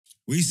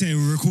What you saying?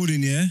 We're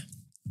recording, yeah?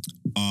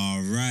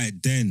 All right,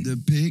 then. The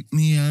pick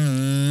me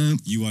up.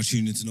 You are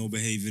tuning into No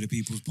Behavior, the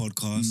People's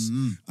Podcast.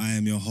 I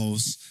am your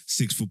host,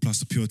 6 foot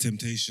plus the pure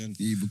temptation.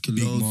 Evil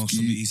Big Marks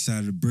on the Kilowski. east side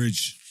of the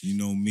bridge. You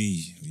know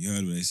me. You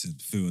heard what they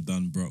said. Phil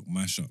done broke.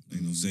 Mash up.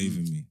 Ain't no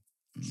saving me.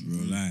 It's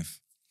real life.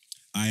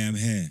 I am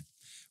here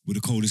with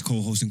the coldest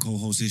co-host in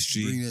co-host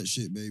history. Bring that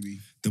shit, baby.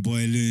 The boy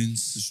The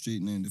Loons,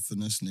 street name, the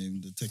finesse name,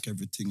 the tech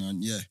everything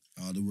on. Yeah,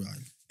 all the right.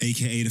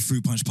 a.k.a. the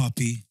Fruit Punch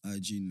Puppy,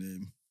 IG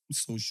name,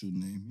 social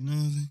name. You know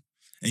what I'm saying?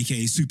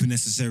 a.k.a. Super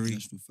Necessary,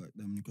 National fact,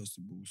 damn across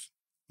the balls.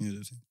 Yeah,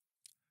 that's it.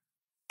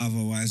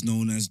 otherwise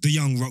known as the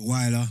Young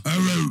Rockweiler.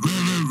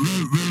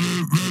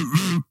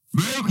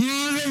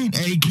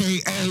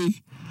 AKA.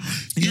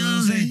 You know what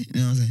I'm saying?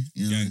 You know what I'm saying?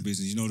 You know what I'm Gang saying?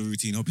 business. You know the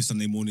routine. Hope your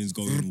Sunday morning's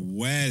going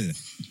well.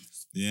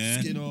 Yeah?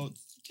 Skin out,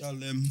 tell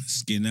them.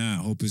 Skin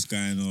out. Hope it's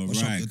going all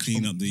Wash up right. your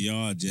Clean tongue. up the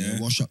yard, yeah?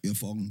 Wash up your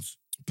thongs.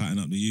 Pattern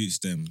up the utes,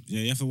 them.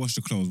 Yeah, you have to wash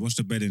the clothes. Wash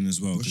the bedding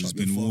as well, Wash because it's up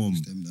your been warm.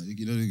 thongs, them, like,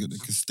 you know, they got the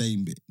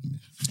stain bit.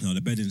 No,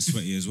 the bedding's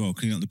sweaty as well.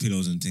 Clean up the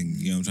pillows and thing.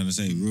 You know what I'm trying to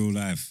say? Real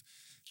life.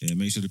 Yeah,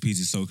 make sure the peas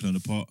is soaking on the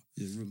pot.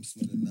 Your room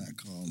smelling like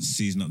calm.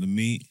 Season up the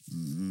meat.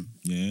 Mm-hmm.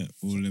 Yeah,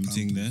 all them Pampers.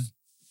 thing there.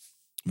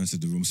 Man said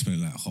the room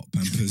smelling like hot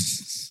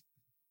Pampers.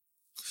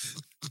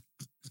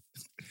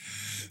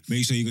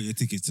 Make sure you got your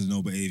tickets to the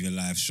No Behavior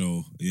live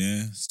show.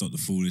 Yeah, stop the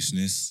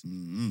foolishness.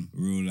 Mm-hmm.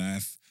 Real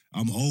life.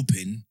 I'm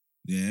hoping,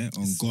 yeah,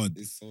 on God.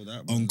 It's sold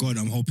out. On God,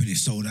 I'm hoping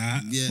it's sold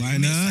out. Yeah, Right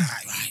miss now.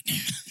 out right now.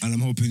 And I'm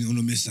hoping you're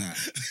gonna miss out.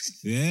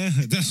 Yeah,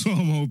 that's what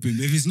I'm hoping.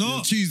 If it's The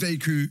not, Tuesday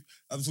crew.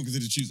 I'm talking to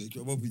the Tuesday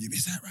crew. I'm hoping you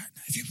miss out right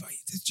now. If you're invited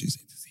to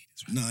Tuesday to see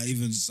this, right? nah,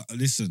 even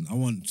listen. I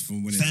want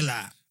from when Sell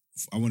out.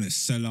 I want to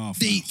sell off.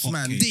 Deets, like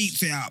man. hotcakes.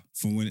 Deets it up.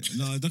 From when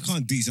no, they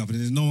can't deets up, and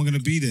there's no one gonna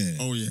be there.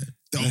 Oh, yeah.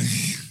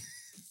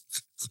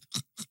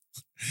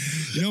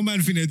 You know,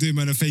 man, think they're doing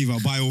man a favour.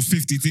 Buy all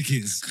 50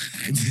 tickets.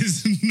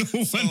 There's no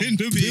one in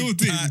the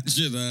building. Patch,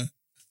 you know?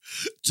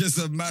 Just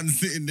a man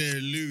sitting there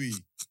in Louis.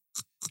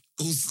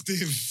 All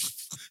stiff.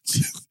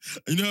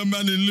 You know a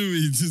man in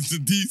Louis, just a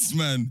Deets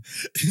man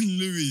in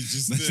Louis,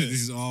 just That's it, there.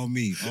 this is all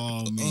me.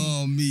 All me.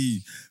 Oh,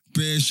 me.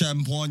 Bare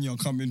champagne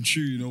coming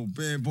true, you know,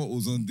 bare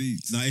bottles on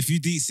Deets. Now, if you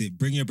deets it,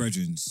 bring your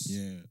brethrens.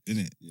 Yeah.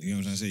 Innit? You know what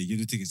I'm trying to say? Give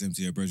the tickets them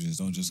to your brethrens.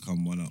 Don't just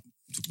come one up.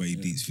 Talk about your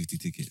Yeah. deets 50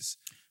 tickets.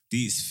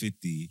 Deets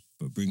 50,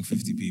 but bring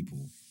 50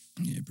 people.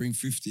 Yeah, bring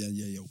 50 and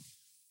yeah, yo.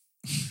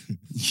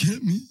 You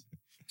get me?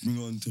 Bring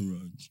on to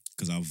Raj.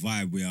 Because our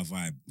vibe, we are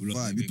vibe. Look,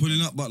 Right, we be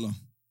pulling up, Butler.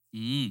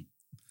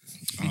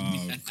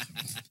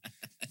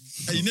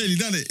 Hey, you nearly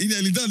done it. He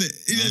nearly done it.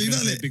 He nearly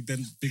done it.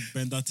 Big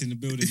Ben Dutt in the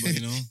building, but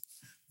you know.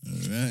 All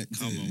right.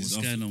 Come on, It's what's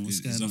off- going on? What's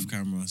it's going off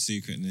on? camera,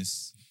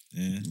 secretness.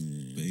 Yeah.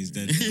 But he's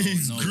dead.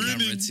 He's No grinning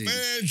camera team.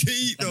 bare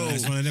teeth, though.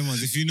 It's one of them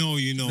ones. If you know,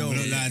 you know. No, We're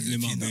not yeah, lining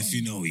him if up, you but know. if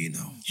you know, you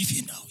know. If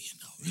you know, you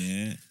know.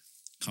 Yeah.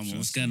 Come on, Trust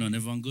what's going on?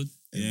 Everyone good?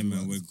 Yeah,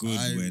 man, we're good.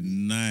 We're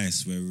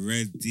nice. We're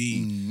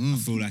ready. Mhm. I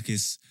feel like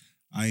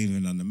I ain't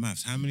even done the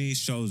maths. How many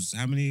shows,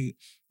 how many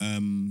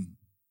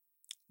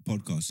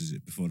podcasts is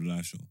it before the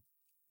live show?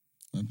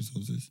 What episode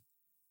is this?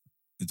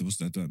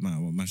 That don't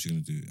matter what maths you're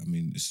going to do. I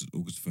mean, it's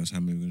August 1st. How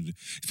many we're going to do?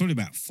 It's probably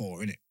about 4,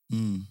 innit?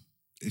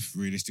 If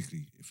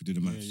realistically, if we do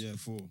the maths. Yeah,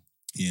 4.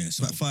 Yeah,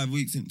 so About 5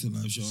 weeks into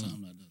live show.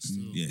 Something like that.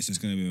 Still. yeah, so it's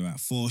going to be about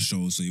 4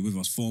 shows. So you're with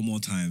us 4 more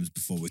times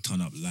before we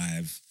turn up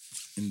live.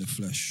 In the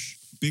flesh.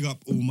 Big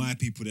up all my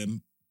people,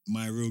 them,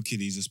 my real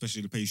kiddies,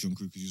 especially the Patreon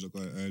crew, because you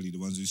got it early. The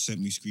ones who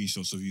sent me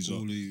screenshots of you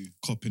All of you.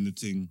 copping the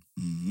thing.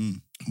 Mm-hmm.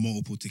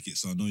 Multiple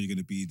tickets, so I know you're going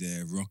to be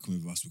there rocking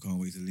with us. We can't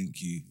wait to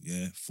link you.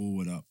 Yeah,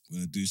 forward up. We're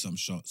going to do some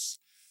shots,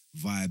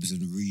 vibes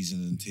and reason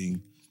and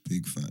thing.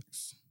 Big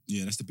facts.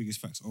 Yeah, that's the biggest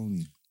facts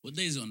only. What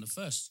day is it on the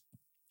 1st?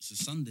 It's a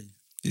Sunday.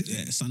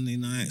 Yeah, Sunday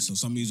night. So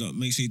some of you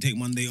make sure you take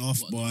Monday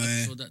off, What, boy.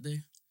 episode that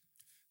day?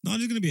 No,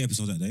 there's going to be an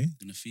episode that day.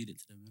 Gonna feed it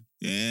to them, man.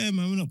 Yeah,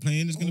 man, we're not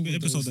playing. There's going to be an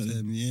episode that day.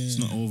 Yeah. It's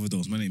not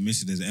overdose. Man ain't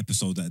missing. There's an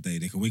episode that day.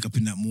 They can wake up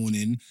in that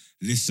morning,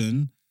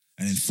 listen,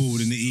 and then forward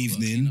in the Still gotta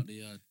clean evening. up the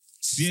yard.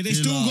 Yeah, they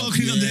still got to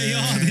clean up their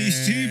yard. They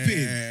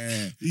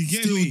stupid. You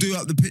get Still me? do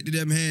up the pit to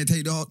them hair,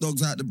 take the hot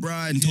dogs out the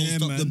brine, Yeah,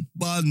 toast up the man.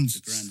 buns,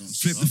 The grind don't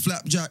flip stop. the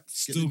flapjack,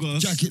 Still get the gotta-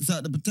 jackets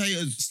out the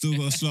potatoes. Still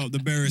got to slap the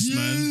berries,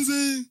 man.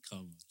 man. Come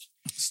on.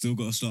 Still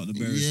got to slap the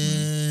berries,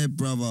 man. Yeah,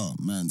 brother,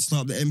 man.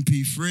 Slap the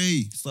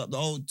MP3, slap the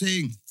whole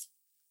thing.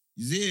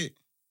 You see it?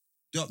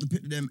 Do up the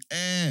pit to them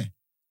air.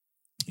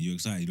 You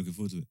excited? You looking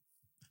forward to it?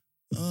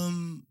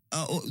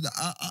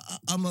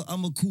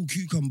 I'm a cool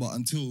cucumber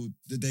until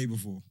the day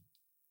before.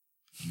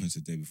 It's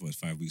the day before. It's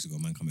 5 weeks ago.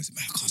 Man, come and say,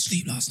 man, I can't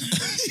sleep last night.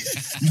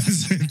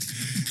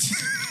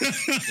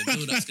 The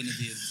build-up's gonna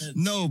be intense.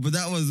 No, but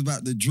that was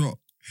about the drop.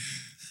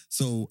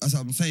 So as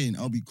I'm saying,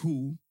 I'll be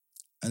cool,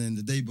 and then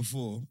the day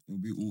before it'll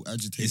be all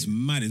agitated. It's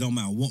mad. It don't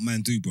matter what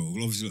man do, bro.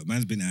 Obviously, look,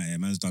 man's been out here.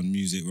 Man's done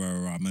music,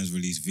 man's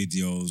released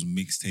videos,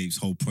 mixtapes,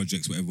 whole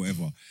projects,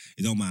 whatever.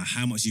 It don't matter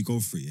how much you go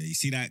through it. Yeah? You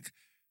see, like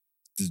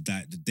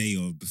the day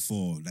or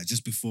before, like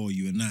just before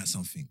you announce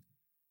something,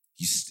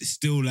 it's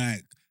still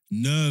like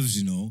nerves,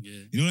 you know.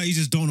 Yeah. You know, like you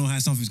just don't know how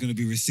something's going to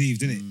be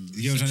received, innit?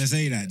 You know what I'm trying to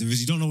say? Like,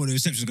 you don't know what the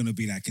reception's going to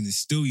be like, and it's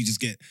still you just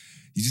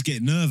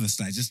get nervous,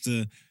 like just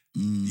to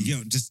you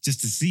get just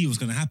to see what's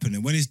going to happen,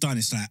 and when it's done,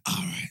 it's like, all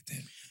right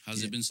then.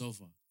 How's it been so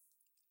far?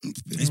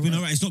 It's been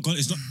alright. It's not.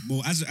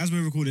 Well, as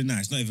we're recording now,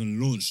 it's not even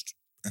launched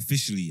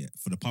officially yet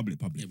for the public.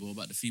 Yeah, but what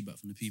about the feedback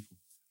from the people?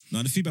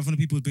 No, the feedback from the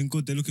people has been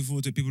good. They're looking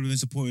forward to it. People have been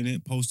supporting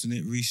it, posting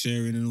it,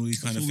 resharing, and all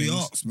these kind That's of all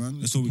things. we ask, man.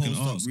 That's all we can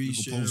Post up, ask. People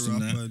reshare posting up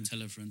that. and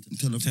Tell a friend. tell a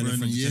Tell a friend,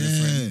 friend, yeah. tell a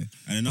friend.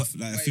 And enough,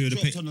 like a But few it of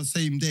the dropped on the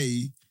same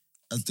day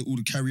as all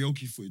the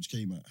karaoke footage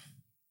came out.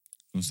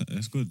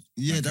 That's good.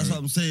 Yeah, That that's karaoke- what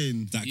I'm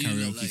saying, That You look karaoke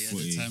like you had the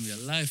footage. time of your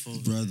life over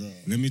brother.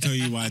 Let me tell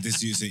you why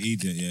this youth's an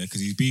idiot, yeah?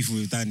 Because he's beefing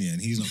with Danny and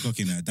he's not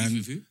clocking that. there. Dan,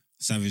 With who?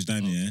 Savage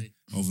Danny, yeah? Okay.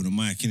 Over the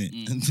mic, innit?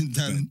 And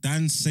then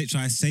Dan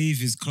try to save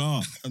his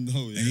Clark. I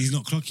know, yeah. And he's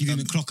not clocking. He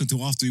didn't clock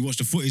until after he watched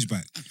the footage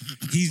back.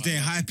 He's there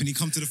hyping. He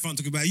come to the front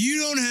talking about, you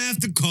don't have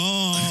to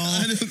call.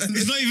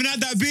 It's not even at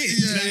that bit.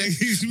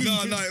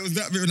 Yeah. No, it was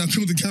that bit when I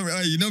called the camera.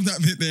 Hey, you know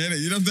that bit there, innit?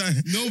 You know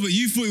that? No, but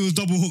you thought it was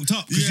double hooked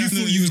up because you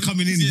no, thought you was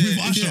coming in with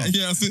Usher.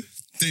 Yeah, I said,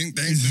 ding,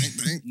 ding, ding,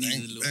 ding, Needed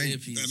a ding, little ding,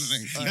 earpiece.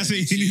 ding, ding. That's what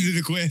he needed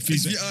a quick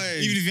earpiece. Yeah,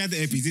 aye. Even if he had the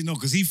earpiece, he didn't know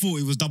because he thought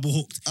it was double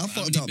hooked. I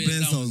fucked many up beers bare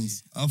down was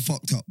songs. I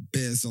fucked up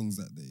bare songs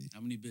that day.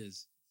 How many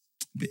beers?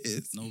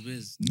 Beers. No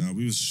beers. No,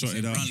 we was shot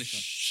it up. Brown liquor.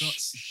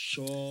 Shots.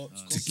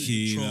 Shots,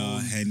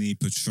 Tequila, Henny,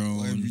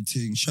 Patron.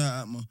 everything. Shout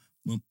out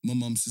my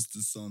mum's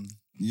sister's son.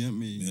 You get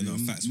me? Yeah, no,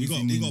 facts. We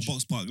got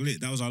Box Park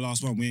lit. That was our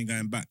last one. We ain't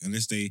going back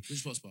unless they Which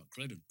spot?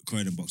 Croydon.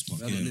 Croydon Box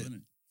Park. Yeah, Yeah, lit.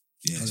 Innit?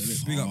 yeah. Big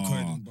It's up far.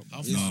 Croydon. How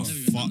It's far? Nah, I've never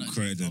even done fuck that.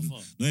 Croydon. How far?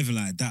 Not even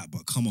like that,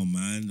 but come on,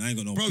 man. I ain't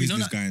got no Bro, you know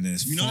business that- going there.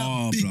 It's You know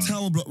far, that big blood.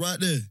 tower block right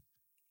there?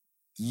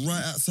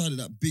 Right outside of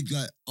that big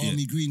like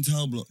army green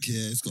tower block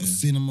here. It's got a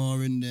cinema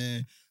in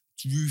there,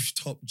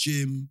 rooftop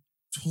gym.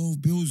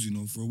 12 bills, you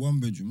know, for a one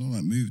bedroom. I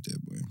might move there,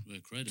 boy. Where,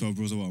 Croydon? 12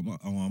 bros a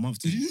month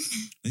to. You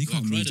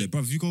can't Croydon. move there,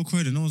 bruv. If you go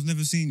Croydon, no one's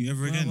never seen you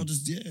ever again. I'll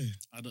just, yeah.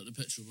 I got the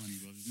petrol money,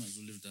 bro. You might as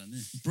well live down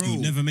there. Bro, He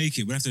would never make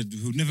it.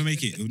 He would never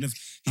make it. He would never.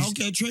 I'll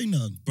get a train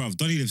down. Bruv,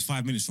 Donny lives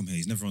 5 minutes from here.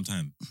 He's never on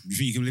time. You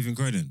think you can live in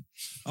Croydon?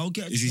 I'll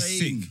get a Is he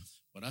train. sick?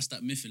 But that's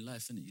that myth in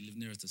life, innit? You live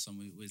nearer to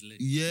someone who always late.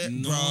 Yeah,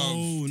 No,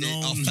 bro.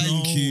 no,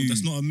 Thank you.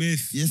 That's not a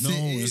myth. Yes, no, it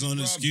is, that's not an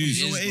bruv. excuse.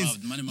 You know what it is?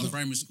 Bruv. The man in my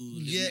primary school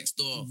lives Yeah, next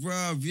door.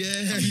 Bruv,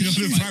 yeah. You know,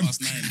 the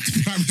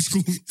 9:05. Primary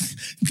school.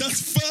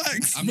 That's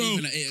facts, I'm bro.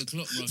 leaving at 8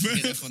 o'clock, bro. I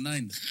get there for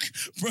 9.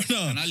 Brother.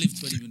 And I live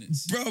 20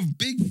 minutes. Bro,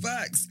 big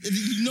facts.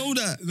 You know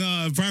that.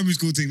 No, primary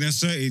school thing, that's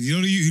certain. You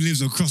know you who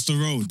lives across the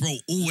road. Bro,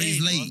 always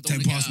Bro, late. don't 10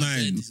 wanna get past out of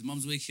 9. bed. His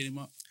mum's waking him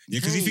up. Yeah,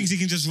 because he Bro. thinks he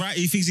can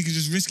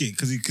just risk it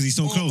because he's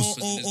so close.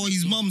 Or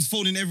his mum's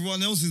phoning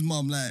everyone else's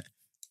mum, like,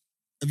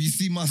 have you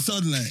seen my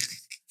son? Like,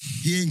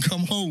 he ain't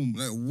come home.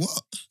 Like,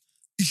 what?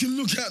 You can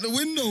look out the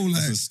window,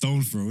 That's like, a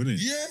stone throw, isn't it?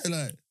 yeah,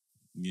 like.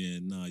 Yeah,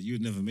 nah, you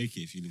would never make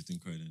it if you lived in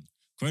Croydon.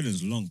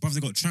 Croydon's long. Bruv, they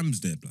got trams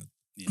there, blood.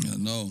 Yeah. I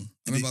know.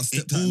 I remember I It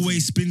stepped out.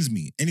 always spins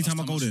me. Anytime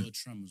I Last go time there. saw a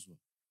tram was what?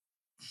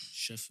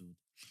 Sheffield.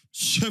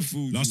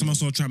 Sheffield. Last time I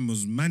saw a tram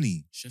was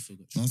Manny. Sheffield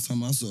got trams. Last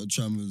time I saw a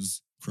tram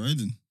was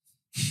Croydon.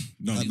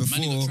 No, Like Manny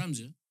before- got trams,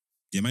 yeah?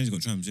 yeah, Manny's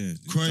got trams, yeah.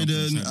 Croydon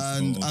Jumping the trams to go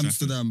and Old Trafford.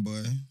 Amsterdam,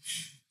 boy.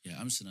 Yeah,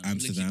 Amsterdam.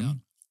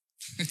 Amsterdam.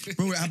 Lick it down.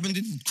 Bro, it happened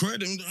in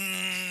Croydon.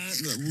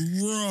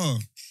 Like, raw.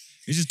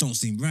 It just don't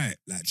seem right.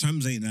 Like,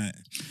 trams ain't like...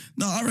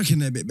 No, I reckon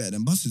they're a bit better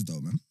than buses, though,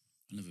 man.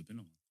 I've never been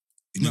on one.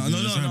 you No, never no,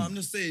 been no, on a no. tram. I'm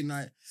just saying,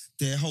 like,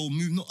 their whole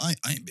move. No, I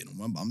ain't been on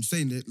one, but I'm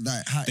saying that,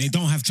 like, how, They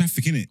don't have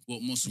traffic, innit?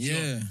 What, more secure?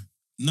 yeah,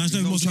 No, it's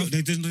There's not no most traffic.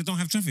 they don't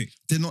have traffic.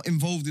 they're not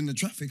involved in the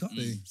traffic, are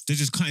they? They're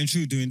just cutting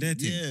through doing their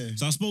thing. Yeah.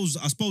 So I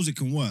suppose it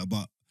can work,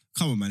 but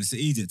come on, man, it's an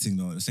idiot thing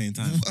though. At the same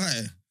time,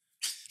 Why?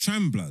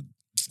 tram blood.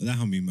 That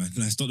on me, man.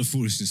 Like, stop the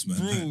foolishness, man.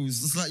 Bro, Like,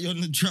 it's just like you're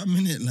on the tram,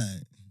 innit?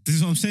 Like, this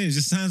is what I'm saying. It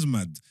just sounds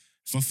mad.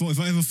 If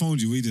I ever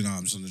phoned you, we did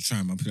arms on the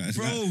tram. I'd be like,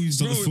 bro,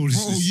 stop the bro,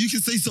 foolishness. you can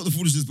say stop the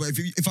foolishness, but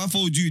if I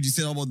phoned you and you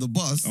said I'm on the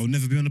bus, I would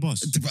never be on the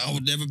bus. I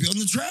would never be on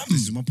the tram.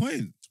 This is my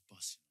point.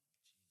 Bus.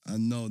 I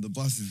know, the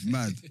bus is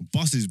mad. The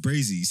bus is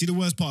brazy. You see the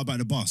worst part about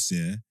the bus,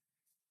 yeah?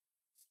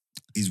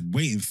 Is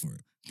waiting for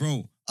it.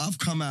 Bro, I've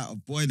come out of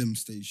Boydham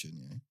Station,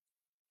 yeah?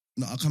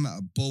 No, I come out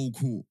of Bowl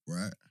Court,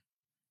 right?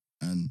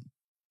 And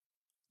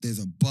there's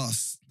a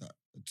bus, that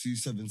a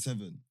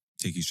 277,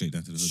 Take you straight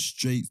down to the hood.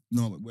 straight,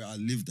 no, where I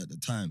lived at the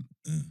time.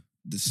 Yeah.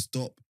 The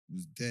stop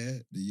was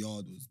there, the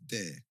yard was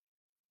there.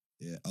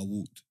 Yeah, I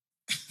walked.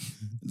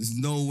 There's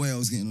no way I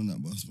was getting on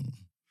that bus, bro.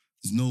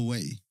 There's no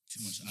way.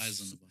 Too much eyes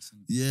on the bus,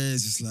 innit? Yeah,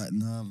 it's just like,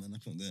 nah, man, I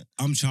can't do that.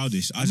 I'm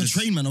childish. I'm a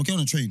train, man. I'll get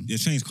on a train. Yeah,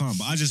 train's calm,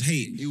 but I just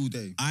hate. All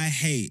day. I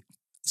hate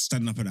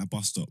standing up at that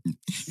bus stop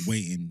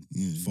waiting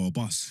Yeah. for a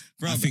bus.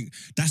 Bruv. I think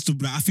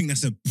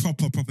that's a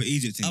proper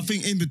idiot thing. I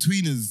think in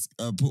betweeners,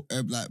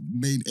 like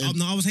made.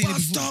 No, I was hating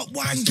Bus it before. stop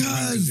Bus stop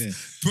wankers!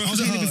 yeah. I was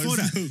hating it before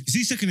that. Bro. You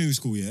see, secondary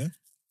school, yeah.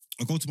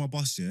 I go to my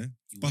bus, yeah.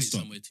 You Bus wait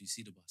stop. somewhere till you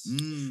see the bus.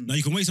 Now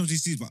you can wait something to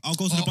see, but I'll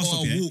go to the Oh, bus oh, stop,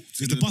 I'll yeah. walk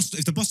to If the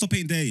the- bus stop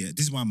ain't there yet,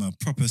 this is why I'm a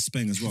proper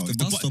speng as well. The If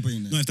bus stop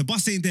ain't there. No, if the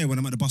bus ain't there when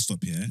I'm at the bus stop,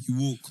 yeah, You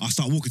walk. I'll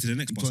start walking to the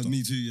next bus Because stop.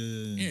 me too,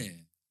 yeah. Yeah.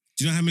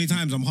 Do you know how many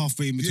times I'm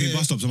halfway in between Yeah.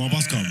 bus stops and my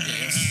bus comes? Yeah,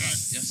 yes,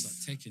 sir. Yes, sir.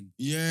 Taken.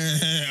 Yeah.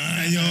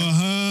 And you're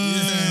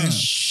Yeah. hurt.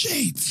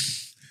 Shit.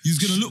 You was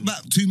gonna look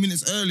back 2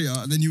 minutes earlier,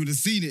 and then you would have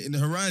seen it in the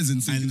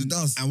horizon, so you could have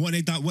dust. And what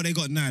they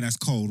got now that's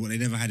cold, what they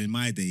never had in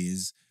my day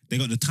is they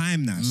got the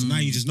time now. So now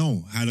you just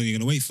know how long you're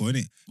gonna wait for,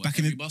 innit? Back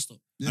in every the bus stop.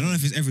 I don't know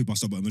if it's every bus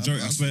stop, but a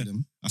majority. I've I swear, seen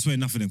them.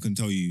 none of them can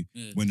tell you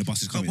Yeah. when the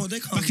bus is coming. but they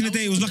can't- Back in the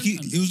day, it was lucky.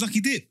 It was lucky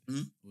dip.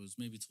 It was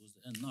maybe towards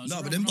the end. No,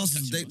 No, but them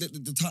buses,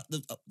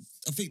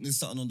 I think there's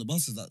something on the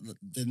buses that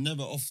they're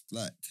never off.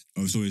 Like,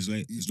 Oh, it's always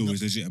late. It's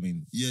always legit. I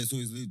mean, yeah, it's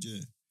always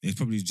legit. it's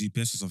probably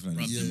GPS or something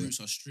like Bruv, that. Yeah. them routes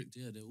are strict.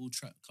 Yeah, they're all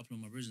tracked. A couple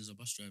of my brothers are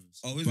bus drivers.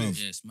 Oh, is Bruv. it?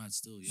 Yeah, it's mad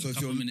still. You're So a if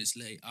couple of you're- minutes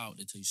late out,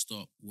 they tell you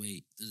stop,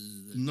 wait.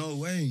 No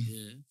way.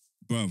 Yeah.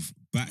 Bruv,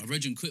 back. My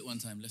regiment quit one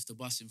time, left the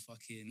bus in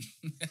fucking.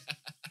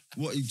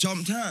 What, he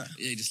jumped out?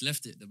 Yeah, he just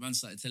left it. The man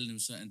started telling him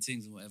certain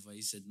things and whatever.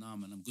 He said, "Nah,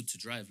 man, I'm good to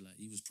drive." Like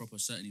he was proper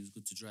certain he was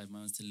good to drive.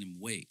 Man was telling him,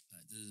 "Wait."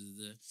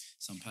 Like,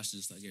 some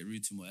passengers started getting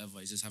rude to him, whatever.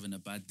 He's just having a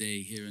bad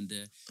day here and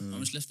there. I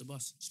just left the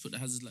bus. Just put the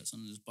hazard lights on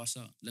and just bus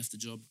out. Left the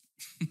job.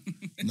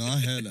 No, I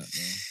hear that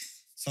though.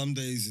 Some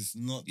days it's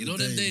not the You know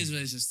day. them days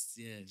where it's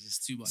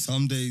just too much.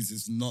 Some days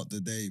it's not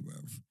the day, bro.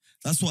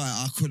 That's why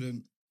I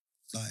couldn't,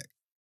 like,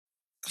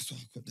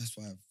 that's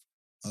why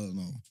I don't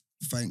know.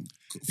 Thank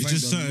just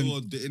the certain-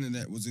 Lord the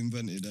internet was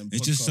invented and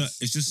It's podcasts.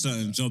 just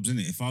certain jobs,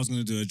 innit? If I was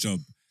gonna do a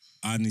job,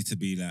 I need to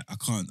be like, I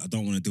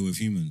don't want to deal with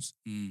humans.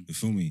 Mm. You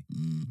feel me?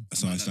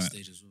 So I'm at it's that like,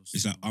 stage as well,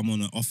 it's so- like I'm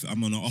on an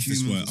office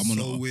Humans work. I'm are on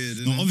so a weird,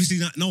 No, innit? obviously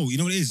not. No, you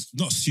know what it is?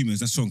 Not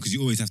humans. That's wrong because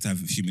you always have to have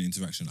human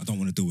interaction. I don't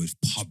want to deal with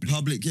public.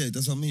 Public, yeah,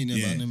 that's what I mean. Yeah,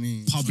 Yeah. man, I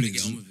mean,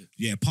 Public's get on with it.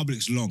 yeah,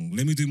 public's long.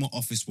 Let me do my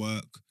office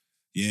work,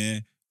 yeah,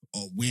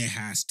 or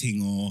warehouse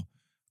thing or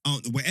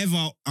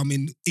wherever I'm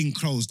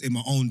enclosed in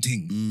my own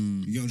thing. You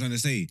know what I'm trying to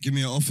say? give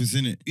me an office,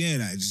 innit? Yeah,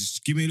 like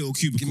just give me a little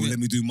cubicle. Let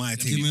me do my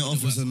thing. Give me an put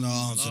the office work and on.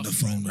 I'll answer the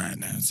phone right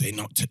now and say,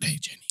 not today,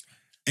 Jenny.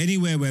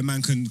 Anywhere where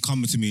man can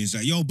come to me and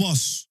say, "Yo,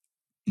 boss."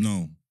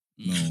 No,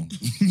 no,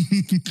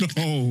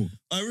 no.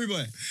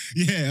 Everybody,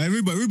 Yeah,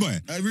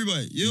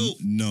 everybody. yo,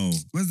 No.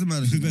 where's the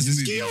man? Who's best?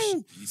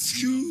 Skill.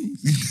 You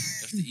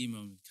have to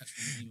email me. Catch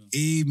me on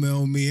email.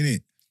 Email me in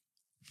it.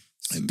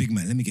 Big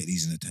man, let me get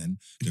these in a 10.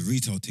 The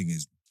retail thing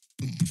is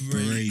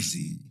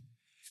crazy.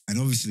 And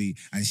obviously,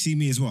 and see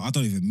me as well, I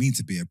don't even mean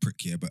to be a prick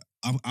here, but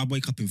I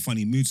wake up in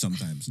funny moods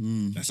sometimes.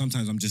 Like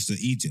sometimes I'm just an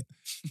idiot.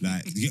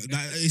 Like,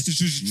 it's the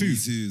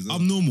truth. too,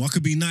 I'm normal. I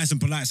could be nice and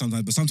polite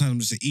sometimes, but sometimes I'm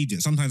just an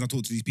idiot. Sometimes I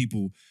talk to these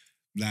people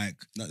like,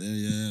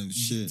 Yeah,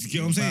 shit. You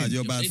get what I'm saying?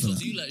 You're Yeah, bad they for talk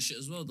that. to you like shit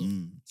as well, though.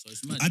 So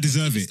it's mad. I You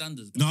deserve got it.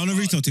 standards, No, on a but-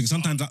 retail thing,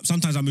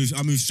 sometimes I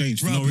move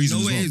strange for Bruv, no reason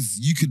you know as what well. it is?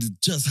 You could have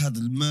just had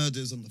the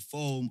murders on the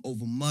phone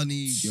over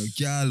money, your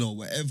gal or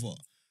whatever,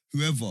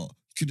 whoever.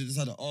 You could have just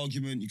had an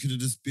argument. You could have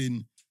just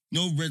been,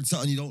 read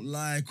something you don't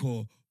like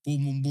or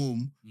boom, boom,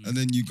 boom. And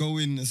then you go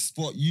in a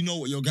spot, you know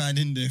what you're going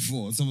in there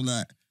for. And someone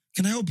like,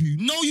 can I help you?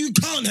 No, you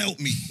can't help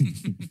me.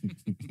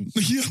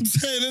 You know what I'm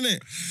saying, innit?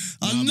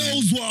 I Nah,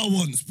 knows what I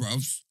want,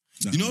 bruv.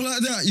 Nah. You know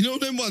like that? You know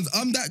them ones?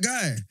 I'm that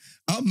guy.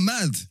 I'm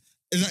mad.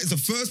 It's like it's the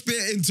first bit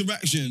of You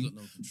interaction got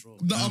no control.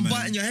 that I'm man.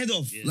 biting your head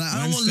off. Yeah. Like, I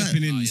Man don't want like...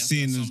 stepping in, Nah, you have to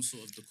seeing have the, some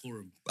sort of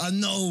decorum. I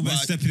know, man but...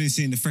 stepping in,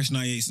 seeing the fresh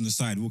 98s on the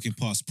side, walking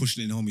past,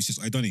 pushing it in the homies,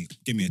 just, I don't need,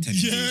 give me a 10 in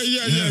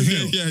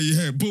these.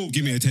 Yeah. Boom.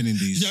 Give me a 10 in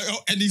these. Yeah,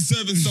 and he's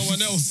serving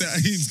someone else that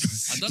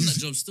he's... I done that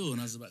job still when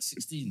I was about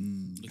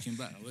 16. Looking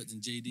back, I worked in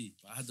JD.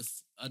 But I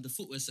had the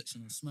footwear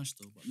section on Smash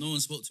though, but no one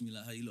spoke to me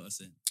like how you lot are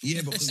saying.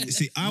 Yeah, because...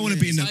 See, I want to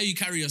be in It's how the, you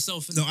carry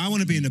yourself. no, I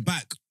want to be in the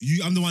back.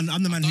 I'm the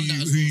man who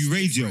you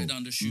radio.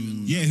 Down the shoe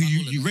and Yeah, I've who done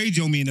all of you that.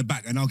 radio me in the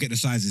back and I'll get the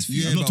sizes for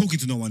you. I'm not but- talking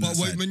to no one But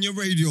outside. when you're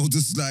radio,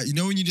 just like,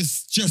 when you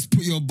just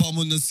put your bum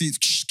on the seats,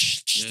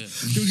 Yeah.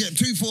 you get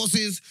 2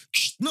 forces,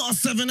 not a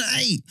 7 or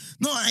 8,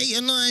 not an 8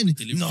 or 9.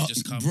 Delivery No,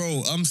 just come.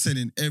 bro, I'm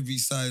sending every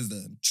size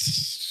then.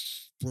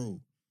 Bro,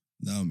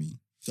 now me.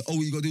 So,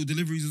 you got to do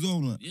deliveries as well,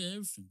 man. Yeah,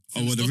 everything.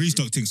 Oh, well, the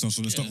restock thing, so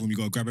from the stock Yeah. room, you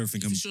got to grab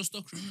everything. If it's your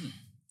stock room, innit?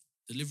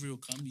 Delivery will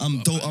come.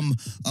 you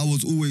I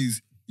was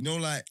always,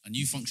 like, And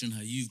you function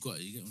how you've got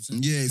it. You get what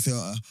I'm saying? yeah,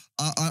 so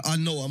I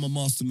know I'm a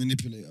master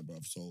manipulator,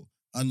 bruv. So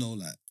I know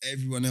like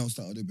everyone else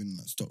that would have been in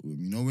that stock room.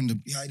 When the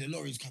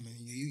lorry's coming,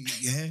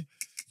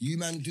 you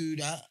man do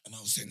that, and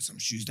I'll send some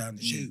shoes down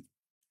the chute.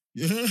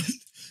 Yeah,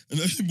 and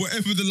then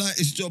whatever the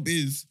lightest job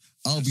is,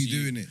 I'll That's be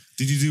you. doing it.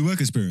 Did you do work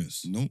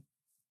experience? Nope.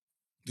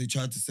 They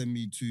tried to send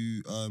me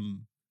to I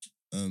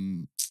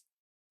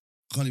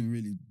can't even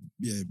really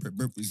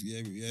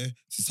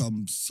to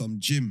some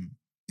gym.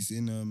 It's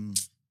in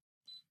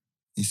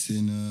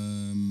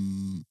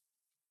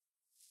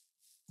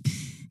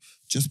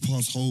just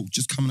past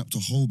just coming up to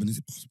Holborn.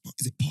 Is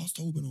it past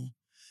Holborn or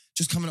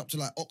just coming up to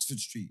like Oxford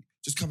Street?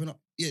 Just coming up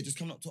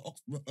to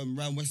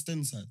around West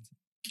End side.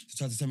 They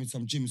tried to send me to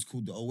some gym. It's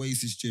called the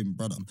Oasis Gym,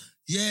 brother.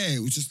 Yeah, it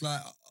was just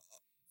like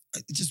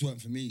it just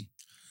weren't for me.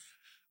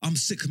 I'm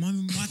sick.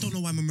 I don't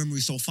know why my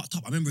memory's so fucked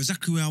up. I remember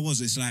exactly where I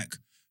was. It's like,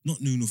 not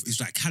Noonhof,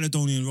 it's like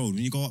Caledonian Road.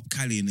 When you go up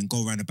Cali and then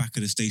go around the back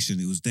of the station,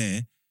 it was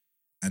there.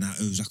 And it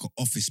was like an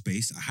office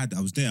space.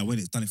 I was there. I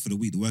went, done it for the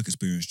week, the work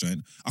experience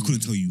joint. I couldn't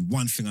tell you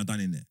one thing I done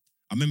in there.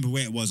 I remember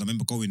where it was. I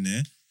remember going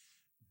there.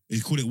 They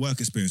called it work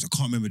experience. I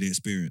can't remember the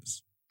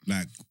experience.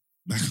 Like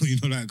you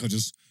know, like I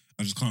just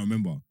can't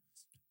remember.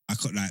 I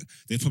could like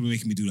they're probably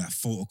making me do like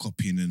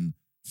photocopying and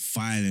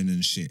filing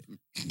and shit.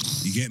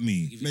 You get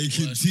me? Give you the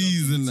Making worst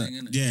teas job and thing,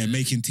 innit? Yeah,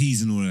 making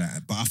teas and all of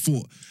that. But I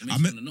thought It I makes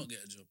you meant wanna not get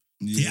a job.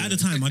 yeah, at the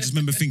time I just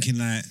remember thinking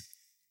like,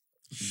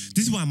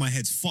 this is why my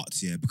head's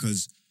fucked, yeah,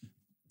 because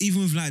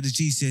even with like the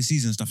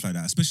GCSEs and stuff like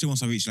that, especially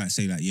once I reached like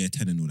say like year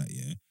 10 and all that,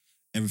 yeah,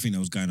 everything that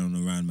was going on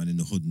around man in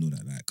the hood and all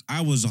that, like I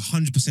was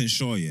 100%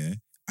 sure, yeah,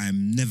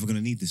 I'm never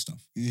gonna need this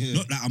stuff. Yeah.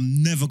 Not that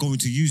I'm never going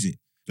to use it.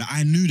 Like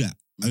I knew that.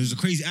 It was a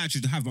crazy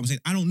attitude to have, but I'm saying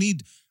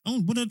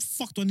what the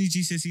fuck do I need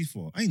GCSEs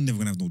for? I ain't never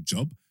gonna have no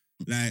job.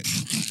 Like,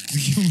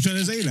 you know what I'm trying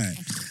to say? Like,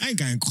 I ain't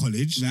going to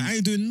college. Like, I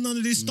ain't doing none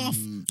of this stuff.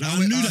 Like, I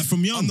knew that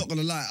from young. I'm not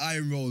gonna lie, I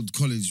enrolled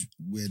college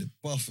where the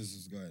buffers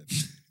was going.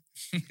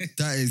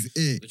 That is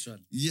it. Which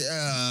one?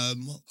 Yeah,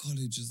 what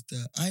college is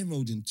that? I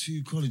enrolled in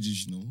 2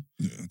 colleges, you know.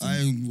 Yeah, I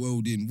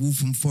enrolled in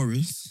Waltham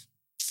Forest,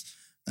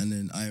 and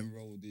then I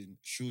enrolled in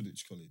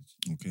Shoreditch College.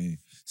 Okay.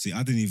 See,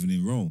 I didn't even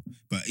enroll.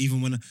 But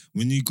even when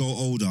you go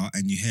older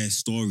and you hear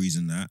stories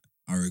and that,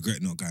 I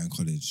regret not going to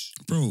college.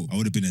 Bro, I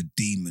would have been a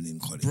demon in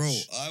college. bro,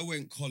 I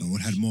went college. I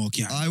would have had more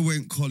gap. I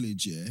went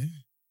college, yeah.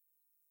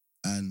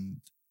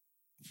 And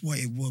what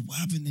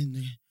happened in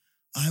there?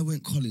 I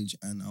went college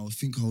and I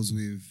think I was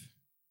with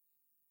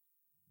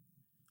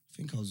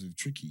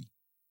Tricky.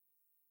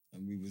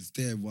 And we was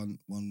there one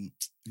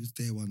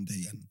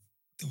day and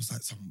there was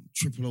like some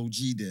triple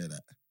OG there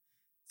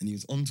and he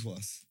was onto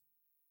us.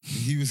 And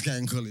he was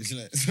getting college,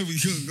 like, so we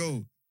couldn't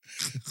go.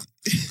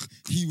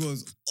 He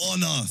was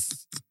on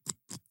us.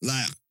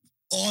 Like,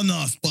 on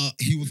us, but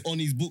he was on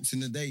his books in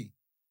the day.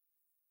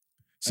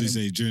 So you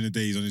say during the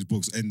day he's on his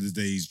books, end of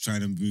the day he's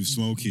trying to move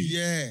Smokey.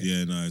 Yeah.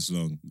 Yeah, no, it's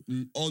long.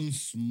 On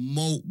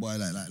smoke, boy,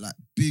 like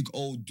big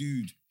old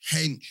dude,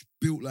 hench,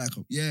 built like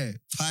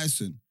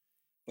Tyson.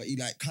 But he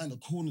like kind of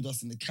cornered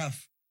us in the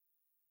calf.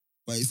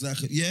 But it's like,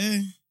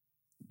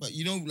 but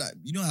you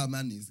know how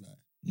man is like.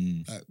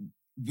 Like,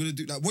 gonna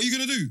do like, what are you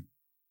gonna do?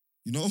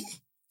 You know,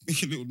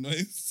 make a little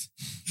noise.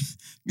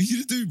 What are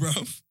you gonna do,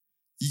 bruv?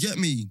 You get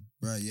me,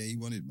 right? Yeah, he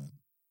wanted, man.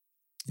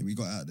 Yeah, we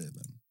got out there,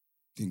 man.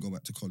 Didn't go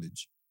back to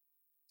college.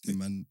 That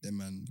man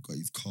got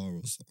his car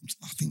or something.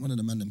 I think one of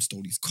the man them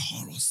stole his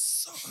car or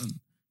something.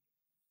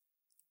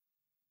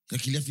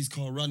 Like he left his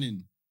car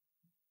running.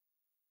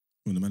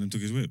 When the man them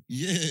took his whip.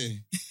 Yeah.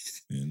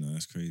 Yeah, no,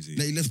 that's crazy.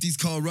 Like he left his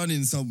car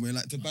running somewhere,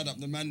 like to bad up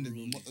the man.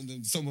 And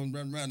then someone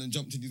ran round and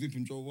jumped in his whip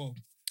and drove off.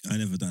 I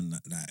never done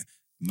that. Like,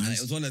 Like,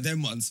 it was one of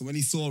them ones. So when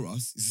he saw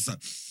us, it's just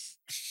like,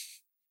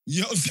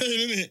 you know what I'm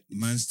saying, innit?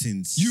 man's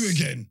things. You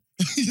again.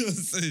 You know what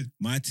I'm saying?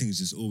 My thing's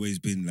just always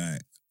been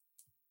like,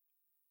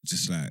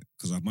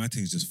 because my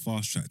thing's just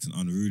fast tracked and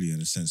unruly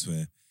in a sense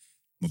where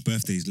my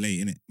birthday's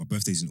late, innit? My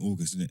birthday's in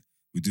August, innit?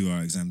 We do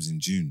our exams in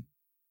June,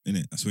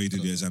 innit? That's where you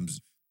do the exams.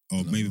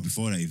 Or maybe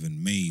before that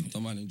even, May.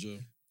 Don't mind enjoy.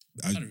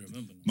 I don't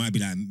remember. Might be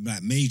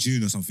like May,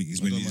 June or something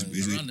is when don't it's, mind.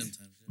 is Around it, them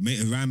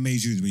times. around May,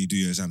 June is when you do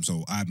your exam.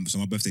 So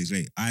my birthday's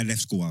late. I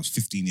left school, I was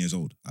 15 years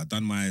old. I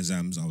done my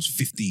exams, I was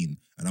 15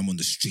 and I'm on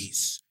the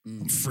streets.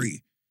 I'm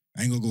free.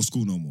 I ain't gonna go to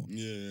school no more.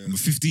 Yeah. I'm a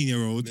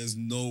 15-year-old There's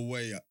no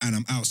way. and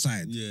I'm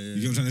outside. Yeah. You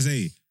know what I'm trying to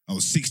say? I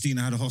was 16,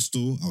 I had a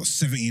hostel. I was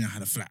 17, I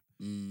had a flat.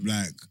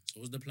 Like, So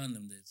what was the plan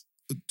them days?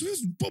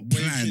 this plan.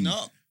 Waking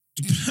up.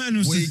 The plan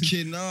was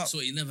Waking up. So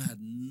you never had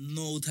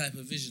no type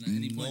of vision at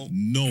any point.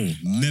 No,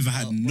 never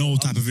had no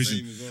type of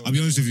vision. I'll be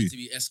honest with you. To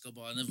be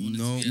Escobar, I never wanted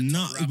No. to be a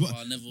No, top rapper.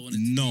 I never wanted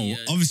to No, be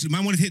obviously,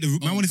 man wanted to hit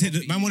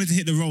the man wanted to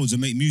hit the roads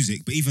and make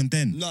music, but even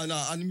then, No,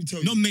 let me tell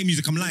you. not make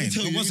music. I'm Let lying. me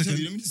tell you, One let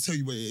second. me just tell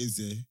you what it is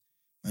there.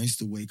 I used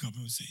to wake up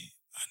and say,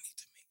 I need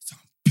to make some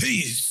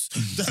peace.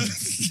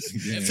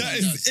 Yeah. That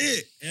is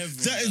it.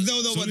 Everyone That is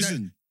does. So but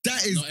listen,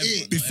 that is Not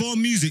everyone. it.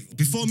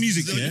 before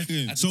music, I yeah. had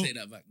to So take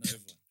that back. Not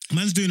everyone.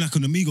 man's doing like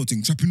an Amigo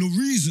thing, trapping no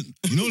reason.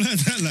 You know like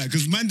that, like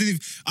because man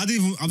I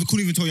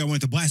couldn't even tell you I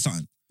wanted to buy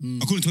something.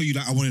 I couldn't tell you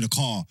that I wanted a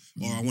car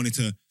or I wanted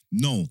to.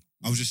 No,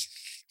 I was just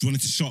wanted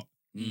to shop.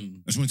 I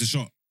just wanted to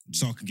shop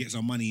so I could get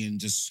some money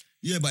and just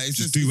But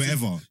it's do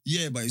whatever.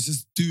 But it's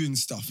just doing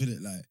stuff,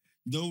 innit? Like,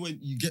 you know, when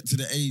you get to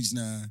the age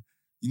now,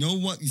 you know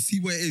what? You see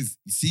where it is.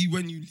 You see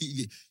when you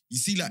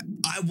see, like,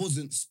 I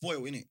wasn't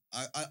spoiled, innit?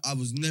 I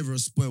was never a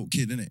spoiled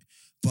kid, innit?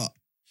 But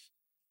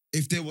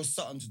if there was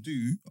something to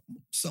do,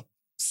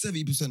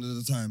 70% of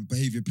the time,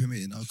 behavior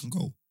permitting, I can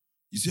go.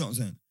 You see what I'm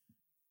saying?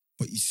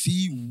 But you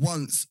see,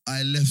 once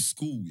I left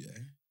school,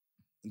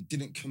 and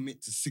didn't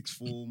commit to sixth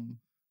form,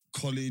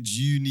 college,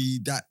 uni,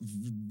 that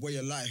way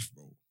of life,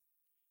 bro.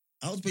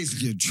 I was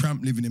basically a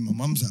tramp living in my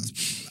mum's house.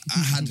 Bro. Like, I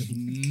had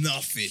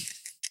nothing.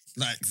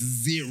 Like,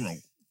 zero.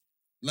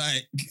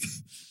 Like,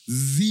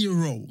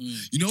 zero.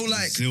 You know,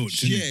 like,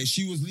 Zilch, innit?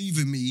 she was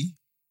leaving me.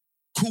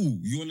 Cool.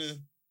 You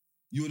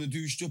wanna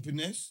do shopping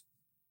this?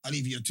 I'll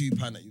leave you a £2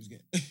 that you was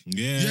getting.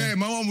 Yeah.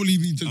 My mum will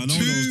leave me to I know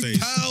those days.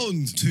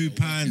 £2. £2.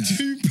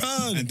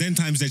 £2. And then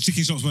times the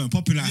chicken shops weren't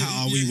popping like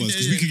how we was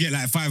because we could get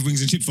like 5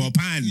 wings and chips for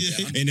 £1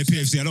 Yeah. in the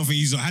PFC. I don't think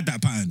you had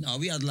that pattern. No,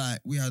 we had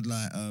like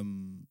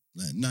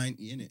like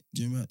 90, innit?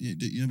 Do you remember?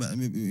 You know about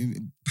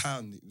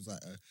pound? It was like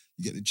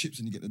you get the chips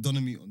and you get the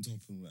doner meat on top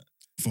and that.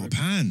 For a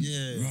pan?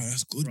 Yeah. Right,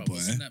 that's good, Bro, boy.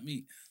 what's in that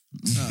meat?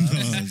 Nah,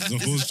 It's the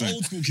whole it's strength.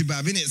 old school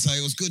kebab, innit? So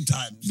it was good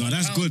times. No,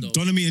 that's Pound, good. though.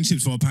 Doner meat and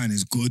chips for a pan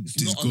is good.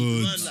 It's not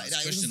good. on- like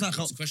that. It was like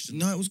It's question.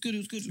 no, it was good. It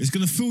was good. It's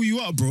gonna fill you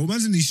up, bro.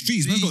 Man's in these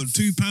streets. Man's got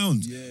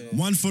 £2. Yeah.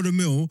 One for the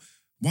meal,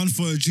 one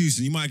for the juice,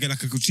 and you might get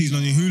like a cheese and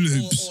onion hula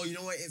hoops. Or you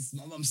know what it is?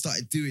 My mum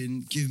started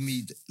doing, give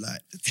me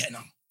like the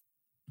tenner.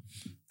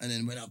 And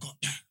then when I got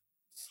that,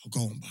 I'll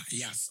go and buy a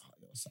yassa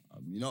or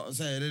something. You know what I'm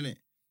saying, innit?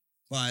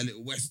 Buy a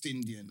little West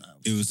Indian now.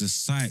 It was the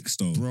Sykes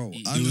though. Bro,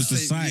 It I'm was the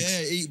saying, Sykes.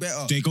 Yeah, eat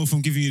better. They go from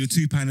giving you the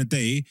 £2 a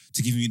day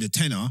to giving you the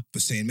tenner,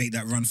 but saying make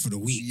that run for the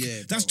week.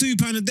 Yeah, That's bro.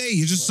 £2 a day.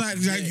 You're just Bro, like,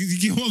 yeah. you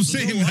get what I'm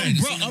saying? Bro, man?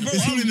 I'm Bro,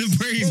 It's all in the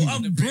brain. Bro,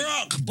 I'm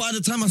broke. By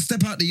the time I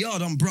step out the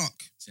yard, I'm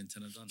broke. It's in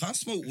tenner done. I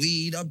smoke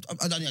weed. I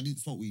didn't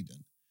smoke weed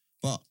then.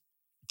 But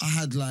I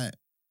had like,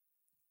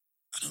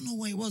 I don't know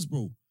what it was,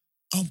 bro.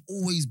 I've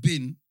always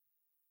been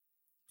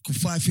could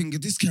 5-finger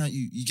discount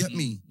you. You get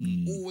me?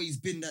 Mm. Always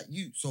been that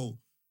you. So,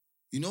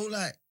 you know,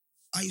 like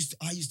I used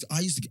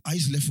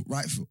to left foot,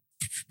 right foot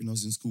when I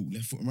was in school.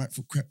 Left foot and right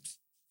foot crepes.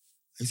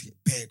 I used to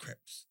get bare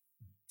crepes.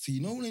 So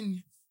you know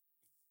when,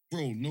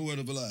 bro, no word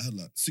of a lie, I had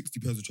like 60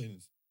 pairs of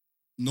trainers.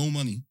 No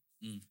money.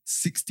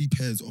 60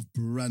 pairs of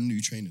brand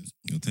new trainers.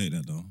 You'll take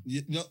that though.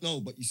 Yeah,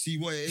 no, but you see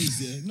what it is,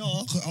 yeah? No,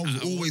 I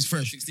was always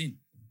fresh. 16.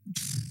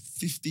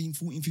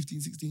 14,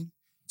 15, 16. Do you know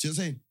what I'm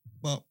saying?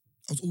 But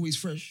I was always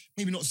fresh.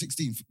 Maybe not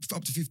 16,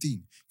 up to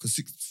 15.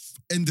 Because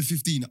end of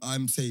 15,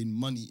 I'm saying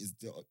money is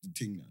the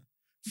thing now.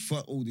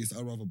 Fuck all this,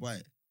 I'd rather buy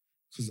it.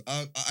 Because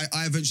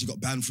I eventually got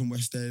banned from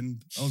West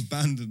End. I was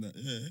banned in that,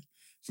 yeah.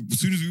 So as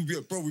soon as we'd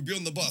be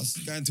on the bus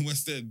going to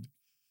West End.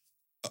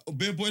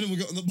 Bare boy, then we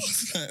get on the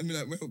bus. I mean,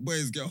 like,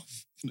 boys, get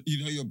off.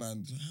 You know you're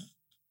banned.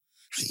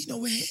 How you know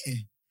we're here?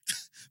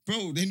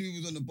 Bro, then we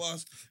was on the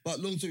bus. But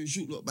long story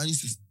short, look, man,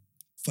 used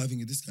to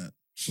 5-finger discount.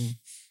 So,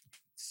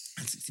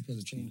 and 60 pairs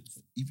of trainers.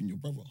 Even your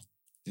brother,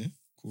 yeah?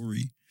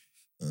 Corey,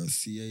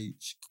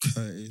 CH,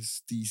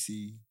 Curtis,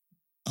 DC.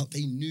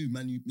 They knew,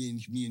 man, me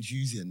and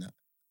Hughesy and that.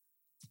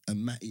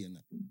 And Matty and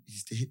that.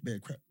 Used to hit bare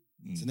crap.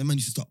 So then man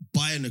used to start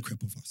buying the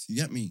crap off us. You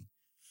get me?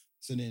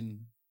 So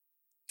then,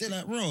 they're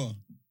like, raw.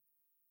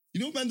 You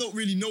know, man don't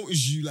really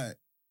notice you, like,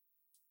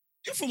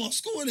 you're from our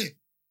school, innit?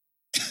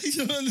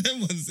 You know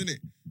them ones, innit?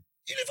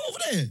 You live over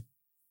there.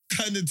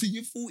 Kind of thing,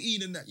 you're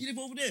 14 and that. You live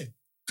over there.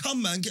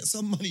 Come, man, get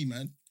some money,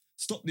 man.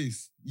 Stop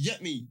this. You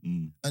get me?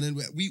 And then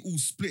we all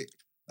split.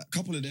 Like, a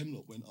couple of them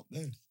lot went up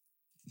there.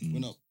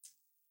 Went up.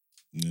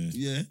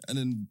 Yeah. And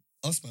then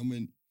us, man,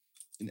 went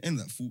in the end,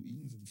 like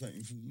 14s and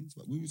 13, 14s.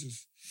 But we was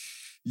just,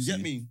 you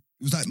get me?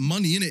 It was like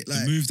money, innit?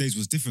 Like, the move days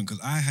was different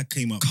because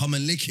came up. come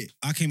and lick it.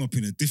 I came up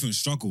in a different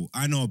struggle.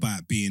 I know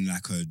about being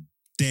like a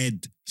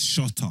dead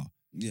shotter.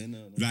 Yeah,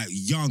 no. Like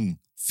young,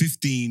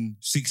 15,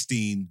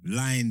 16,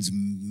 lines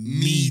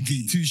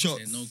meaty. 2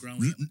 shots. Yeah, no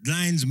ground.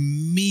 Lines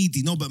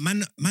meaty. No, but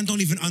man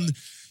don't even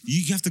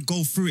you have to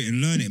go through it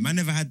and learn it. Man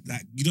never had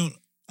like you don't.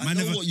 I Man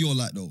know never. what you're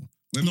like though.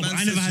 When No, man but I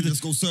says never to had you, a- let's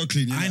go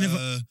circling. You're I like,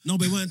 never. No,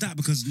 but it weren't that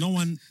because no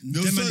one.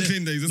 No them man-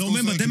 circling days. Let's No, go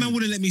remember, them circling. man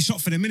wouldn't let me shot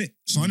for the minute.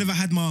 So I never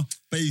had my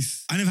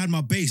base. I never had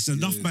my base.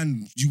 Enough Yeah.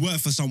 man, you work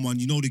for someone,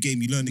 you know the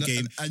game, you learn the No,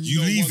 game. and You you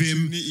know leave one, two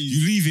him,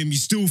 nitties. you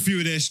still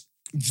feel their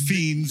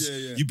fiends.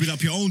 Yeah. You build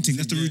up your own thing.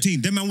 That's the Yeah.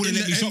 routine. Them man wouldn't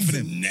In let me the shot for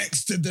ends, them.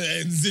 next to the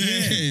ends.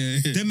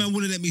 Yeah. Them man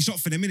wouldn't let me shot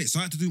for them minute. So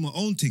I had to do my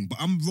own thing. But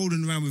I'm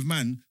rolling around with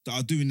man that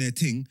are doing their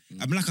thing.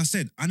 I mean, like I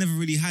said, I never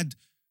really had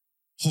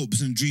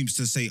hopes and dreams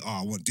to say,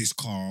 I want this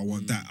car, I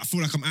want that. I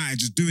feel like I'm out here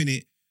just doing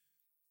it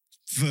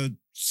for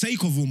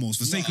sake of almost,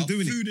 for sake of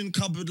doing Food and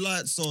cupboard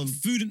lights on. it.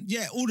 Food and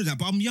all of that.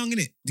 But I'm young in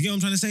it. Do you get what I'm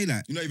trying to say?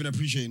 Like, You're not even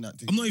appreciating that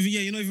thing. I'm not even,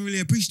 you're not even really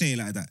appreciating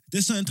it like that.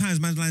 There's certain times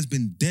man's line's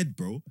been dead,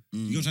 bro. You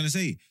know what I'm trying to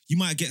say? You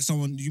might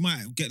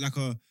get like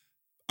a,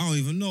 I don't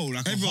even know,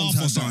 like Everyone's a half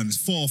or had something, that.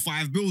 4 or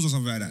 5 bills or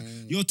something like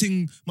that. Your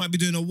thing might be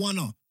doing a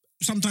one-er.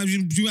 Sometimes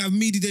you have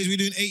meaty days where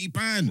you're doing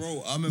 £80.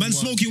 Bro, I remember Man one-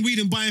 smoking weed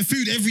and buying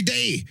food every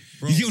day.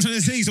 Bro. You get what I'm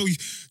trying to say? So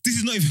this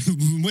is not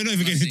even, we're not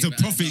even getting That's into even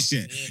profits adding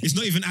yet. up, yeah. It's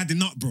not even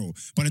adding up, bro.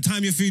 By the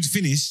time your food's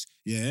finished,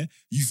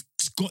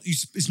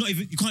 it's not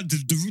even, you can't,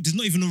 there's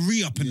not even a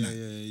re-up in that.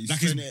 You Like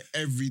spend it's- it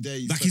every day.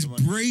 You Like spend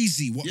it's the money.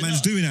 brazy what Yeah,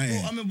 man's no, doing out bro,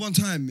 here. I remember one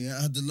time, yeah,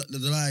 I had the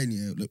line,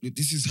 yeah. Look,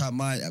 this is how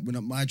my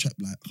trap,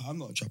 like, I'm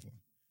not a trapper.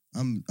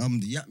 I'm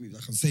the yap me,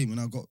 like I'm saying, when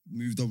I got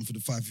moved on for the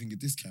 5-finger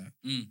discount.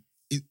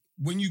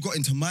 When you got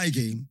into my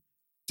game,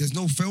 there's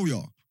no failure.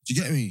 Do you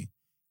get me?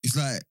 It's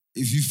like,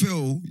 if you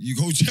fail, you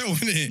go jail,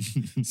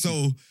 innit?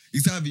 So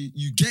it's either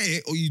you get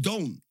it or you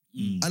don't.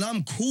 And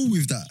I'm cool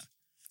with that.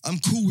 I'm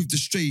cool with the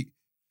straight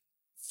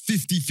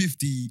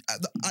 50-50.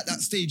 At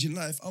that stage in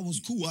life, I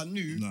was cool. I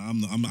knew. No, I'm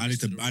not. I need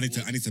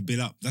to build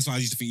up. That's why I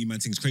used to think you man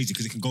thing's crazy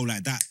because it can go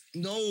like that.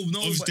 No.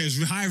 Obviously, But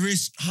there's high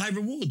risk. high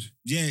reward.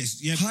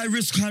 Yes, yeah. High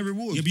risk, high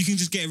reward. Yeah, but you can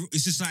just get.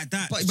 It's just like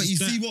that. But It's you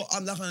just see that. what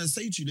I'm not gonna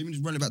say to you. Let me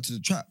just run it back to the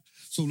trap.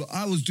 So look,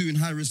 I was doing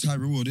high risk, high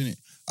reward, innit?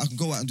 I can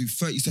go out and do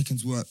 30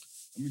 seconds work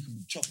and we can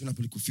be chopping up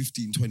a little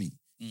 15, 20.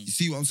 You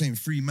see what I'm saying?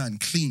 3 man,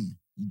 clean.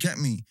 You get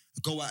me?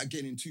 Go out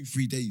again in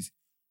 2-3 days.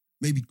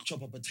 Maybe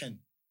chop up a 10.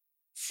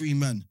 3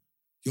 man.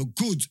 You're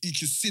good. You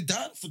can sit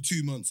down for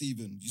 2 months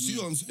even. You see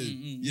what I'm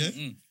saying? Yeah?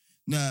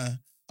 Nah,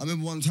 I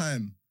remember one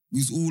time, we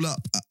was all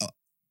up.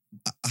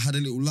 I had a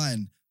little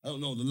line. I don't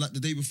know, the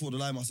day before the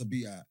line must have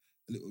been at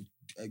a little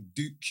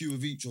queue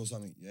of each or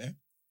something, yeah?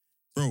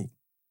 Bro,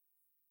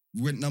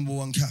 we went number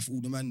 1 calf,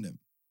 all the man them.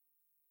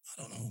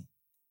 I don't know.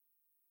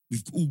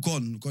 We've all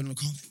gone, I can't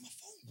find my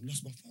phone. I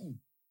lost my phone.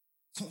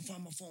 Can't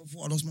find my phone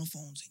before I lost my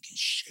phone. Thinking,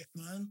 shit,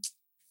 man.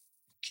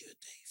 Get a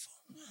day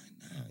phone,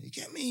 man. Nah, you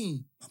get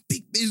me? My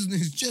big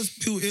business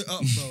just built it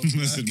up,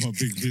 bro. I said my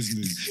big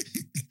business.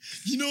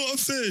 You know what I'm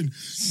saying?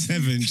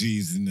 7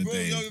 G's in the Bro,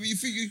 day. you know, you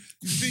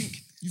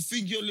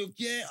think you're look,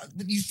 yeah,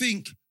 but you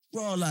think,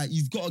 bro, like,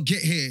 you've got to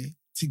get here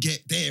to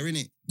get there,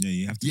 innit? Yeah,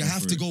 you have to. You go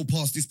have for to it. go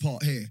past this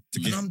part here. To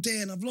And get- I'm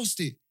there and I've lost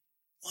it.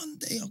 One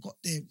day I got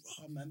there,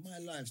 oh man, my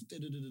life's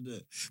da-da-da-da-da.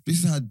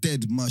 This is how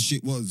dead my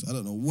shit was. I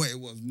don't know what it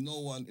was. No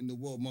one in the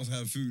world must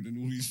have food and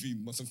all these things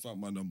must have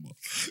found my number.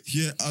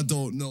 Yeah, I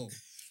don't know.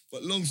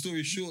 But long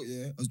story short,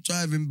 yeah, I was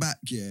driving back,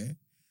 yeah.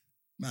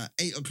 Man,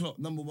 8 o'clock,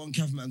 number 1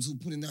 calf man's all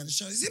pulling down the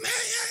show. He said,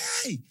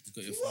 hey. You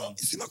got your What? phone.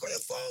 He said, I got your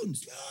phone. He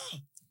said,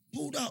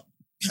 pulled up.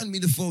 Hand me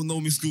the phone, no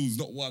missed calls,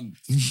 not one.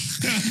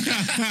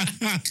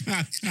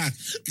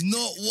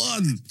 Not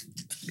one.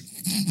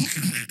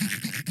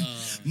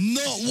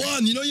 Not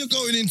one. You know you're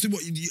going into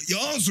what you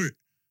answer it.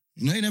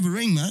 You know you never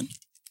ring, man.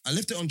 I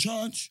left it on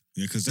charge.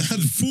 Yeah, because I had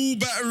full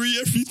battery,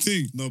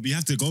 everything. no, but you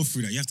have to go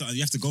through that. You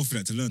have to go through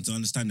that to learn to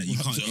understand that you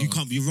What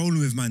can't be rolling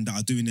with man that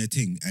are doing their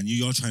thing and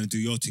you're trying to do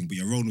your thing, but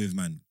you're rolling with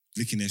man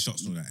licking their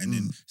shots and all that. And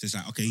then so it's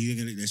like, okay, you're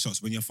gonna lick their shots.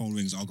 When your phone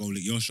rings, I'll go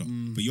lick your shot.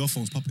 But your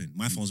phone's popping.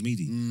 My phone's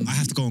meaty. I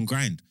have to go and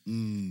grind.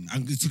 And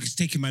it's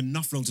taking man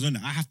enough long to learn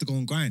that. I have to go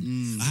and grind.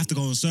 I have to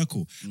go and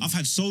circle. I've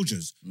had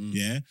soldiers,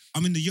 yeah.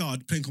 I'm in the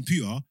yard playing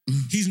computer.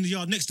 He's in the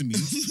yard next to me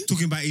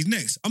talking about his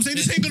next. I'm saying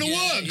this ain't gonna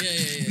work.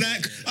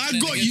 Like,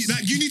 I've got you.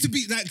 Like, you need to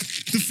be like,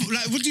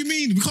 what do you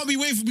mean?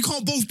 We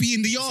can't both be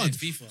in the yard.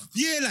 FIFA.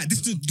 Yeah, like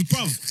this,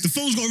 bruv, the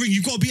phone's got to ring.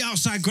 You've got to be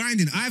outside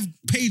grinding. I've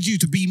paid you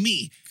to be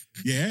me.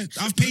 Yeah,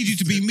 I've paid you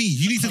to be me.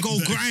 You need to go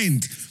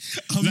grind.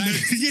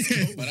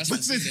 Yeah. But that's what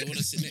they want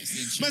to sit next to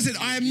you. and Man chill.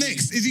 said, I am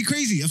next. Is he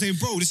crazy? I'm saying,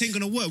 bro, this ain't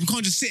gonna work. We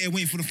can't just sit here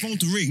waiting for the phone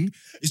to ring.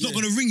 It's not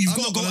gonna ring. You've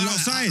got to go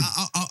outside.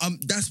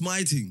 That's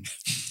my thing.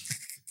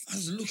 I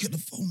just look at the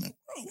phone like,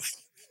 bro, why are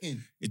you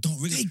ringing? It don't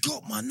ring. They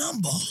got my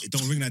number. It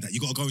don't ring like that.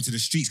 You got to go into the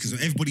streets because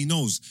everybody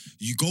knows.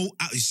 You go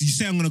out. You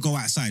say I'm gonna go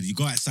outside. You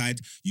go outside.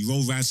 You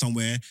roll around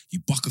somewhere. You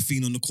buck a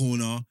fiend on the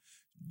corner.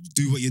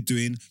 Do what you're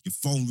doing. Your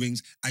phone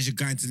rings as you're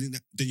going to.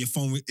 Then your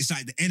phone. It's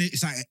like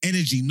it's like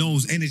energy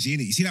knows energy in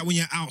it. You see that when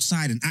you're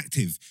outside and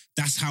active,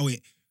 that's how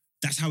it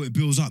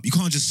builds up. You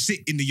can't just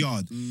sit in the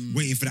yard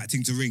waiting for that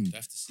thing to ring You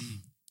have to see.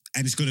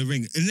 and it's gonna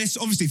ring. Unless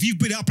obviously if you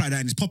build it up like that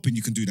and it's popping,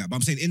 you can do that. But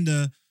I'm saying in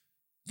the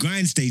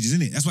grind stages,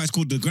 isn't it? That's why it's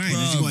called the grind.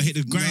 You gotta hit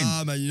the grind.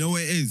 Nah, man, you know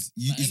what it is?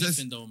 Like It's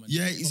anything though, man.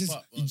 yeah, You it's just pop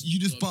up, you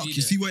just gotta buck. be You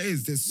there. see what it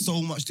is? There's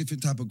so much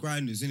different type of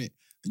grinders, innit?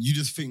 And you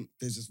just think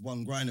there's just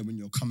one grinder when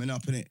you're coming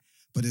up, innit?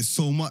 But there's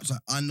so much. Like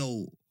I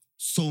know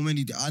so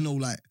many. I know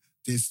like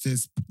there's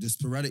the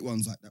sporadic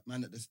ones like that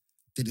man that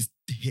they just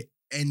hit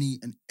any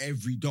and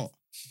every dot.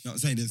 You know what I'm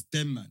saying? There's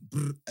them man,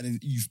 brr, and then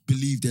you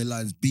believe their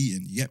line's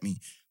beaten. You get me?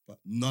 But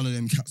none of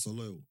them cats are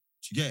loyal.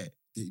 Do you get it?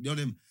 You know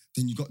them.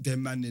 Then you got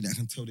them man there that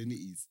can tell their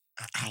nitties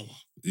an hour.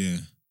 Yeah.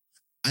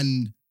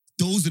 And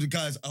those are the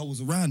guys I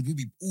was around. We'd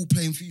be all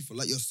playing FIFA.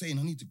 Like you're saying,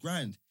 I need to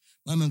grind.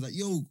 My man's like,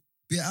 yo,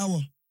 be an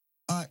hour.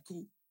 All right,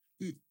 cool.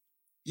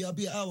 Yeah, I'll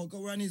be an hour.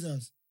 Go around his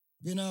house.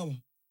 Be an hour.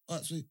 All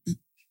right, sweet.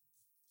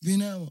 Be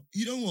an hour.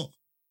 You know what?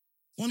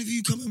 One of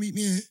you come and meet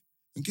me here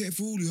and get it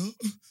for all of you.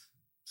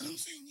 And I'm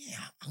saying, yeah,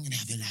 I'm going to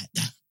have it like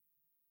that.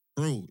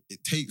 Bro,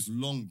 it takes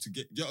long to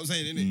get, you know what I'm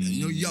saying, innit? And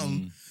you're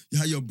young,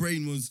 how your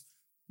brain was,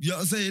 you know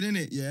what I'm saying,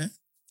 innit? Yeah?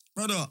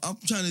 Brother, I'm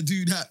trying to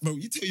do that, bro.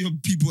 You tell your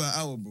people an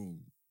hour, bro.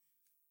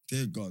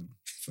 They're gone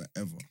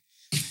forever.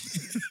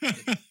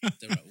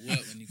 They're at work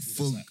when you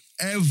call this like,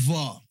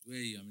 Forever. where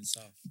are you? I'm in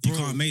South. You Bro.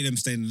 can't make them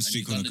stay in the And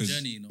street you've corner done the because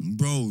journey, you know.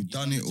 Bro,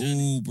 done it the journey.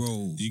 all,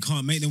 bro. you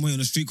can't make them wait on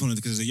the street corner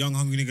because there's a young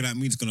hungry nigga like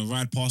me that's gonna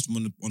ride past them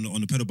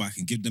on the pedal bike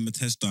and give them a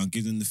tester and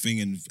give them the thing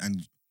and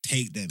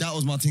take them. That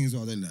was my thing as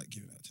well. I didn't like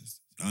giving that test.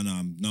 I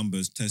know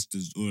numbers,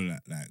 testers, all of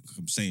that. Like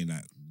I'm saying,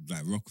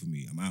 like rock with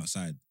me. I'm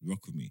outside,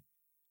 rock with me.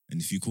 And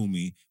if you call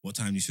me, what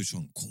time do you switch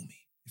on? Call me.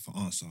 If I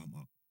answer, I'm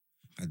up.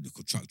 I had a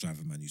little truck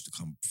driver man used to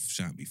come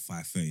shout at me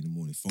 5:30 in the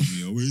morning, phone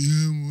me, I'm awake.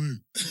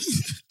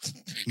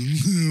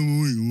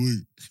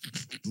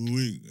 I'm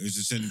awake. I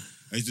used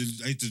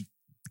to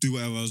do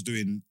whatever I was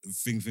doing,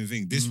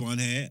 thing. This one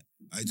here,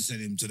 I had to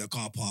send him to the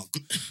car park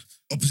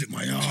opposite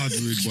my yard,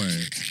 rude boy.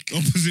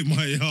 Opposite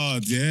my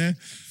yard, yeah?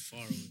 Far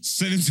away.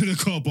 Send him to the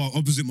car park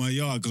opposite my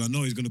yard because I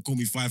know he's going to call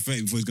me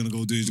 5:30 before he's going to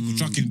go do his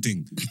trucking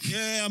thing.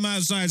 Yeah, I'm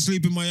outside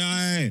sleeping my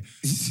eye.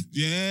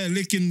 Yeah,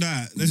 licking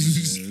that.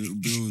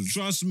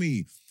 Trust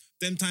me.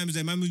 Them times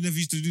there, man, we never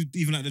used to do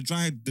even like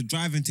the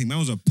driving thing. Man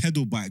was a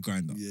pedal bike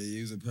grinder. Yeah, he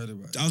was a pedal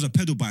bike. I was a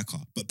pedal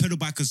biker, but pedal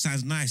biker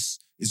sounds nice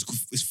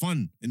It's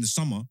fun in the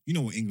summer. You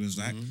know what England's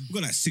like. Mhm. We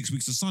got like 6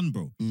 weeks of sun,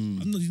 bro.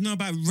 Mm. You know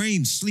about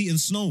rain, sleet, and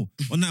snow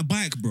on that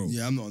bike, bro.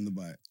 Yeah, I'm not on the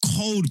bike.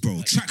 Cold, bro.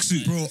 Like,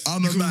 Tracksuit, Bro,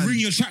 I'm You a can man. wring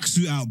your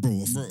tracksuit out,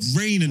 bro. Bro,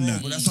 Rain and Bro,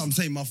 that. but that's what I'm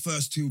saying. My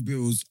first 2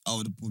 bills, I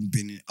would have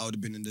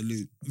been in the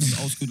loot. The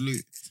old school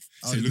loot.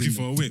 So you're looking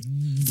for a whip.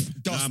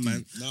 Dusty. Nah,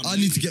 man. I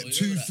need to Oh, get you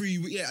 2, know that. 3.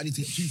 Yeah, I need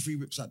to get 2, 3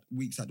 weeks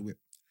at the whip.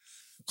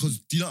 Cause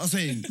do you know what I'm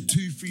saying?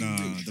 2, 3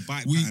 Nah, weeks. the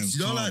bike Weeks, pattern's you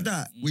know, calm. like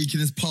that. Where you can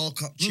just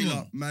park up, chill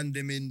Remember? up, man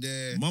them in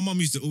there. My mum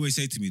used to always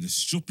say to me, the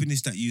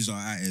shoppiness that you are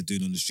out here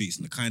doing on the streets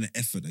and the kind of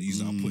effort that you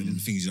are putting in the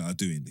things you are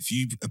doing, if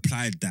you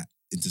applied that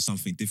into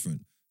something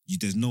different,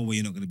 there's no way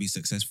you're not going to be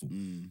successful.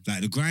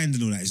 Like the grind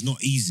and all that is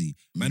not easy.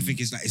 Man think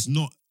it's like it's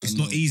not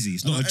easy.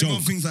 It's not a Everyone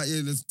joke. thinks like,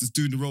 yeah, let's just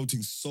doing the road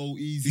thing so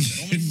easy.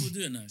 How many people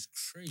do it now? It's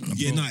crazy.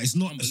 Yeah, Bro, no, it's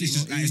not. It's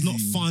just like, it's not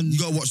easy. fun. You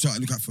gotta watch that.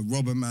 Look out for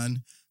Robber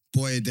Man,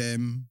 Boy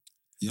them.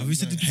 You know Have we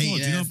said what I'm it before? saying?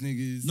 Do you know-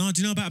 Hate-ass niggas. No,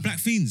 do you know about Black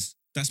Fiends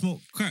that smoke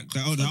crack?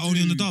 That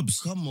only on the dubs.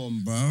 Come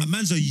on, bro. A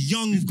man's a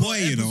young We've got boy,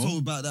 an you know. episode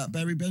about that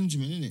Barry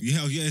Benjamin, innit?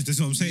 Yeah, that's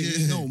what I'm saying.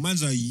 Yeah. No,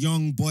 man's a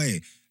young boy.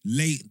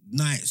 Late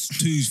nights,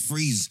 2s,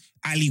 3s,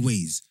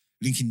 alleyways,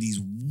 linking these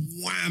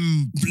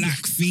wham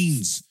black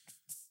fiends.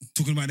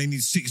 Talking about they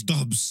need 6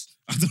 dubs.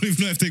 I don't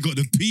even know if they got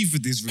the P for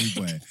this rude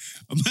boy.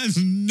 A man's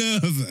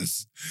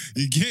nervous.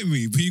 You get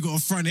me? But you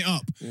gotta front it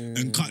up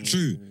and cut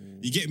through.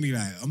 You get me?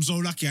 Like, I'm so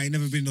lucky I ain't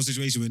never been in a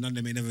situation where none of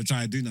them ain't never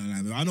tried to do nothing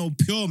like that. I know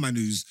pure man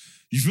who's,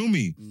 you feel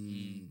me?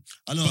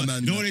 I know, But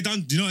man. you know what they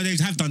done? Do you know what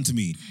they have done to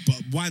me?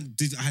 But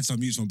I had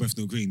some youths from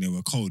Bethnal Green. They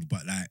were cold,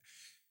 but like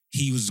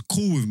he was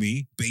cool with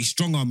me. But he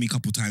strung on me a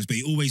couple times. But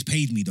he always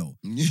paid me though.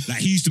 Like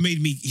he used to make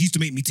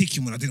me tick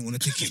him when I didn't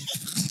want to tick him.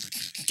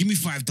 Give me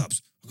 5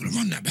 dubs. I'm gonna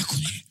run that back on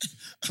you.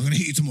 I'm gonna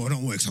hit you tomorrow.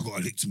 Don't work. 'Cause I got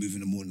a lick to move in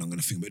the morning. I'm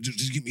gonna think, but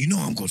just give me. You know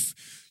I'm good.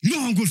 You know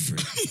I'm good for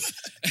it.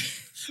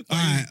 All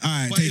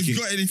right, But take he's it.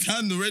 got it in his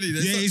hand already.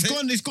 Yeah,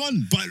 it's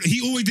gone. But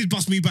he always did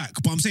bust me back.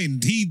 But I'm saying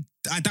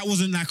that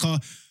wasn't like a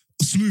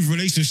smooth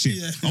relationship.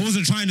 Yeah. I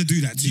wasn't trying to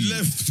do that to You you.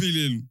 left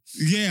feeling.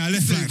 Yeah, I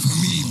left Same like for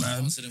me,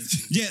 man. Answer them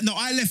things. Yeah, no,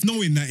 I left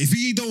knowing that if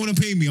he don't want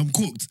to pay me, I'm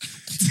cooked.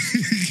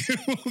 You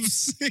know what I'm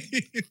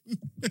saying?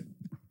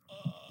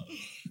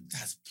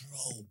 That's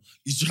bro.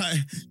 You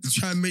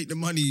try and make the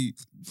money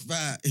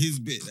via his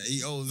bit that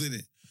he owes,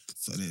 innit?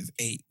 So there's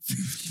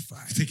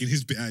 8.55. Taking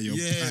his bit out of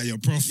your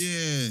prof.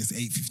 Yeah, it's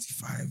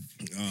 8.55.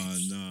 Oh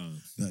no,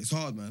 Yeah, it's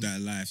hard, man.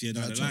 that life. Yeah,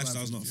 no, That the life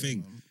lifestyle's is- not a yeah,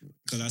 thing. man.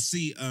 Because I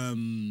see,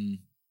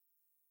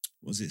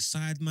 was it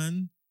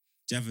Sideman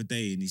the other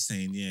day, and he's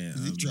saying, yeah,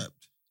 Is he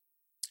trapped?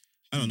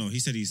 I don't know. He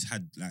said he's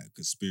had like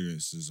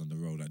experiences on the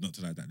road, like not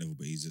to like that level,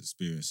 but he's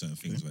experienced certain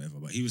things, whatever.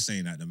 But he was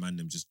saying that the man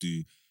them just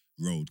do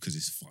road because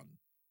it's fun.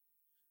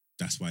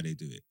 That's why they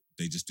do it.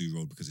 They just do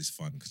road because it's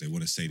fun, because they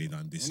want to say they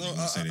done this, I and know, they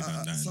want to say they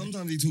done that.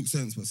 sometimes he talks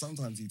sense, but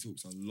sometimes he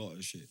talks a lot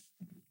of shit.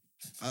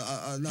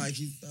 I like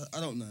I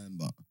don't know him,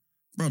 but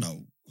brother,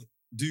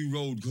 do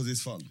road because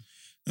it's fun.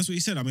 That's what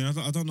he said. I mean, I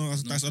don't know.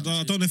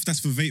 I don't know if that's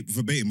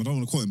verbatim. I don't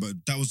want to quote him, but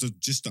that was the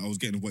gist that I was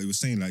getting of what he was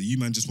saying. Like, you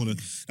man just want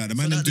to, like, the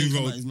man them do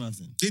road. His mouth,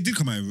 then. It did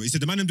come out. He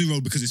said the man them do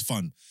road because it's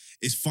fun.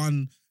 It's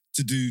fun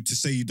to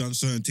say you done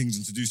certain things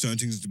and to do certain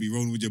things and to be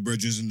rolling with your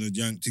brethren and the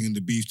yank thing and the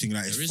beef thing.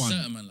 Like, There it's is fun.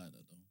 certain man like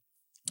that though.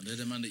 And they're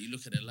the man that you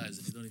look at their lives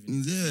and they don't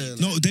even. Yeah,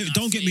 No,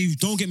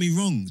 don't get me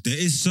wrong. There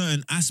is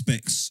certain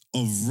aspects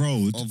of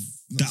road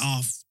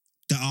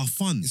that are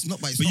fun. It's not,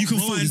 but But you can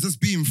road. find- It's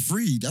just being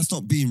free. That's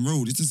not being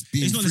road. It's just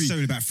being It's not free.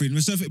 necessarily about freedom.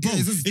 It's bro, Yeah,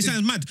 it's just- it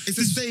sounds mad. It's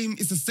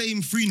the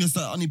same freeness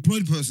that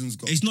unemployed person's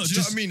got. It's not Do you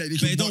just- know what I mean? Like,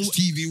 but they it can watch don't-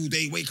 TV all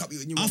day, wake up.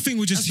 And you I think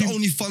we're just that's the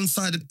only fun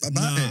side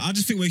about it. I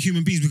just think we're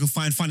human beings. We can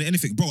find fun in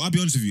anything, bro. I'll be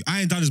honest with you.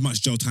 I ain't done as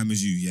much jail time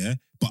as you, yeah.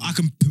 But I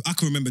can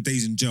remember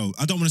days in jail.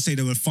 I don't want to say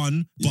they were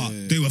fun, but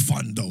Yeah. they were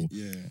fun though.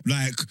 Yeah.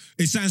 Like,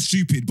 it sounds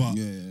stupid, but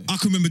Yeah. I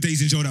can remember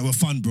days in jail that were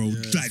fun, bro. Yeah,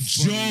 Like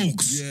funny.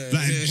 jokes, Yeah,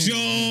 like yeah.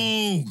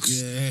 jokes.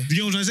 Yeah. Do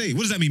you know what I'm trying to say?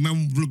 What does that mean?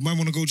 Man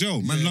want to go jail?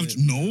 Man Yeah. love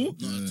no.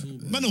 Not at all,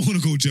 bro. Man don't want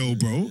to go jail,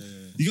 bro. You know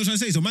what I'm trying to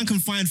say? So man can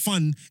find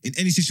fun in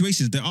any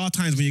situations. There are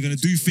times when you're going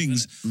to do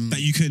things that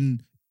you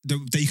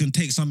can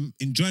take some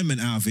enjoyment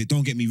out of it.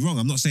 Don't get me wrong.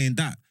 I'm not saying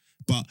that,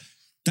 but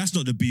that's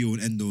not the be all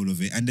and end all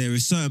of it. And there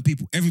is certain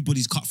people.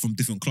 Everybody's cut from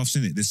different cloths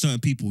in it. There's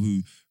certain people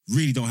who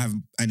really don't have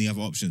any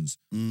other options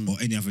or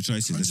any other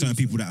choices. There's certain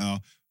people that are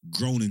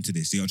grown into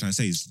this. You know what I'm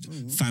trying to say?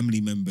 It's family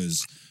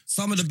members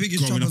Some of the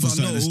biggest growing up trappers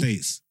on I certain know,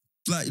 estates.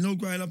 like, you know,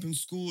 growing up in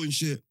school and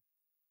shit,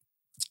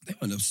 they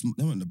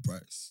weren't the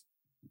brightest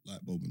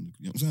light bulb, you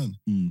know what I'm saying?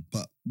 Mm.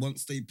 But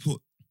once they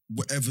put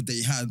whatever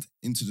they had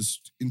into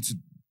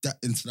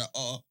that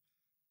art,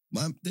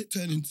 man, they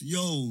turned into,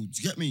 yo,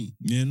 do you get me?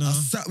 Yeah, no. I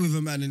sat with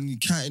a man and he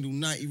counted all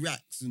 90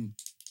 racks and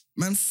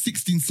man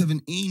 16,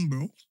 17,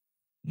 bro.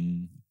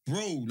 Mm.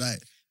 Bro, like,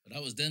 But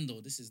that was then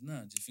though. This is now.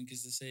 Do you think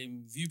it's the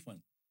same viewpoint?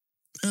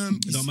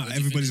 It don't matter.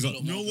 Everybody's got.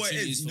 you know what it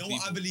is? You know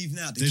what I believe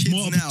now? The There's kids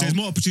more. now, There's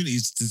more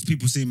opportunities. There's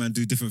people seeing man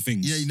do different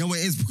things. yeah, you know what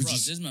it is? Because Bro, you-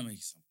 this man making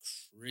some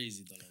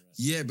crazy dollar rats.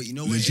 yeah, but you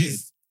know what it Legit.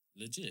 is?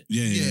 Legit.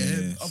 Yeah, yeah, Yeah,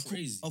 yeah.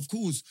 Crazy. of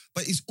course.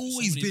 But it's So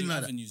always many been new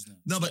like that. avenues now.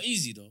 No, It's but- not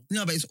easy though.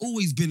 No, but it's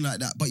always been like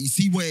that. But you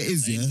see what it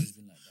is, It ain't yeah? always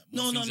been like that,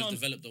 No, Things no, have no.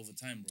 developed over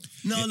time,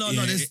 bro. No.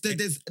 Yeah,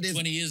 There's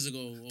 20 years ago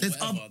or there's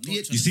whatever. up- I'm not you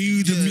trying to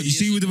see say the- 20 you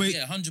see years with the ago. way-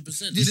 Yeah,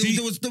 100%. Yeah, see-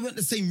 they weren't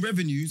the same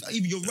revenues.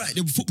 Even you're right.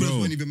 The footballers Bro.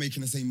 weren't even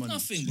making the same money.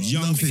 Nothing, bro.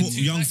 young Nothing.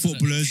 young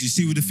footballers. You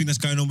see with the thing that's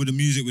going on with the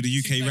music, with the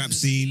UK Back rap to the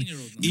scene.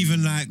 16-year-old now.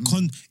 Even like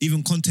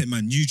even content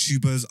man,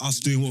 YouTubers, us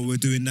doing what we're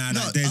doing now.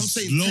 No, Like, there's I'm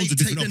saying loads of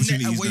take different the net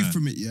opportunities away now.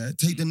 from it, yeah?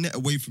 Take the net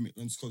away from it,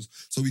 because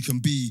so we can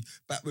be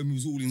back when we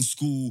was all in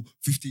school,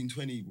 15,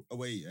 20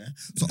 away, yeah?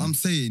 So I'm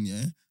saying,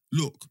 yeah,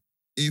 look,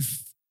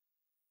 if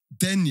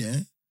then,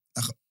 yeah,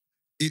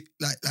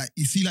 like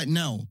you see, like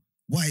now,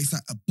 why it's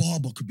like a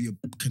barber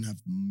can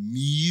have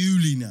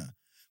muley now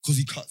because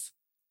he cuts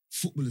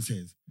footballers'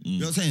 hairs. You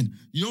know what I'm saying?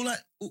 You know, like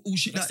all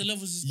shit That's like the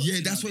levels it's got yeah,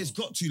 to that's now, where it's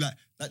though. got to. Like How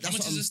that's much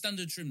what is I'm a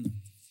standard trim now?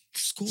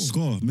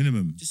 Score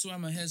minimum. Just why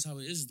my hair's how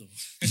it is, though.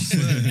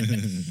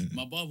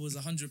 My barber was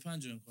 £100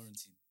 during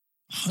quarantine.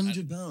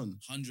 £100.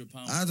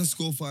 £100. I had a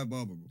score 5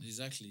 barber, bro.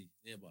 Exactly.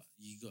 Yeah, but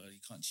you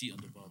can't cheat on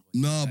the barber.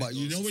 No, Like, but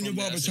you so know when your from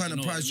there, I barber's said, trying you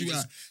to know what, price let me you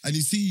out just- and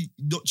you see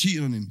not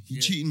cheating on him, he's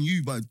Yeah. cheating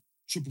you by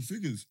triple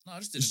figures. No, I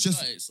just It's didn't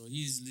just- cut it, so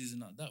he's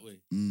losing out that way.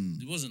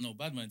 Mm. It wasn't no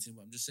bad man thing,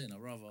 but I'm just saying I'd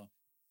rather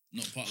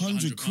not part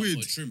 100 £100 quid. for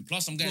a trim.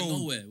 Plus, I'm going Bro,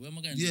 nowhere. Where am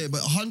I going? Yeah,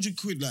 but 100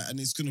 quid, like, and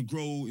it's gonna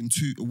grow in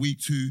a week,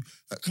 2.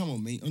 Like, come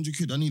on, mate, 100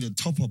 quid. I need a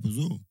top up as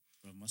well.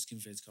 Bro, my skin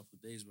fades a couple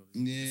of days, bro. If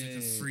it Yeah.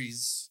 can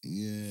freeze,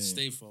 Yeah.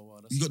 stay for a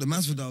while. That's You got the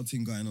Masvidal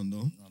thing going on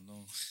though. I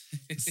know.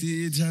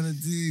 See what you're trying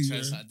to do, Try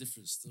yeah? something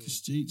different still.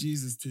 Street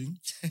Jesus thing.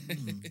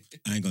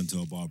 I ain't gone to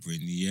a barber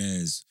in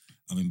years.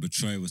 I mean,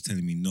 Betrayal was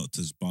telling me not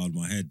to bald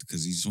my head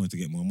because he just wanted to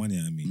get more money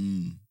out of me.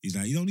 Mm. He's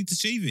like, you don't need to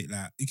shave it.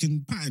 Like, you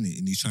can pattern it.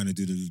 And he's trying to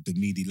do the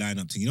meaty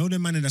lineup thing. You know the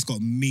man that's got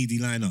meaty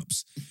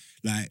lineups?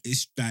 Like,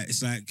 it's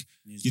like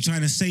you're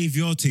trying to save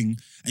your thing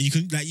and you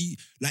can, like,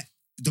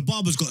 the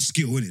barber's got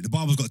skill in it. The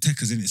barber's got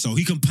techers in it. So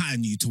he can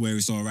pattern you to where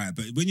it's all right.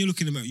 But when you're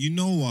looking at him, you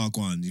know what,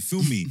 Guan, you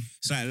feel me?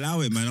 It's like,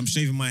 allow it, man. I'm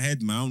shaving my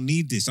head, man. I don't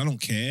need this. I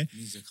don't care.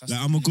 Like,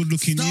 I'm a good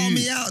looking Stall you.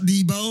 me out,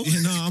 Debo. Yeah,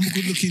 no, I'm a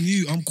good looking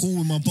you. I'm cool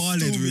with my bar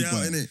head, Stall me Rude out,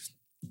 boy. innit?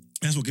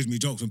 That's what gives me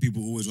jokes when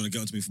people always want to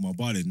get onto me for my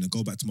bar head and then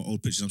go back to my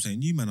old pictures. I'm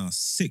saying, you man are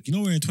sick. You know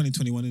we're in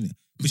 2021, innit? I've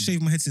been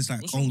shaving my head since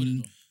like, What's wrong with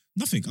it, though?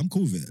 nothing. I'm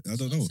cool with it. I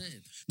don't That's know. what I'm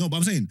saying. No, but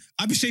I'm saying,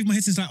 I've been shaving my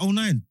head since like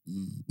 09.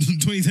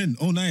 2010,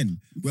 09.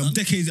 Well, I'm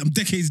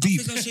decades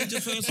deep. I think I shaved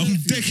your first I'm head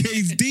for you.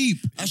 decades deep.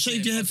 I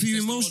shaved your head for you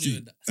in most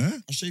Testimonial street. and that. Huh?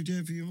 I shaved your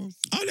head for you in most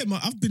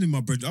I've been in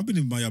my bread. I've been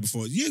in my yard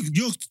before. Yeah,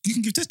 you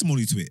can give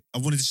testimony to it. I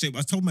wanted to shave.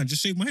 I told man,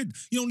 just shave my head.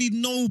 You don't need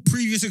no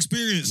previous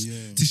experience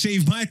Yeah. to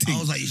shave my thing. I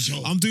was like, you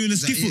sure? I'm doing a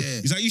He's like, skiffle.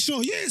 yeah. He's like, you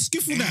sure? Yeah,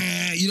 skiffle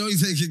that. You know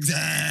he's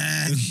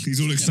like, He's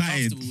all They're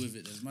excited. comfortable with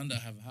it. There's man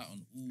that have a hat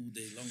on all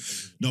day long.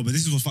 'cause of it. No, but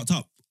this is what's fucked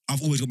up.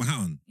 I've always got my hat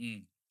on.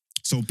 Mm.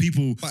 So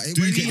people But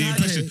do when get you the had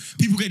impression. it-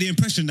 People get the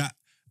impression that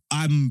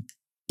I'm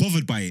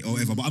bothered by it or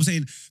whatever. But I'm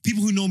saying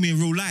people who know me in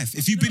real life.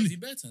 If you've been,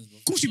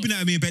 Of course you've been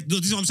at me in bed. No,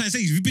 this is what I'm trying to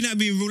say. If you've been at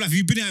me in real life,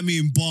 you've been at me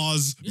in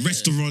bars, Yeah.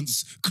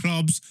 restaurants,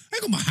 clubs. I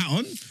ain't got my hat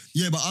on.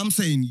 Yeah, but I'm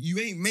saying you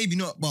ain't, maybe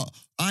not, but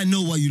I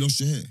know why you lost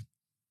your hair.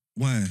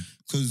 Why?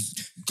 Because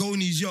go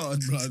in his yard,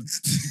 blood,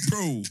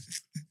 bro.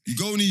 You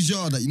go in his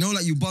yard, like, you know,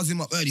 like you buzz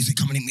him up early. Say,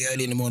 come and meet me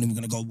early in the morning. We're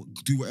gonna go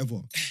do whatever.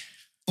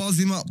 Buzz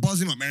him up,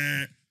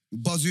 man.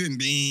 Buzz you in,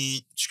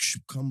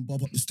 come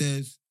bob up the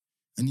stairs,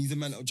 and he's a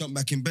man that'll jump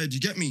back in bed. You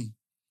get me?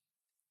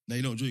 No,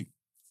 you don't drink.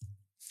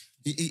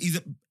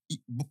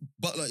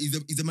 Butler.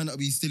 He's a man that'll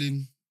be still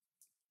in.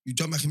 You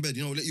jump back in bed.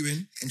 You know, let you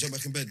in and jump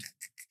back in bed.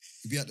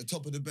 You be at the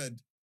top of the bed.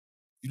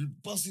 You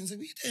bust in and say,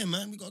 "What you there,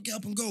 man? We gotta get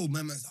up and go."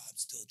 Man's like, "I'm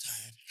still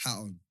tired." Hat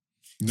on.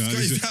 No, Got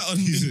his hat on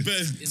in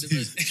bed. In the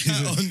bed.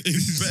 Hat on in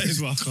This bed.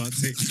 is why I can't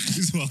take. This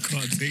is why I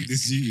can't take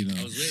this. You know.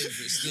 I was waiting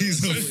for it still.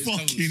 He's I a saw it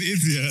coming. fucking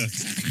idiot.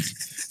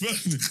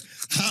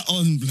 Hat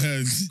on,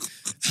 blood.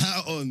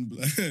 Hat on,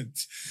 blood.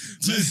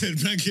 Listen,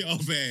 blanket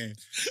up there.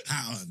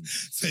 Hat on.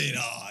 Saying,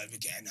 "Oh, we're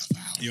getting up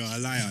out." You're a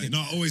liar.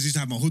 No, I always used to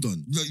have my hood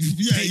on.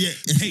 Yeah.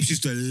 Tapes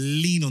used to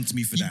lean onto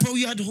me for that. Bro,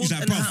 you had hood He's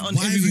like, and bro, hat on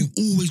why have you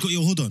everything. always got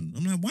your hood on?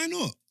 I'm like, why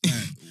not?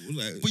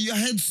 Like, But your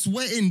head's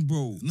sweating,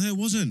 bro. no, it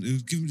wasn't. It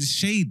was giving the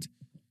shade.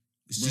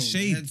 It's Bro, just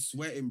your shade. head's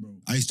sweating, bro.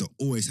 I used to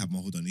always have my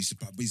hood on. He's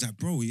like,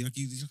 bro, he's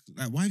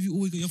like, why have you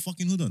always got your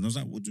fucking hood on? I was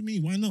like, what do you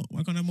mean? Why not?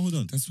 Why can't I have my hood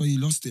on? That's why you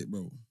lost it,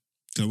 bro.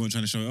 Because I wasn't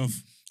trying to show it off.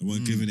 I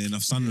wasn't giving it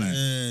enough sunlight.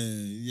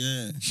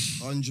 Yeah.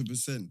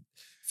 100%.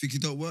 Think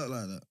it don't work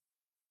like that.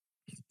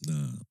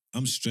 Nah,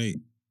 I'm straight.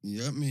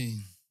 You get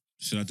me?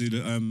 Should I do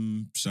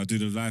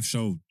the live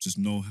show? Just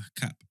no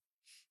cap.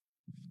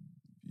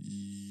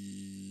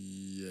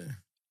 Yeah.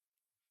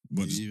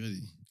 What? Are you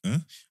ready? Huh?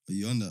 Are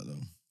you on that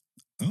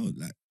though? Oh,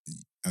 like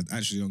I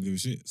actually don't give a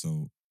shit.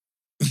 So,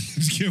 do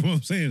you get what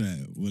I'm saying?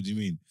 Like, what do you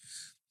mean?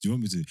 Do you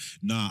want me to?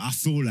 Nah, I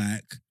feel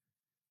like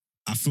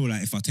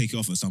if I take it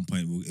off at some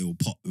point, it will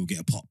pop. It will get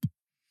a pop.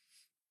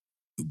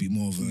 It'll be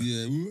more of a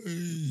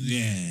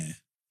yeah.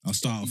 I'll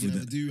start off You with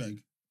have a it. do-rag.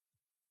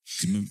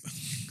 Do you remember?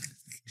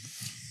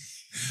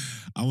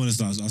 I want to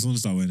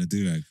start wearing a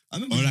do-rag. I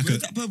remember Or like where's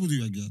a- that purple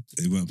do-rag, yeah?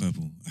 It weren't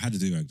purple. I had a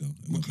do-rag though. It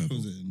What weren't colour purple.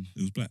 was it in?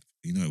 It was black.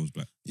 You know it was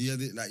black. Yeah,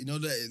 like, you know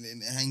that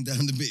and hang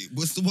down the bit.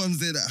 What's the ones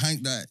there that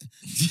hang that?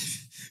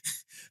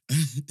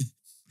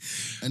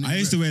 And I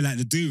used to wear like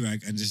the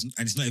do-rag and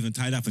it's not even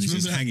tied up and Do it's you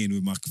just remember that? hanging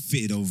with my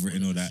fitted over it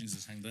and all that.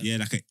 Shoes hang down. Yeah,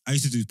 I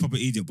used to do proper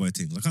idiot boy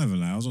things. I can't even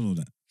lie, I was on all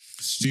that. Yeah,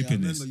 I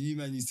Stupidness. remember you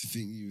man used to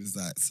think you was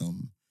like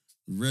some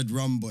red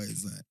rum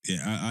boys. Like,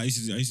 Yeah, I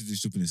used to do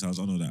stupidness. I was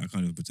on all that. I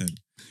can't even pretend.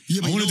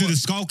 yeah, I you want know to do what? the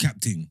skull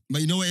cap thing. But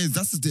you know what it is?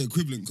 That's just the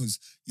equivalent because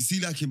you see,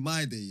 like in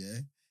my day, yeah,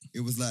 it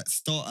was like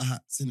starter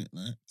hats, innit?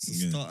 Like, so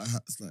Yeah. starter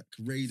hats, like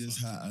Raiders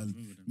Fuck, hat I and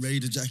remember them.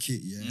 Raider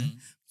jacket, yeah. Mhm.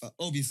 But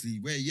obviously,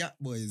 we're Yak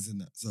boys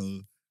and that.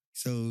 So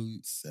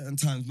certain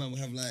times, man, will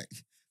have like,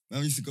 man,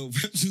 we used to go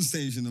petrol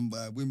station and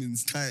buy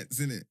women's tights,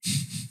 innit?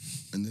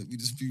 And then we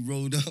just be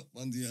rolled up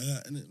under your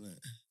hat, innit? Like,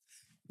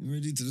 you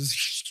ready to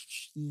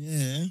just,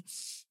 yeah.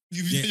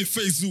 Yeah. Your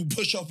face will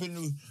push up in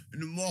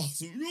the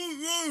mask.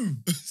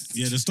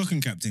 Yeah, the stocking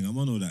cap thing. I'm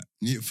on all that.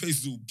 Your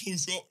face will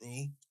push up,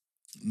 bro.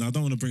 No, I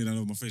don't want to bring it down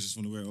over my face. I just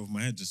want to wear it over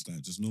my head, just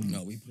normal.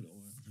 No, we put it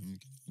on.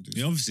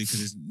 Yeah, obviously,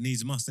 because it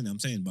needs must, innit? I'm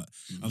saying, but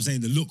I'm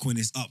saying the look when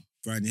it's up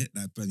around your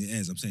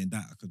ears. I'm saying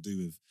that I could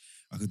do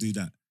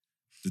that.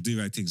 The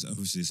do-rag things,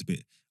 obviously, it's a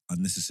bit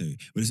unnecessary,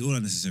 but it's all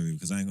unnecessary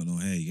because I ain't got no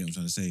hair. You get what I'm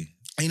trying to say?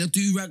 Ain't a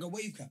do-rag a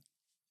wave cap?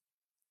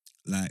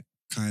 Like,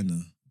 kinda.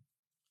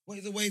 What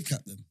is a wave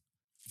cap then?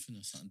 I think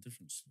that's something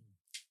different. still.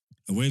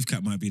 A wave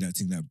cap might be that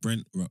thing that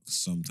Brent rocks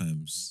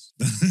sometimes.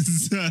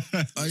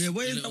 Oh yeah,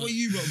 where is that what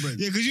you rock, Brent?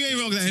 Yeah, because you ain't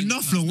rock that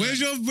enough long. Where's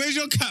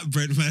your cap,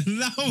 Brent, man?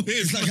 Allow it.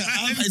 It's like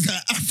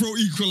an Afro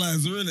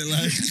equalizer, isn't it?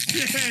 Like,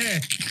 Yeah.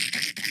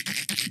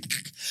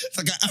 it's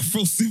like an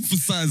Afro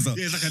synthesizer.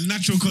 Yeah, it's like a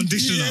natural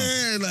conditioner.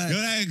 Yeah, like,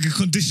 You're like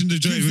condition the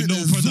joint gives with it no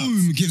the product.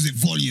 zoom, gives it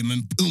volume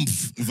and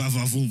oomph.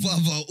 Va-va-voom.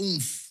 Vava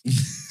oomph.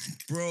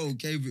 Bro,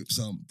 gave it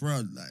some,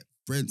 bro, like,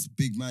 Brent's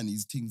big man,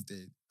 his things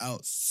there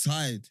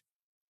outside.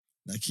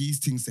 Like, his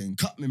things saying,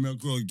 cut me, my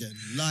girl, again.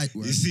 Light,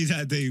 You see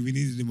that day we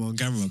needed him on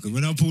camera because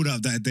when I pulled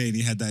up that day and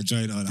he had that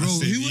joint on, Bro, I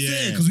said, who was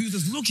there? Because we were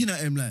just looking at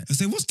him like, I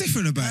said, what's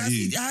different about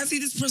you? I see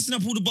this pressing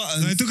up all the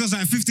buttons. No, it took us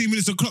like 15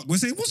 minutes to clock. We're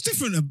saying, what's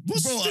different?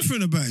 What's Bro,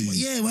 different about you?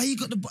 Yeah, why you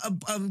got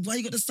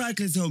the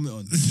cyclist helmet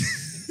on?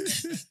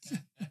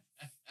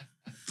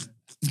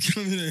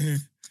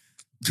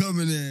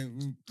 Coming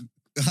in,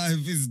 high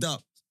fist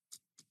up,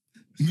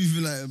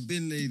 moving like a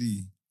bin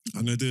lady.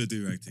 I'm gonna do a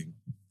do-rag thing.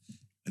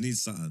 I need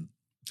something.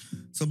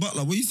 So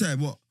Butler, what you saying?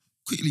 What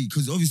quickly?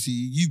 Because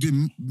obviously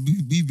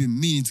we've been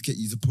meaning to get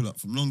you to pull up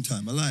from a long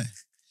time. I lie.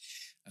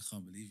 I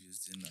can't believe you was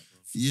doing that, bro.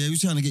 Yeah, we're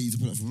trying to get you to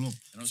pull up from long.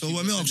 And So keep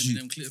let me sending ask me you.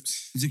 them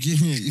clips.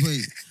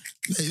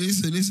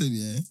 Wait, listen,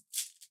 yeah.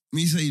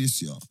 Me say this,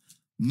 to you.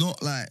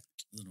 Not like,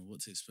 I don't know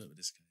what to expect with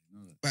this guy. You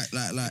know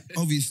that? like,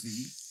 obviously,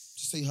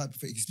 just say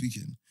hypothetically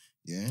speaking,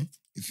 yeah.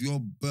 If your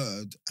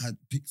bird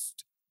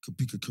could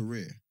pick a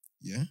career,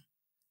 yeah.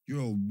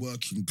 You're a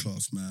working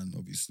class man,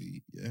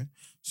 obviously, yeah.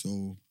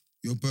 So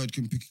your bird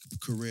can pick a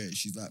career.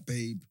 She's like,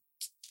 babe,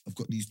 I've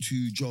got these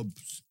 2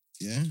 jobs,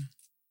 yeah.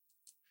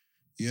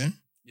 Yeah.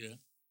 Yeah.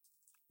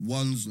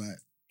 One's like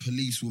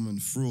policewoman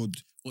fraud,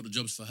 What the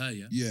job's for her,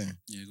 yeah? yeah.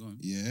 Yeah, go on.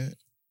 Yeah,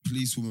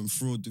 policewoman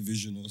fraud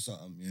division or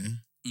something,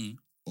 yeah? Mm.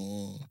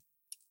 Or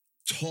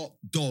top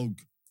dog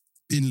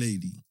bin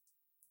lady.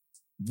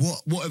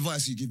 What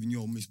advice are you giving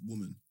your miss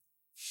woman?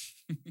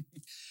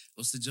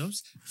 What's the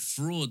jobs?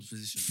 Fraud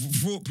position.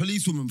 Fraud,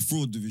 policewoman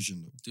fraud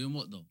division though. Doing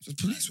what though? She's a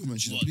policewoman,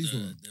 she's What, a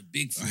policewoman. the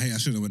big I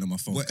shouldn't have went on my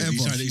phone. 'cause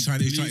Whatever. He's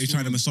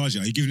trying to massage it.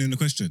 Are you giving him the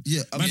question?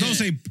 Yeah, Man, don't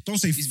say He's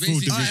fraud basically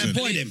division. Alright,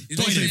 point him. He's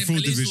Don't basically say fraud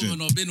police division.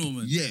 woman or bin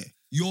woman. yeah,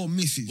 your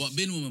missus. What,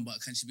 bin woman, but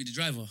can she be the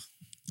driver?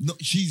 No,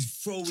 she's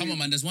throwing Come on,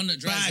 man. There's one that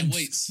drives bags. and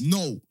waits.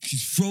 No,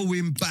 she's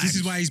throwing bags. This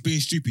is why he's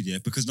being stupid, yeah?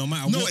 Because no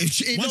matter No, what... if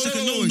she- One no,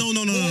 second, no,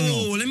 no.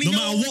 Whoa, let me no know.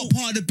 matter what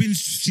part of the bin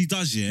she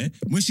does, yeah?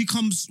 When she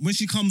comes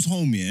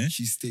home, yeah?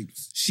 She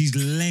stinks. She's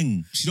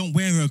leng. She don't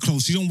wear her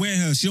clothes. She don't wear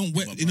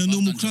But, in her I've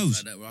normal done jobs clothes.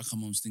 like that where I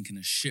come home stinking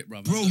of shit,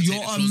 bro. Bro,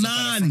 you're a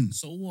man.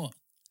 So what?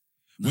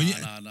 When you-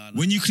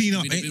 when you clean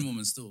up, Be the ain't- bin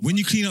woman still. When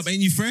you Fuck clean it. up,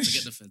 ain't you fresh?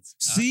 Forget the feds.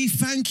 See,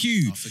 thank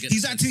you. Oh, forget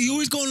He's the acting. feds He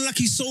always still. going like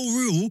he's so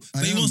real,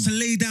 but he am. wants to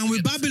lay down with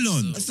Forget the feds Babylon.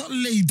 still. Let's not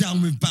lay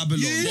down with Babylon.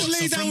 Yeah, What?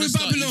 lay So down from the with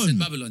start, you Babylon. said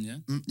Babylon,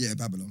 yeah? Yeah,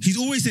 Babylon. He's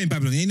always saying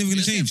Babylon. He ain't never You're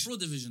gonna saying change. fraud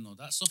division, though.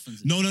 That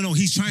softens it. No.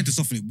 He's trying to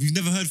soften it. We've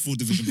never heard fraud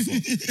division before.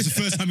 It's the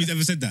first time he's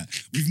ever said that.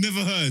 We've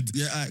never heard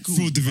Yeah, alright, cool.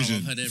 fraud Bro, division.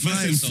 I've heard every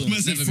Man episode. said- man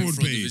It's said never been fraud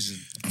fraud pay. division.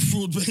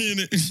 Fraud paying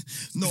it.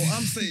 No,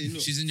 I'm saying,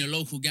 look, She's in your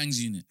local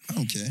gangs unit. I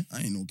don't care.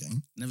 I ain't no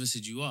gang. Never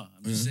said you are.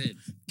 I'm just saying.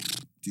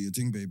 Do your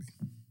thing, baby.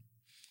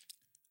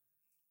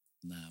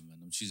 Nah, man.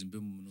 I'm choosing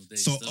bin woman all day.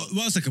 So still.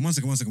 one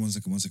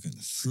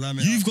second. Slam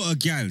it You've up. got a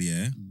gal,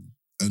 yeah,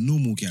 a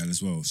normal gal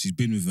as well. She's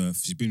been with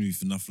you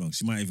for enough long.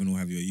 She might even all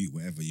have you a youth,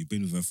 whatever. You've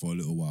been with her for a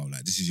little while.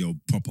 Like this is your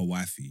proper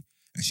wifey,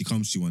 and she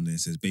comes to you one day and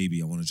says,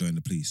 "Baby, I want to join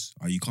the police."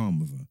 Are you calm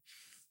with her?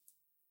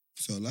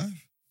 So alive?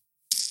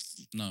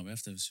 No, we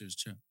have to have a serious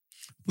chat.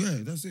 Yeah,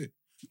 that's it.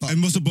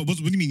 And what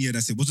do you mean? Yeah,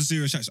 that's it. What's the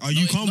serious action? Are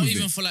you calm not with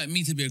even it? for like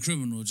me to be a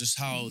criminal, just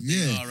how they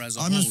Yeah. are as a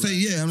I'm whole. just saying,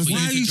 like, yeah, I'm just for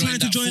saying- Why are you trying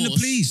to that join the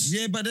force, police?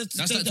 Yeah, but That's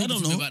like I talking don't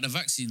to me know. about the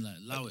vaccine. Like,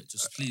 allow it,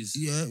 just please.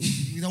 Yeah,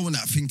 you don't want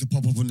that thing to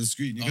pop up on the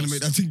screen. You're Oh, gonna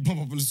make that thing pop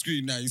up on the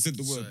screen now. You said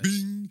the word Sorry.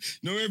 bing.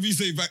 No, whenever you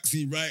say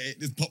vaccine, right? It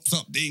just pops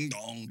up ding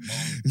dong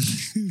bong.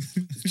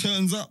 It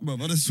turns up, bro.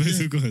 Swear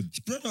to God.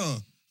 Brother, I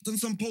done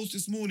some post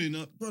this morning,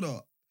 brother.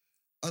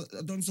 I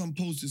done some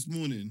post this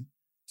morning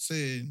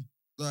saying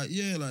like,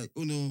 yeah, like,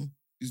 oh no,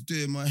 it's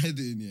doing my head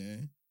in, yeah,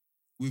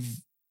 with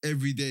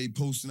every day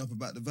posting up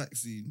about the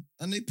vaccine,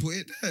 and they put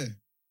it there.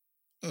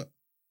 What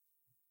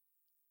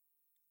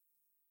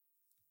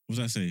does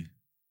that say?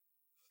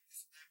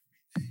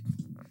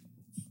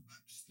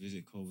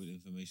 Visit COVID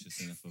Information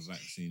Center for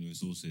Vaccine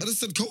Resources. I just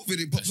said COVID,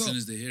 it As pops soon up.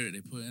 as they hear it,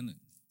 they put it in it.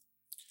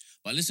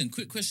 But listen,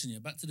 quick question, yeah.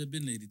 Back to the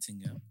bin lady thing,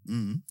 yeah.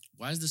 Mm.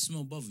 Why does the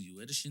smell bother you?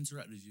 Where does she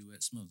interact with you where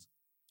it smells?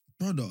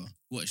 Brother,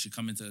 What, is she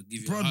coming to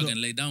give you a Brother. hug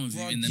and lay down with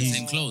you in them Brother.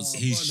 same clothes?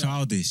 He's brother.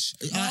 childish.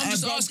 I'm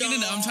just asking,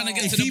 innit? I'm trying to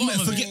get If to the you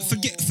bottom met,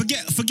 of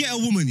it. forget a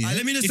woman, yeah.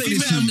 Let me just if say you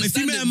this met to you. if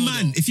you met a Understand it more,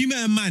 man, though. if you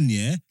met a man,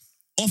 yeah,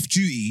 off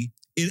duty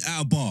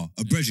at a bar,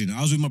 a brethren.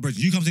 I was with my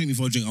brethren. You come to meet me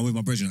for a drink. I'm with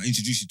my brethren. I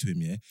introduce you to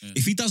him, yeah. Yeah.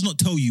 If he does not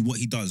tell you what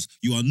he does,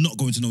 you are not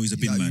going to know he's a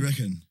bin you man.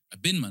 reckon? A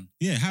bin man?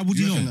 Yeah, how would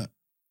you reckon know? that?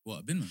 What,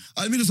 a bin man?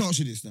 Let me just ask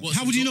you this now. What,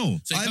 How would you know?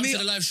 So he I comes mean- to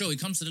the live show. He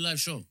comes to the live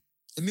show.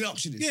 Let me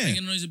ask you this. Yeah. How you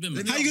gonna know he's a bin man?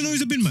 Let me How you gonna know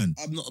he's a bin man?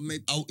 I'm not.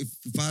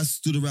 If I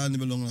stood around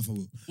him long enough, I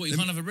will. What, you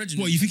can't have a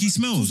brethren? What, you think he Of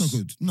course smells? I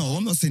could. No,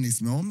 I'm not saying they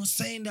smell. I'm not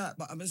saying that,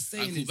 but I'm just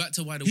Alright, saying cool. it. Back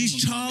to why the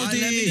He's woman can't-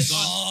 childish. Let me just- Go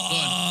on, go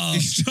on.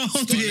 He's Go on,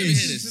 let me hear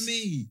childish. this. For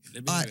me.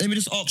 Let me Alright, hear let me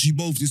just ask you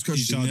both this He's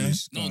question. Yeah?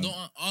 childish. No,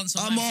 don't answer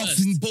I'm mine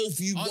asking first. both of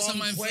you Answer one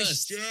mine first.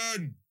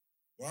 question.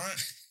 Right?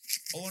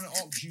 I want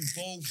to ask you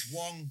both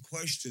one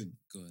question.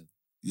 Go ahead.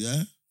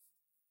 Yeah?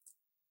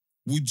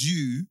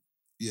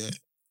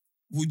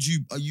 Would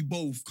you, are you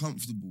both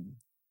comfortable?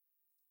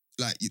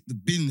 Like, the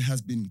bin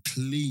has been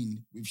cleaned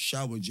with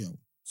shower gel,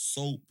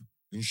 soap,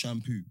 and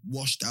shampoo,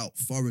 washed out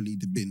thoroughly,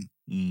 the bin.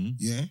 Mm,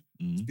 Yeah?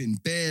 It's mm. been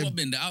bare. What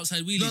bin? The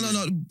outside wheelie?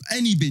 No, bin?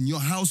 any bin, your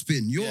house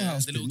bin, your Yeah,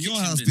 house the bin, little your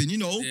kitchen house bin. bin, you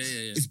know, Yeah, yeah,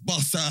 yeah. it's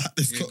bust out,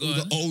 it's Yeah, got go all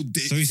the on. old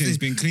dicks. So he said it's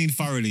been cleaned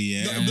thoroughly,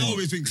 yeah. No, and no, what?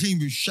 it's been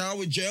cleaned with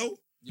shower gel,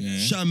 Yeah.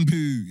 shampoo,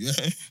 yeah,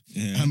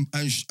 Yeah.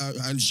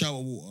 and shower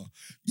water.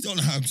 You don't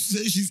have,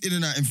 say she's in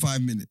and out in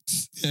 5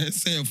 minutes. Yeah,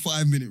 say a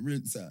 5-minute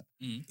rinse out.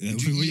 Yeah, Would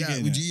what you, you eat out,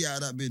 getting would at? you eat out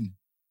of that bin?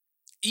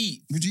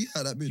 Eat. Would you eat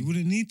out of that bin? You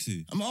wouldn't need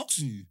to. I'm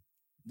asking you.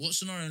 What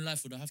scenario in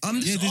life would I have to I'm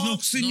get? just there's no-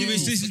 asking no, you.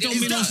 this forget don't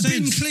Is make no that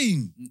bin sense.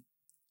 clean?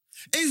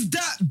 Is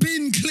that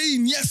bin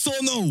clean? Yes or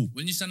no?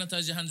 When you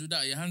sanitize your hands with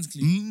that, are your hands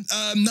clean?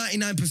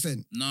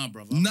 99%. Nah,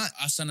 bruv.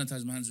 I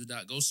sanitize my hands with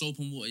that. Go soap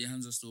and water, your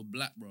hands are still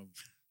black, bruv.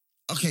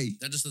 Okay,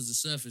 That just does the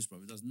surface,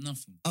 bruv. It does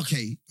nothing.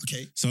 okay.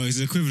 So it's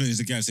the equivalent as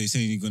the guy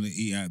saying you're gonna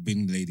eat out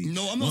bin lady.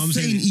 No, I'm What not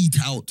saying eat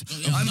out. Don't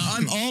eat I'm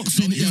out.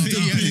 asking Don't eat is out the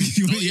now. bin.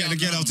 You Don't want eat to out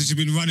get now. after she's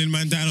been running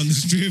man down on the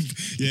strip,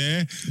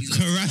 yeah, He's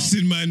a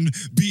harassing man,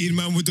 beating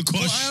man with the But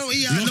cosh, I don't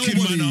eat out locking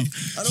nobody. man up.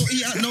 I don't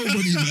eat out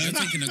nobody, man.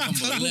 You're taking a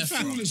combo What left, bro.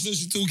 foolishness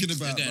you talking You're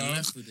about, getting bro?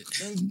 left with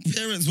it.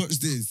 Parents watch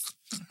this.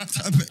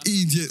 Type of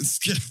idiot,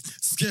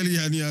 Skelly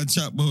and your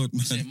chatbot,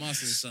 Say man.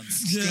 master's son.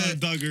 Yeah,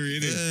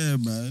 Duggery, innit? yeah,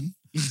 man.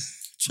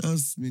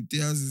 Trust me,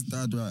 Diaz is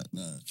dad right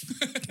now.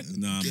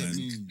 Nah, Get man.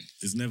 me.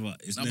 It's never.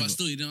 No, but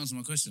still, you didn't answer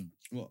my question.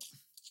 What?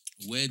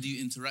 Where do you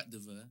interact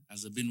with her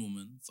as a bin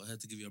woman for her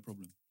to give you a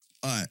problem?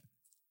 All right.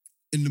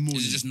 In the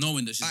morning. Is it just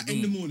knowing that she's a bin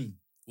in the woman? morning.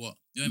 What?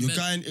 You're in You're bed.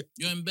 going,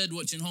 You're in bed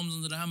watching Homes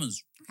Under the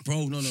Hammers.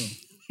 bro, no.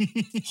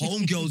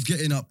 Homegirl's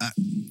getting up at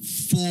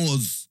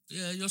 4s.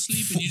 Yeah, you're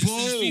sleeping. You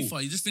just finished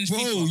FIFA. You just finished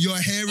FIFA. Bro, you're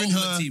hearing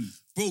Ultimate her. Team.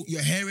 Bro,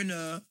 you're hearing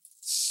her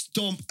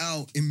stomp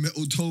out in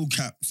metal toe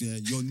caps, yeah?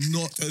 You're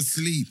not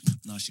asleep.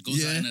 Nah, she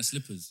goes out Yeah. in her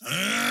slippers.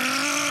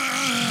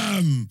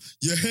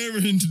 You're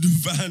hearing the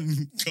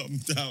van come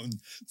down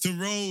the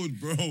road,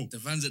 bro. The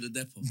van's at the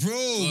depot.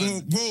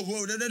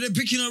 Bro, they're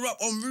picking her up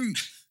en route.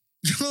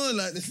 Go on,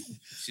 like this.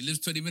 She lives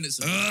 20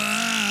 minutes away.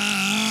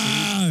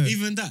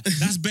 Even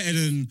that's better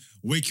than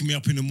waking me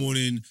up in the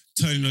morning,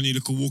 turning on your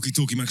little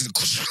walkie-talkie, man.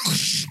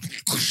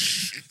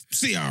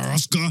 See ya,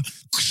 Oscar.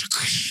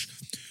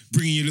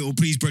 Bringing your little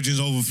police brethren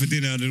over for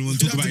dinner, and then want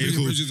to talk You have about to your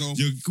bring little, your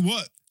brethren your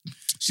what?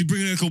 She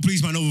bringing a little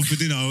policeman over for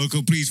dinner. Or a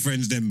little police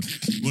friends. Them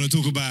want to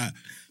talk about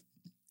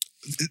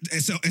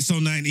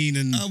SO19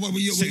 and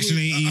Section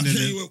 18. I'll and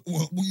tell you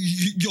what,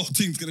 your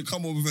thing's gonna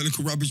come over with a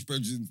little rubbish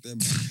brethren. Them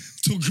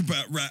talk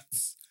about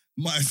rats,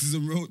 mice,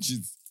 and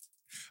roaches,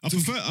 I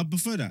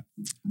prefer that.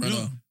 brother. You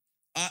know,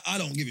 I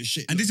don't give a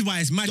shit. and this is why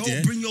it's mad. don't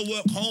Yeah, bring your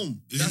work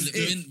home. That's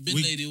it. Bin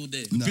lady all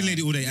day. Nah, bin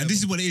lady all day, and this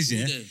is what it is.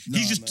 Yeah, All day. Nah,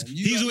 he's just man.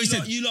 he's always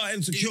said. you lot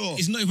insecure.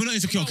 It's not. We're not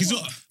insecure because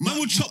What? man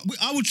would chop.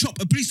 I would chop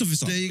a police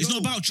officer. There you It's go.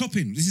 not about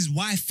chopping. This is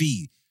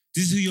wifey.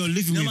 This is who you're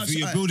living No, with, man, who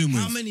you're so, building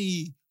with. How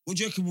many? What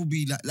do you reckon will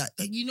be like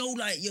you know,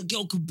 like your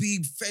girl could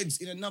be feds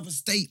in another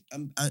state,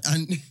 and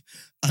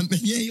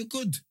yeah, you're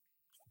good.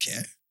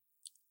 Okay.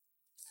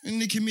 And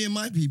nicking me and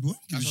my people. I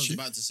don't give That's a what I was shit.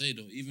 about to say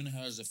though. Even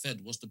her as a fed,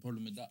 what's the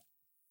problem with that?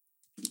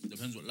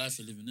 Depends what life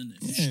you're living, innit?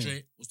 If Yeah. you're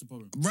straight, what's the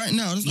problem? Right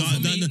now, that's No, not for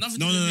no, me. no, nothing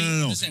no, to do with me. no, I'm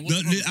no, just saying, no. what's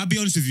the problem? I'll be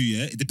honest with you,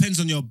 yeah. It depends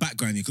on your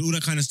background, yeah. 'Cause all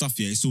that kind of stuff,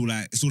 yeah. It's all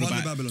Bun about.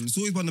 the Babylon. It's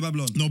always Bun the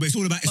Babylon. No, but it's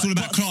all about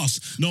But- class.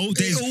 No,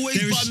 there's always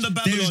there is bun the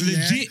Babylon,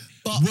 yeah. legit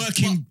But-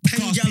 working but class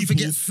Pen Gal people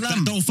forget that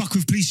slam. don't fuck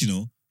with police. You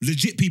know,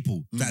 legit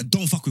people that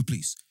don't fuck with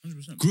police.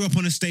 100%. Grew up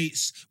on the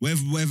states,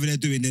 wherever they're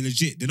doing, they're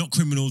legit. They're not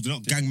criminals. They're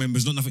not gang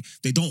members. Not nothing.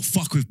 They don't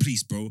fuck with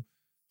police, bro.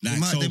 Like,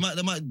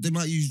 They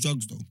might use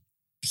drugs though.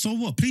 so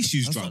what? Police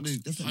use That's drugs. not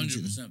legit. That's not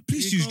legit. 100%.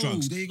 Police There you use go,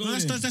 drugs. there you go No,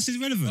 then. that's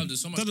irrelevant. Bro,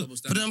 there's so much Doesn't- double But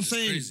standards. I'm it's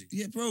saying, crazy.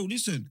 yeah, bro,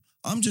 listen.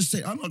 I'm just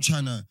saying, I'm not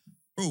trying to,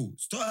 bro,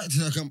 start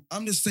acting like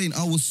I'm just saying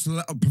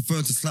I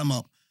prefer to slam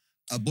up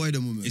a boy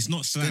than woman. It's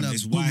not slam. Then a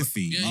It's woman-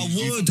 wifey. Yeah, I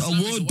you- would, slam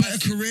is a better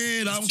wifey. career,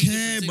 I It's don't two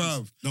care,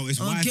 different bruv. No, it's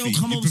Oh, wifey. girl,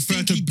 come You on, prefer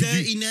to stinky,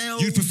 dirty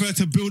nails. You prefer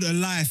to build a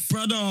life.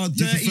 Brother, You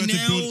dirty prefer to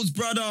build- nails,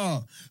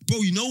 brother.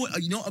 Bro, you know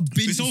what? You know what a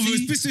bin. It's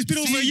been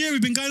over a year.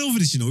 We've been going over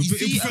this. You know, You you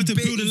see prefer a to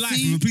bit- build a you life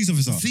see- with a police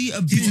officer. See a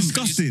He's bin.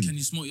 disgusting. Can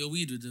you smoke your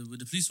weed with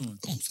the policewoman?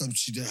 Oh, some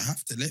she don't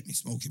have to let me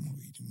smoke in my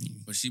weed.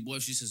 But what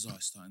if she says, "Oh,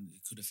 it's starting.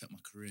 It could affect my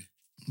career."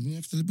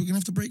 We're gonna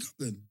have to break up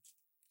then.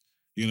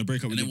 You're gonna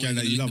break up with And the then guy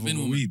what, that you you gonna love lick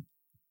the over bin weed.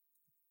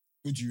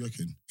 What do you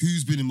reckon?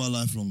 Who's been in my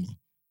life longer?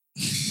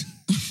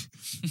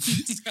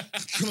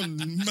 Gone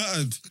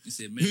mad. You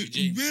say Mary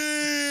Jane.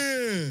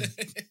 Yeah.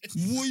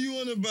 What you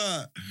on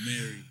about?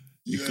 Mary.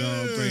 You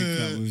can't break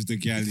up with the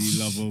gal you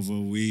love over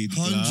weed.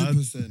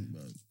 100%,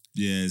 bro.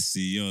 Yeah,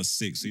 see, you're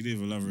sick. So you didn't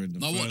even love her in the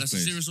No, first what? That's a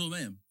place. serious old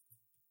man.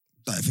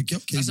 Like, if a girl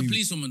came That's a in-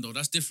 policewoman though.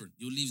 That's different.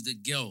 You leave the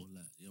girl,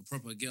 like you're a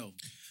proper girl.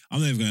 I'm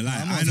not even gonna lie.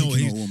 I'm not I know what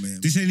thinking he, of one,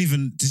 man. this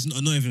is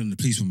not even the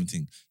policewoman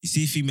thing. You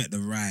see, if he met the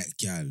right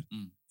gal,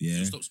 yeah.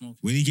 You'll stop smoking.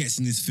 When he gets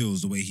in his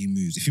feels, the way he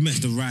moves. If he met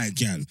the right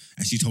gal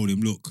and she told him,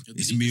 "Look, You'll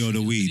it's delete me the- or the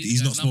you'll weed," delete he's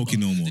that not smoking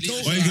number. no more.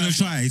 Delete What are you that. gonna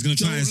try? He's gonna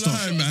try and Don't stop.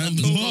 lie, man.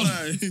 Don't Don't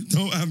lie.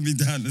 Don't have me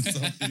down or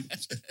something.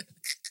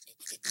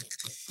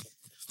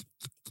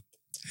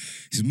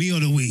 It's me or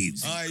the weed.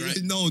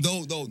 No,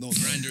 don't.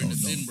 Grinder in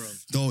the bin, bro.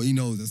 Don't, he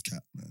knows that's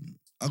cat, man.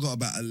 I got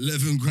about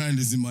 11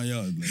 grinders in my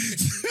yard, man.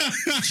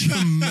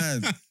 You're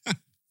mad.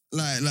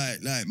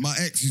 Like, my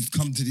ex used to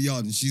come to the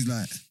yard and she's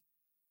like,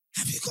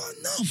 have you got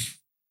enough?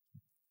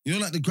 You know,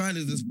 like the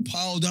grinders that's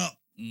piled up.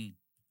 Mm.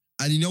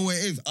 And you know what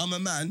it is? I'm a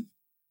man.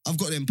 I've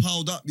got them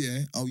piled up,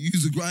 yeah. I'll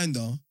use a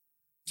grinder.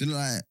 Then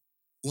like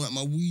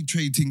my weed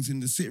tray things in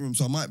the sitting room.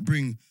 So I might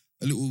bring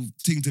a little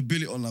thing to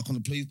bill it on, like on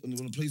the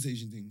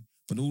PlayStation thing.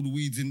 But all the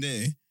weeds in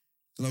there.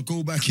 Then I'll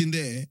go back in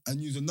there and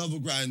use another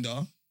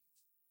grinder,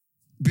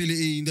 bill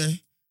it in there.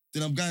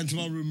 Then I'm going to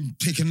my room,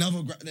 take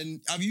another grinder.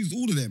 Then I've used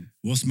all of them.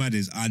 What's mad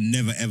is I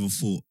never ever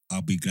thought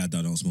I'll be glad that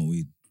I don't smoke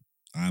weed.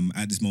 I'm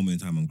at this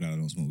moment in time, I'm glad I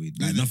don't smoke weed.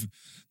 Like Really?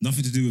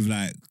 nothing to do with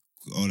like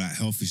or like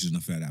health issues,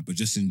 nothing like that. But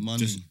just in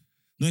Money.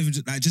 not even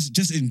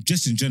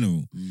just in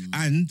general.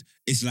 And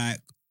it's like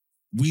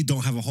weed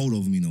don't have a hold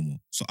over me no more.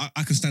 So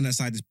I can stand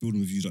outside this building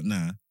with you lot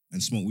now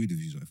and smoke weed with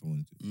you lot if I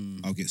wanted to.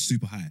 I'll get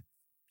super high.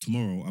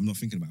 Tomorrow, I'm not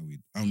thinking about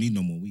weed. I don't need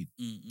no more weed.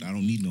 I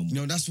don't need no more. You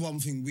know, that's one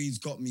thing weed's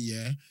got me,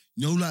 yeah?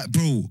 You know, like,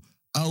 bro,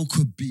 I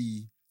could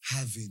be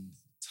having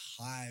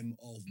time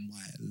of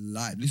my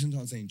life. Listen to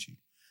what I'm saying to you.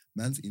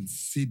 Man's in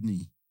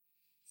Sydney,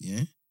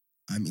 yeah?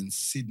 I'm in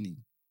Sydney.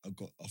 I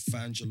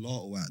found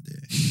gelato out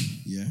there,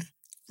 yeah?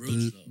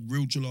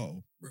 Real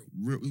gelato.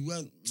 Real,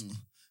 well,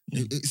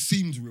 it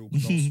seemed real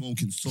because I was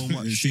smoking so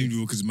much It shit. seemed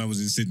real because man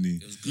was in Sydney.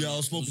 It was good. Yeah, I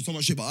was smoking so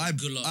much shit, but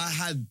Good luck. I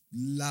had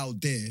loud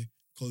there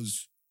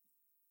because,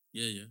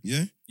 Yeah.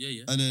 yeah?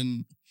 And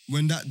then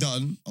when that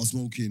done, I was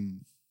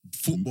smoking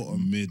foot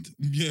bottom. Mid.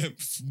 Yeah,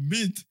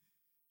 mid.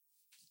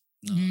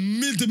 Nah.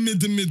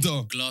 Mid.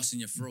 Glass in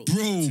your throat.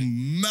 Bro,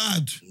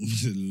 mad.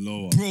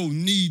 Lower. Bro,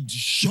 need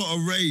shot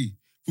of Ray.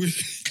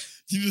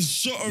 You just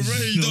shot of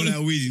Ray. You know don't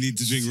that weed you need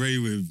to drink Ray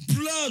with.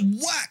 blood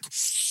whack.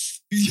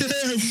 Yeah,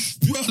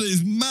 brother,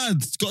 it's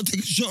mad. Got to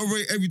take a shot of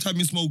Ray every time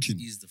you're smoking.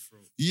 Ease the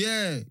throat.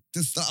 Yeah,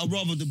 just I'd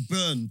rather the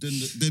burn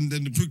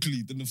than the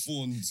prickly, than the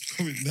thorns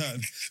coming down.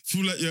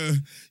 Feel like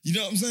you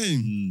know what I'm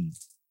saying?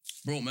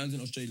 Bro, man's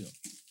in Australia.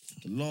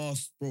 The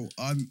last, bro,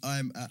 I'm at.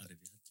 How have you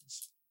had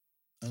this?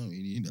 I don't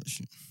really eat that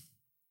shit.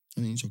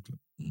 I don't eat chocolate.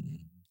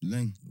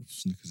 Lang.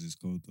 Snickers is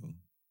cold though. Have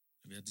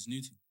you had this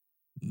new thing?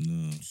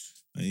 No.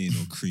 I ain't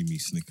no creamy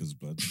Snickers,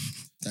 blood.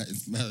 That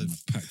is mad.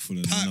 Pack full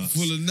of Pack nuts.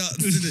 full of nuts,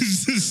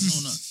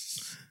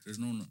 innit? There's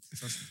no nut.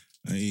 Trust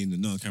me. I ain't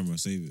no camera,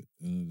 save it.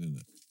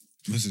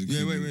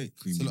 Yeah, wait.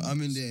 Creamy So look,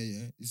 I'm in nuts. there,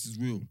 yeah. This is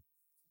real.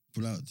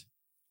 Blood.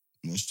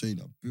 In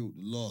Australia, I built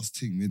the last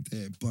thing with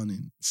there,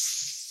 bunning.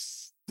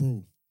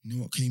 Bro, you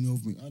know what came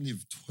over me? I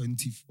live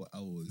 24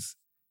 hours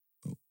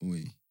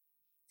away.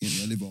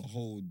 I live a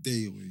whole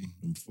day away.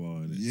 I'm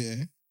far, innit?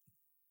 Yeah.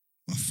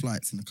 My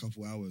flight's in a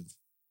couple hours.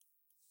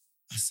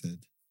 I said,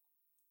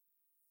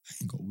 I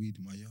ain't got weed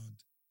in my yard.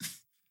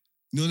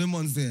 You know them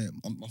ones there?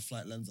 My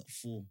flight lands at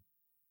 4.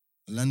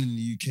 I land in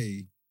the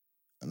UK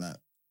at like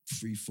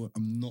 3, 4.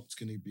 I'm not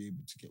going to be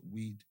able to get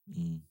weed.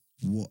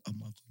 What am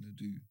I going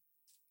to do?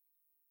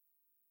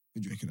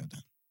 What do you reckon of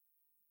that?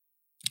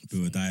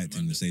 Build a diet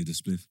thing to save the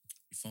spliff.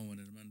 You found one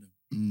of them, man.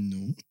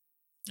 No.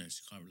 Yeah,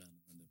 she can't rely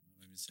on them.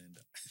 I'm even saying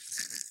that.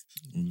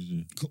 What was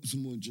it? Got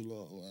some more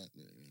gelato out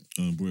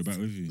there. Brought it back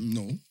with you?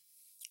 No.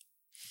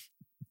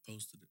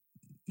 Posted it.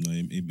 No,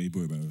 he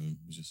brought it back with him.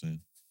 I was just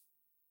saying.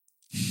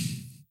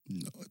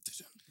 No, I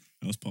didn't.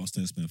 I was past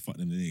tense, man. Fuck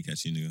them, they didn't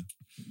catch you, nigga.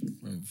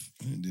 Bruv,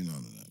 I didn't do none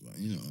of that, but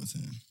you know what I'm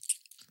saying.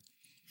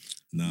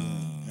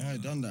 Nah. I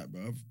ain't done that,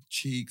 bruv.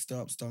 Cheeked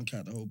up, stunk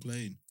out the whole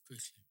plane.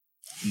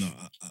 Quickly. No,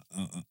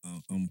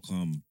 I'm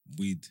calm.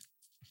 Weed.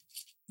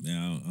 Yeah,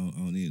 I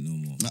don't need it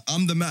no more. Like,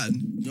 I'm the man.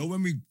 You know,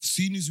 when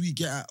soon as we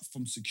get out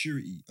from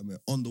security and we're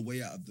on the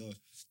way out of the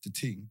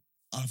thing,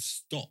 I've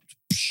stopped.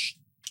 Psh,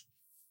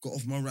 got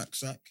off my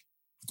rucksack.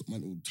 Got my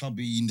little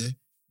tubby in there.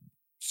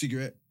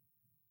 Cigarette.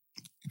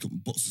 Got my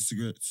box of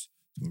cigarettes.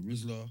 My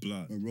Rizla.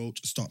 Blood. My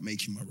roach. Start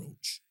making my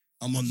roach.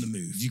 I'm on the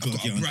move. You I've gotta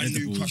got get a on brand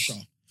edibles. new Pusher.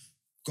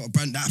 Got a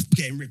brand that's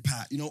getting ripped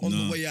out. You know, on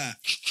No. the way out.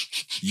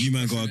 You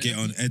man gotta get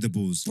on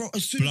edibles. Bro,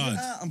 as soon Blood. as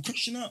we're out, I'm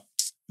crushing up.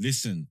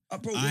 Listen.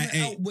 Bro, when I we're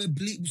ate- out, we're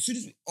bleeding. As soon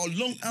as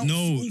long out.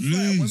 No, full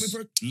fire, when loons.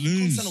 Come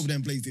Loons. stand over there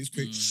and blaze this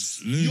quick.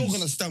 Loons. You're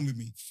gonna stand with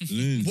me.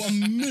 Loons.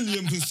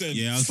 1,000,000%.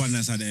 Yeah, I was bunning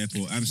outside the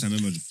airport. Amsterdam,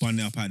 remember, bunning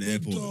it up at the Good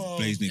airport, dog.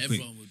 blazing it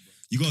quick. Everyone would, bro.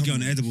 You gotta get on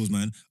the edibles,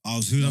 man. I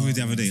was who was I with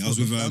the other day? I was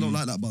with I don't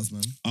like that buzz,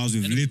 man. I was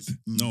with Lip. Edibles?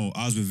 No,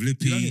 I was with You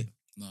like Lippy. it?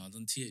 Nah, I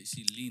done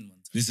THC lean one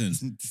time. Listen, It's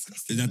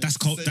disgusting.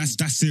 that's man.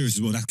 that's serious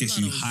as well. That gets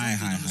No, you I was high, vaping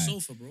high, on the high.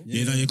 sofa, bro.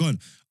 Yeah, no, you're gone.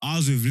 I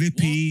was with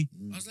Lippy,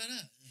 I was like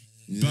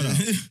that.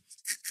 brother.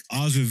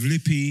 I was with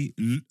Lippy,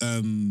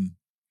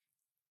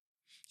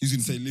 He's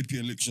gonna say lippy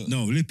and lick shot.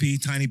 no, Lippy,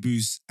 Tiny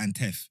Boost, and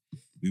Tef.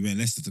 We went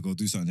Leicester to go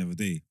do something the other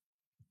day.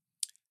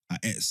 I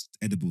ate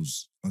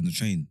edibles on the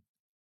train,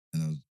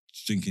 and I was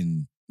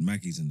drinking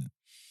Maggie's and that.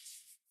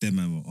 Them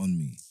man were on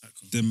me.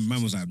 Them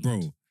man was like,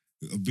 bro,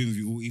 I've been with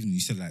you all evening. You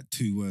said like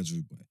 2 words,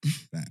 rude boy.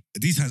 Like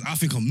these times, I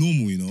think I'm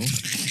normal, you know.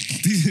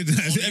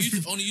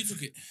 Only you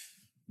took it.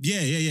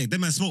 Yeah.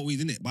 Them man smoke weed,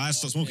 innit? But I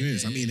stopped smoking it.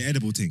 So I'm eating the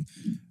edible thing.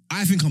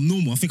 I think I'm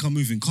normal. I think I'm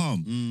moving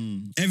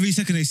calm. Every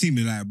second they see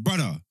me, like,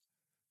 brother,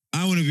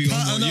 I want to be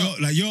Pattern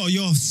up.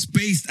 you're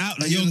spaced out,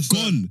 like Yeah, you're that's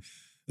right. gone.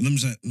 And I'm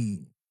just like,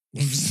 I'm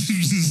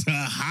just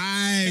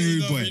hi,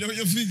 rude boy. You know what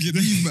you're thinking?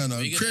 These men are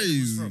Where you get the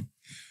crazy. edibles from?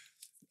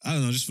 I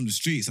don't know, just from the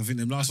streets. I think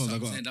them last ones I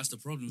That's what I'm got. saying. That's the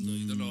problem, though.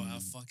 You don't know how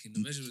fucking the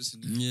measurements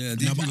in there. Yeah,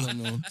 these No, but people are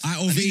known. I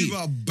And These overeat. people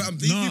are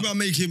these No. people are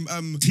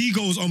making T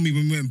goes on me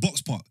when we went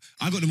box pot.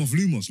 I got them off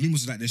Lumos.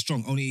 Lumos is like they're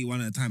strong. Only eat one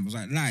at a time. I was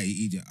like, lie,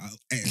 you idiot. I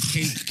ate a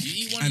cake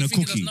You eat one and and a you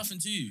think it cookie. does nothing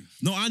to you.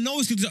 No, I know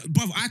it's good,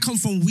 brother. I come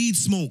from weed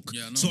smoke,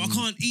 Yeah, I know. so I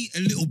can't eat a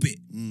little bit.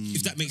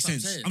 If that makes That's what I'm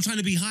sense. saying. I'm trying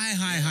to be high.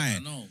 I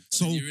know. But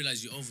So- then you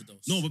realize you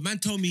overdose. No, but if man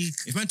told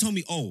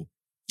me, oh,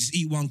 just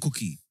eat one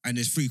cookie and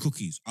there's 3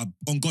 cookies,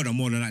 on God, I'm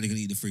more than likely gonna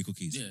eat the 3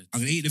 cookies. Yeah,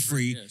 I'm gonna eat the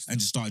 3 yeah, still. and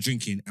just start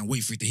drinking and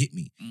wait for it to hit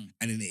me. Mm.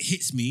 And then it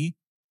hits me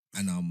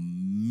and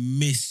I'm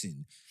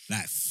missing,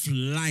 like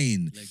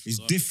flying. Like It's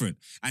God. different.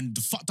 And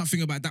the fucked up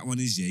thing about that one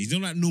is, yeah, you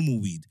don't like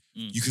normal weed.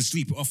 Mm. You can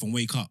sleep it off and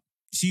wake up.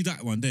 See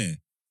that one there?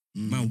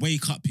 Man,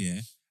 wake up, yeah.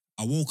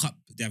 I woke up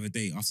the other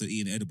day after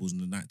eating edibles in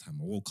the nighttime.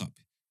 I woke up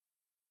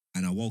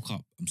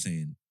I'm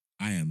saying,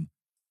 I am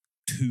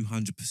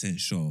 200%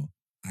 sure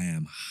I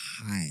am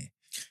high.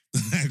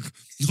 Like,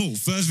 no,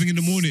 first thing in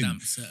the morning.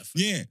 Stamp certified.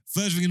 Yeah,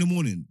 first thing in the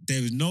morning. There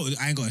is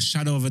I ain't got a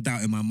shadow of a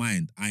doubt in my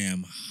mind. I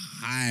am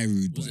high,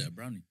 rude boy. Was it a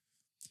brownie?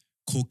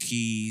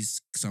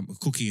 Cookies, some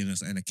cookie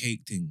and a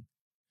cake thing.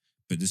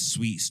 But the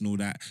sweets and all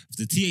that.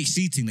 The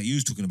THC thing that you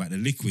was talking about, the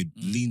liquid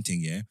lean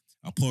thing, yeah.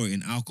 I pour it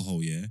in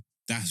alcohol, yeah.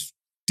 That's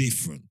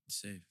different.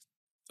 Safe.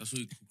 That's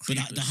what you call But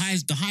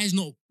creepers. the high is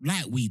not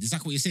like weed. Is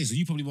that what you're saying? So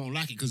you probably won't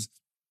like it because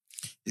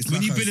It's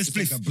when like you build a it's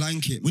spliff- like a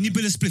blanket. when you man.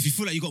 build a spliff, you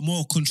feel like you got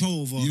more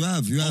control over, you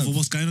have over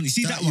what's going on. You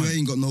see that one? you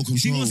ain't got no control. You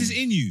see once it's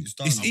in you, It's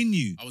it's done. in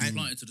you. I was And-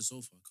 planted to the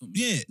sofa. I couldn't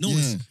yeah, no, Yeah.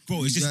 It's,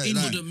 bro, it's just Like- in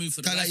like- you. couldn't move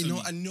for the That, life like, of you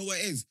know, me. I know what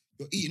it is.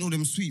 You're eating all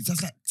them sweets.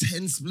 That's like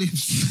 10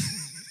 spliffs.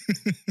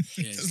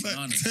 Yeah, It's like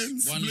bananas.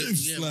 10 One little,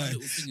 spliffs, one like,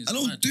 little thing is I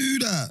don't mad. do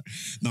that,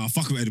 Nah,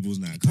 fuck with edibles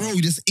now. bro.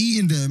 You're just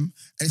eating them,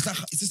 and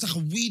it's just like a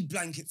weed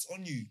blanket's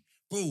on you,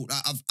 bro.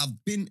 Like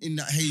I've been in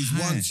that haze Hi.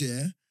 once,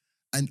 yeah,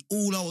 and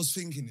all I was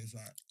thinking is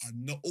like, I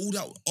know all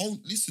that. Oh,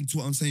 listen to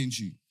what I'm saying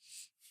to you.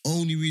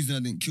 Only reason I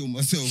didn't kill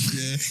myself,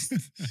 yeah,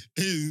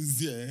 is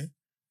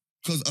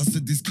because I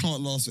said this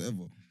can't last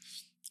forever.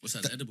 What's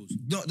that? Edibles.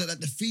 Not that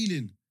the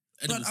feeling.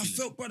 Edible Brother, I feeling.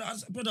 felt,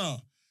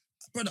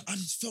 brother, I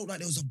just felt like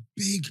there was a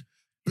big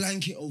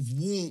blanket of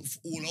warmth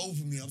all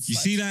over me. I was You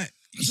like, see that?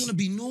 I just want to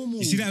be normal.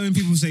 You see that when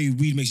people say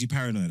weed makes you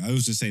paranoid? I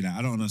also say that.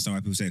 I don't understand why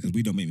people say it because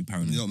weed don't make me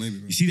paranoid. Yeah, maybe,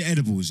 bro. You see the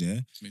edibles, yeah?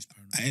 Makes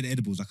paranoid. I ate the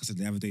edibles, like I said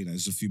the other day, like,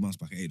 just a few months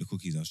back, I ate the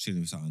cookies. I was chilling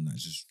with something, like,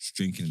 just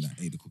drinking and that,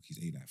 ate the cookies,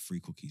 ate like 3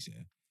 cookies,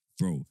 yeah?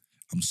 Bro,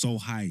 I'm so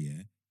high,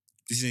 yeah?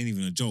 This ain't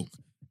even a joke.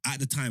 At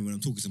the time when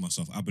I'm talking to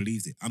myself, I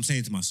believed it. I'm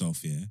saying to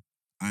myself, yeah,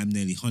 I'm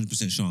nearly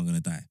 100% sure I'm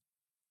gonna die.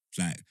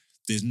 Like,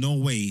 there's no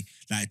way,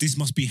 like, this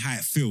must be how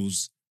it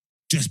feels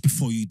just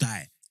before you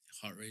die.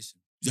 Heart racing.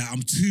 Like,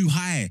 I'm too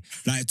high.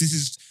 Like,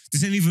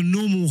 this ain't even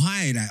normal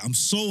high. Like, I'm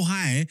so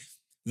high,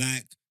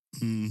 like,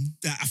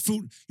 that I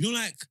feel, you know,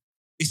 like,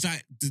 it's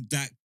like,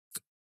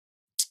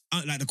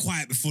 like the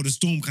quiet before the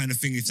storm kind of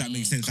thing, if that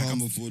makes sense. Like Calm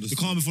I'm- before the the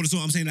calm before the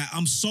storm. I'm saying like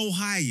I'm so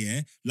high,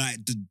 yeah. Like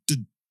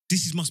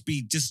must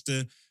be just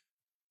the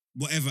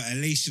whatever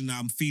elation that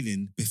I'm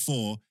feeling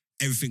before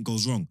everything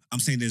goes wrong. I'm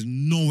saying there's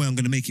no way I'm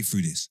gonna make it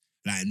through this.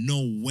 Like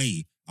no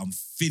way. I'm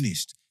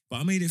finished. But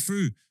I made it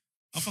through.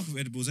 I fuck with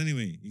edibles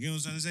anyway. You get what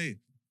I'm trying to say?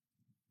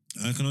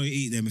 I can only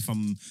eat them if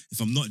I'm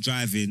not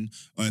driving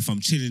or if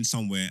I'm chilling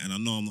somewhere and I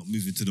know I'm not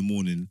moving to the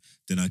morning,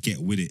 then I get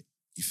with it.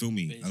 You feel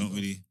me? I don't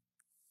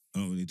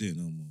really do it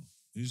no more.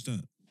 Who's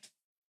that?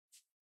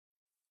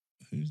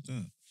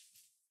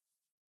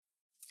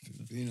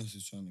 Venus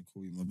is trying to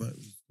call you. My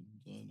battery's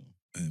dying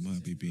now. It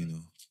might be Bino.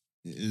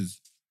 It is.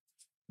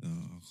 No,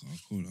 I'll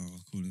call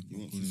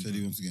him. He said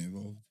he wants to get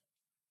involved.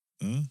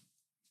 Huh?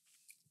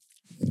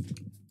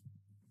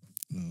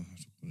 No, I have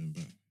to call him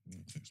back. He'll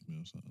text me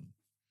or something.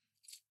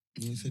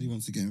 He said he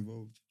wants to get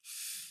involved.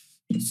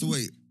 So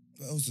wait,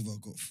 what else have I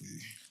got for you?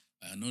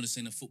 I know this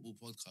ain't a football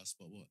podcast,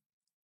 but what?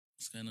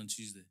 What's going on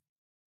Tuesday?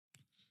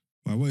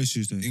 Right, what is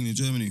Tuesday? England,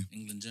 Germany.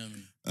 England,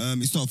 Germany.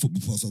 It's not a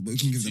football podcast, but we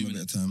can give them a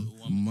bit of time.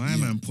 My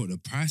man put the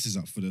prices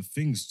up for the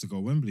things to go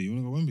Wembley. You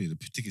want to go Wembley? The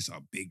tickets are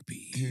big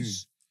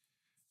bees.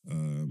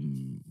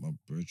 My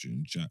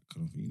brethren Jack. I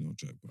don't think you know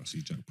Jack, but I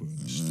see Jack put on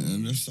the story.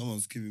 Unless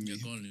someone's giving me. Yeah,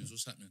 go on, Lewis.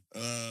 What's happening?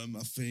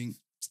 I think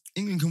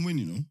England can win.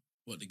 You know,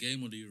 What, the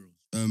game or the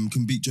Euros?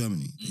 can beat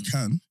Germany. They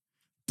can,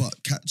 but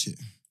catch it.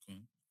 Go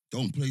on.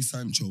 Don't play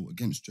Sancho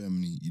against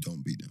Germany. You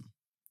don't beat them.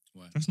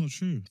 Why? That's not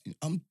true.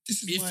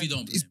 This is If my, you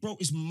don't play it's him. bro.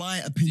 It's my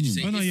Did you opinion.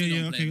 say Oh, no, if you yeah,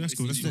 don't okay, play him, that's if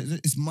cool, you that's do? cool.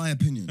 It's my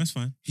opinion. That's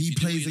fine. He If you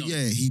do, plays. you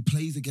don't. He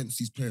plays against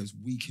these players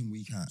week in,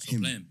 week out. So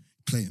play him.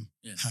 Play him.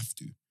 Yeah. Have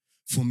to.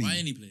 For me. Why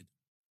ain't he played?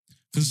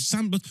 Because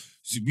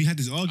we had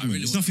this argument.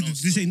 really It's wanna nothing. know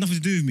This still. ain't nothing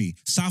to do with me.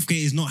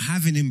 Southgate is not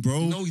having him,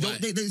 bro. No, you Why?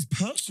 don't. It's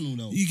personal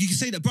now. You can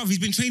say that, bruv. He's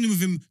been training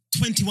with him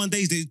 21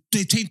 days.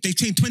 They've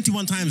trained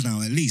 21 times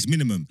now, at least,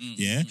 minimum.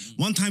 Yeah?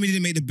 One time he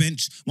didn't make the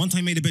bench. One time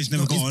he made the bench,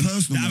 never No, got it's on.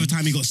 personal, The other man.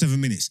 time he got 7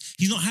 minutes.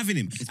 He's not having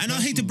him. And I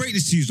hate to personal. break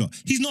this to you, lot.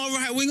 He's not a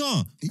right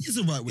winger. He is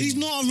a right winger. He's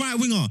not a right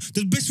winger.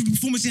 The best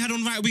performance he had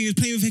on right wing was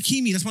playing with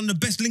Hakimi. That's one of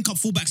the best link-up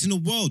fullbacks in the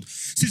world.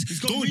 He's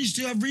got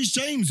Reece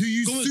James, who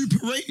you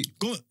super rate.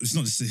 It's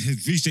not.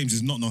 Reece James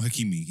is not no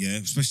Hakimi, yeah,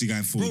 especially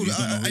going forward. Bro, He's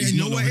not no- you he's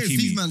know not what no it is? Hakimi.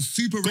 These man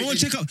super rated. Go and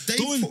check out. They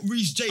Go and, put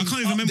Reece James I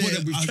can't even up remember there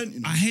what with the, Trent, you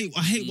know?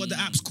 I hate what the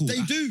app's called.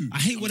 They do. I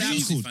hate what the I'm a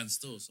app's Chelsea called. fan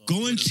still, so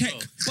Go and as check.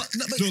 well.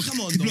 But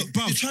come on, though.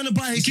 bruv, You're trying to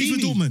buy You see for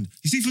Hakimi. Dortmund.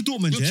 You see for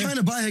Dortmund. You're Yeah. trying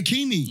to buy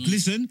Hakimi.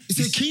 Listen, It's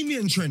Hakimi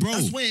and Trent. bro.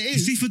 That's where it You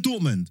is. see for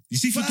Dortmund. You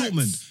see for Facts.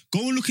 Dortmund.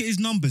 Go and look at his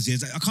numbers. Yeah,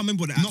 I can't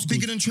remember what the app's Not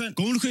bigger called. than Trent.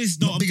 Go and look at his.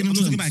 No, Not I'm bigger not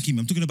than talking Trent. about Hakimi.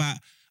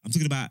 I'm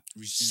talking about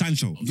Reece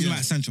Sancho. I'm talking Yeah.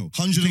 about Sancho.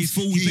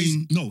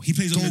 114 He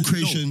plays on goal the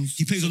creations.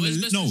 He plays So on where's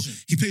the best no. position?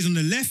 He plays on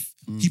the left.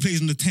 He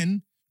plays on the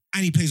 10.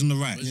 And he plays on the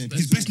right. Where's his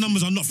His best best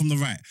numbers are not from the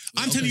right.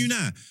 I'm okay. telling you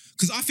now,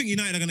 because I think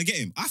United are going to get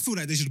him. I feel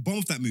like they should bomb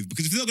off that move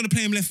because if they're not going to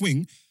play him left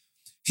wing,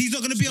 he's not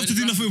going to be So able to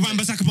where do does nothing with Rashford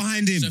Wan-Bissaka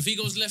behind him. So if he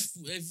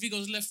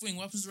goes left wing,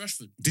 what happens to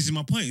Rashford? This is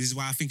my point. This is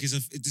why I think it's.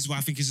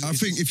 I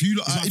think if you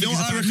look, this is why I you think know it's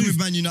what a I bad reckon move. with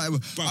Man United.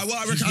 Bruv, I he's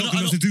reckon. not going to be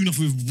able to do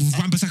nothing with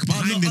Wan-Bissaka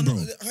behind him,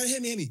 bro. Hear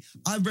me.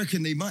 I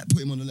reckon they might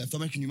put him on the left. I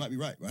reckon you might be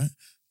right?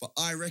 But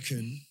I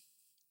reckon,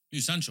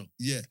 Who's Sancho?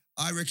 yeah,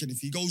 I reckon if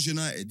he goes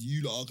United,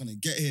 you lot are gonna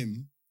get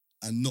him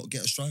and not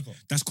get a striker.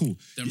 That's cool.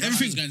 Then Rashford's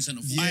Everything. going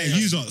centre Yeah. forward. Yeah,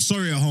 you lot,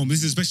 sorry at home. This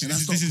is especially. And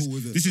This that's is not cool,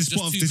 is it? this is Just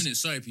spot 2 this, minutes,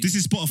 sorry, people. this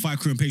is Spotify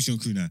crew and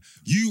Patreon crew now.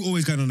 You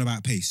always going on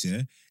about pace,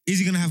 yeah? Is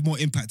he going to have more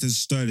impact as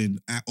Sterling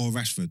or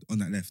Rashford on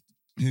that left?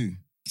 Who?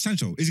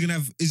 Sancho, is he gonna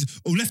have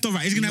left or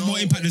right? Is he gonna have No, more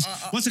impact? Than,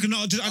 I- 1 second,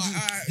 no,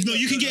 no,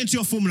 you can no. get into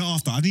your formula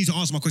after. I need to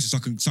answer my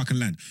question so I can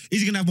land. Is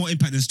he gonna have more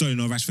impact than Sterling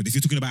or Rashford? If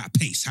you're talking about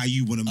pace, how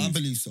you want to I move?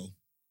 believe so.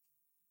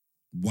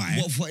 Why?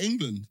 What for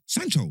England?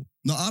 Sancho.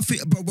 No, I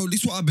think, bro,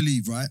 this is what I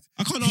believe, right?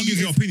 I can't He argue with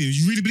your is- opinion.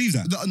 You really believe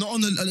that? Not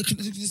on the.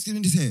 Just give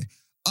me this here.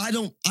 I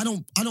don't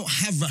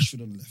have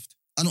Rashford on the left.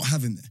 I don't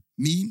have him there.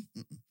 Me,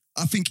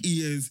 I think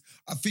he is.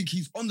 I think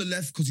he's on the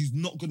left because he's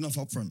not good enough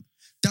up front.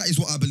 That is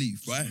what I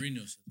believe, right?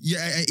 Mourinho said.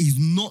 Yeah, he's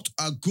not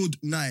a good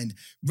 9.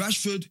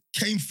 Rashford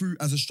came through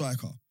as a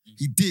striker.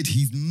 He did.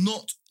 He's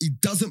not. He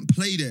doesn't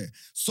play there.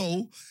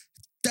 So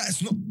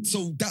that's not.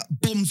 So that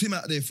bombs him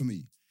out there for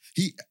me.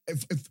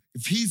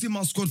 If he's in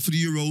my squad for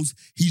the Euros,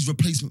 he's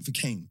replacement for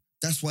Kane.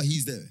 That's why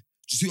he's there. Do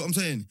you see what I'm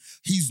saying?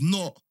 He's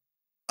not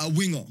a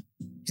winger.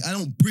 I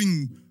don't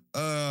bring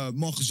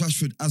Marcus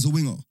Rashford as a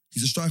winger.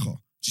 He's a striker.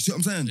 Do you see what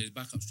I'm So saying? he's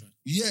backup striker.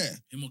 Yeah,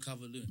 Him or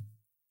Calvert-Lewin?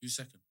 Who's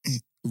second?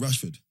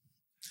 Rashford.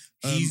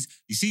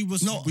 You see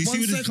what's No, we see one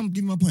what sec, I'm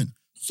giving my point.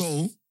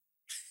 So,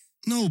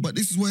 no, but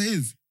this is what it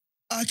is.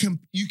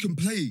 You can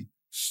play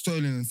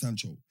Sterling and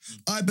Sancho.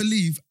 I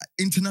believe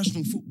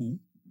international football,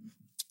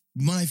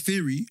 my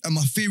theory, and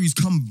my theories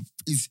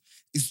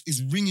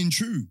is ringing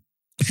true.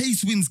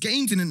 Pace wins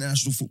games in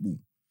international football.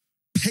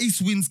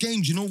 Pace wins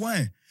games. You know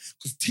why?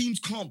 Because teams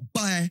can't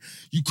buy.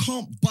 You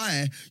can't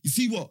buy. You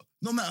see what?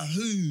 No matter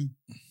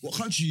what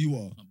country you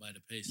are. Can't buy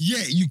the pace.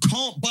 Yeah, you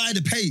can't buy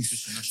the pace.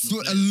 Just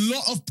your So national a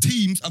lot of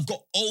teams have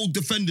got old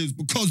defenders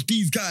because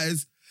these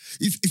guys,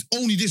 It's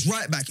only this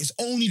right back. It's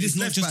only this It's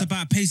not left just back.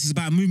 about pace. It's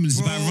about movement.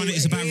 It's Bro, about running.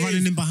 It's it about is.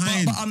 running in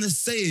behind. But I'm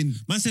just saying.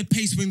 Man said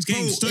pace wins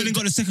games. Bro, Sterling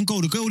got the second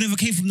goal. The goal never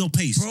came from no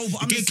pace. Bro,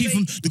 but I'm the just goal came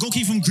from saying- the goal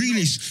came from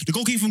Grealish. The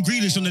goal came from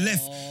Grealish on the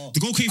left. The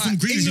goal came from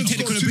Grealish with England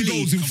technical scored 2 ability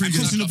goals in 3 and games.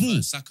 crossing the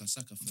ball. Saka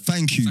first.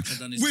 Thank you. Saka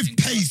done his With thing,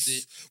 passed pace,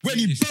 it. when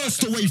he Grealish, burst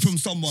Saka away crossed. from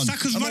someone.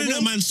 Saka's Am I running wrong?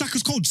 at man.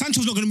 Saka's cold.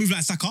 Sancho's not going to move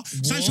like Saka.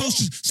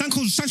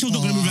 Sancho's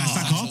not going to move like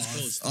Saka.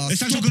 Is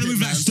Sancho Stop going to it,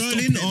 move like man.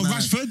 Sterling Stop it, or man.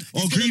 Rashford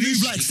or He's gonna Grealish?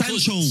 move like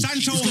Sancho.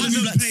 Sancho He's gonna move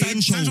hasn't like played.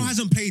 Sancho. Sancho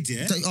hasn't played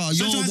yet. You're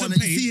Sancho one. hasn't You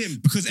played see him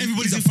because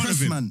everybody's He's a in front of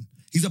press him. man.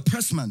 He's a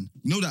press man.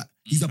 You know that.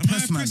 He's a Am I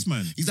press a man. press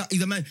man?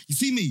 He's a man. You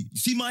see me. You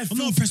see my. I'm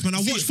not a press man. I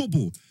watch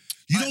football.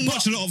 You don't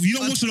watch a lot of. You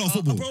don't watch a lot of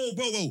football.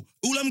 Bro.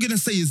 All I'm gonna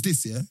say is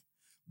this. Yeah,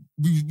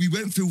 we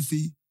went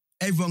filthy.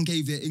 Everyone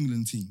gave their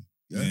England team.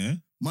 Yeah.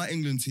 My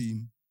England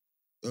team.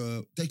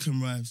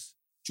 Declan Rice,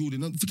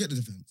 Jordan. Don't forget the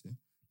defense. Yeah?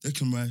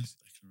 Declan Rice.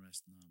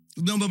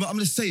 No, but I'm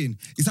just saying,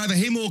 it's either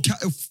him or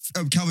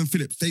Calvin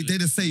Phillips. They're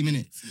the same,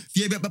 innit?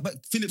 Yeah,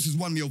 but Phillips has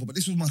won me over, but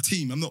this was my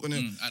team. I'm not going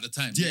to... At the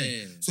time,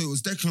 yeah. So it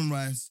was Declan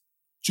Rice,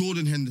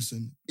 Jordan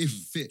Henderson, if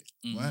fit,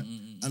 right?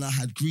 And I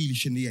had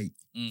Grealish in the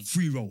 8.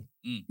 Free roll,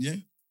 yeah?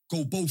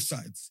 Go both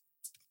sides.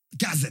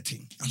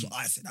 Gazetting. That's what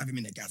I said. Have him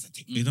in the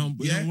gazetting. It don't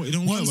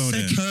work One well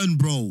there. second,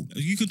 bro.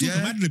 You can talk Yeah?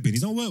 about ad-libbing.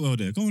 It don't work well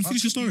there. Go on,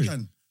 finish your story.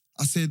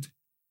 I said,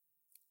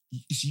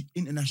 it's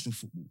international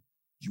football.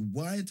 You're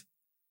wide,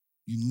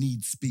 you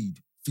need speed.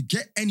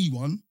 Forget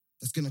anyone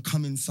that's going to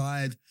come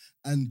inside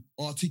and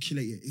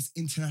articulate it. It's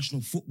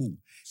international football.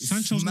 It's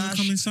Sancho's not smash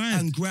come inside.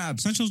 and grab.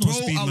 Sancho's not a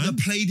speed I would man. have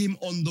played him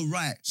on the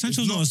right.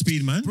 Sancho's It's not a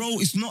speed man. Bro,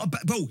 it's not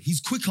about... Bro, he's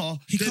quicker.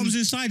 He comes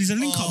inside. He's a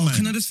link-up man.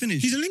 Can I just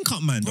finish? He's a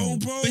link-up man, though.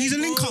 Bro, but he's a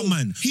link-up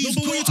man. He's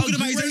no, but what you're talking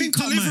about, he's a great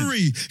link-up man.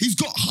 delivery. He's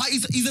got high...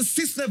 His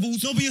assist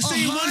levels. No, but you're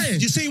saying high. one.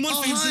 You're saying one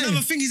Are thing. It's high.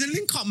 another thing. He's a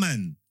link-up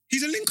man.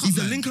 He's a link-up man. He's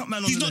a link-up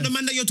man on He's the not the left.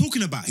 man that you're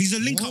talking about. He's a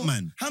link-up What?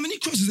 man. How many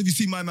crosses have you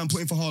seen my man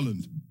putting for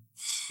Haaland?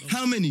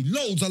 How many?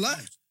 Loads, I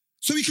like.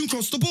 So he can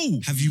cross the ball.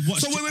 Have you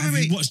watched? So wait. have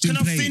you watched him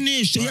Can play? I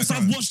finish? Right, Yes, go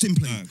I've on. watched him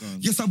play. Right, go on.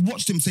 Yes, I've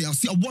watched him play.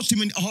 I watched him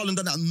when Haaland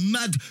done that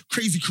mad,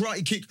 crazy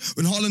karate kick.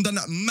 When Haaland done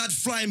that mad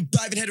flying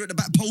diving header at the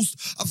back post.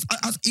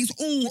 It's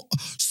all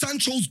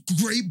Sancho's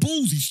great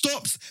balls. He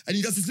stops and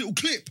he does his little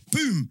clip.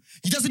 Boom.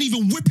 He doesn't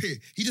even whip it.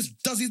 He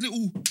just does his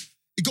little...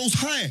 It goes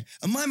high.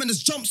 And my man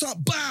just jumps up.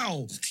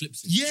 Bow. Just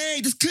clips it. Yeah,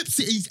 he just clips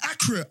it. He's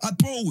accurate.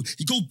 Bro,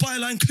 he goes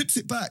byline, clips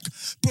it back.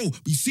 Bro,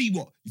 you see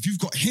what? If you've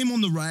got him on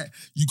the right,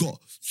 you got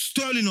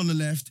Sterling on the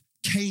left,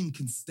 Kane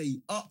can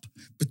stay up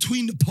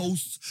between the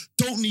posts.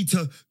 Don't need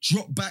to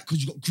drop back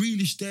because you got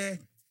Grealish there.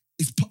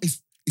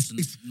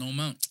 It's No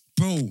mount.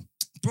 bro.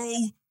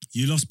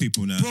 You lost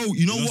people now. Bro,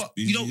 you know lost- what?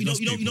 You know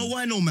people.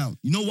 why no mount?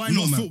 You know why We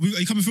no got mount?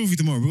 you coming filthy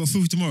tomorrow. We got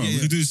filthy tomorrow. Yeah. We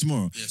can do this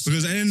tomorrorow. Yes,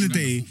 because at the end of the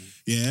day, at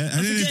the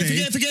end of the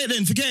day,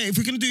 Forget it. If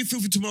we're gonna do it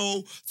filthy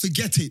tomorrow,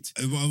 forget it.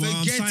 well,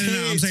 I'm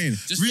Forget saying.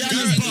 Just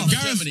Rihanna's buff.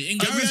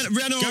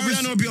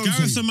 Rihanna or Beyonce?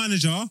 Gareth's a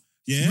manager.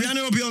 Yeah,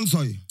 Rihanna or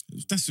Beyonce?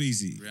 That's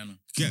easy. Rihanna.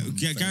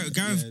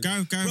 Gareth.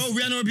 Bro,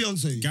 Rihanna or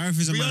Beyonce? Gareth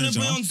is a Rihanna manager.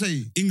 or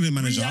Beyonce? England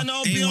manager.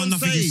 Rihanna or Ain't won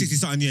nothing in Beyonce?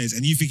 60-something years,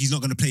 and you think he's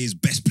not going to play his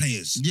best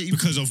players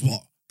because of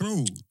what?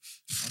 Bro,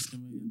 Ask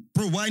him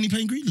again. why ain't he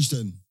playing Grealish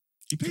then?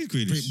 He played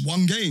Played Grealish.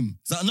 one game.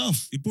 Is that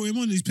enough? He brought him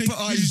on. He's played. But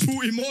he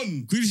brought him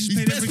on. Grealish has His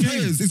played best every game.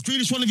 players. Is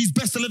Grealish one of his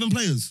best 11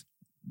 players?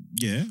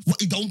 Yeah.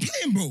 What, he don't play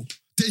him, bro.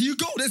 There you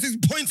go. There's his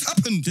points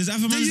happened. There's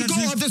other There man you go.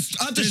 that's-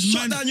 I just there's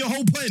shut man- down your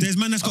whole point. There's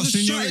man that's got I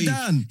just shut it seniority.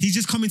 down. He's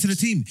just coming to the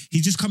team.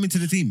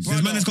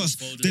 There's man that's got.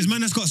 There's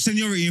man that's got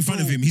seniority in front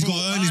of him. He's got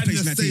to earn his I'm place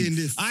in just that team. saying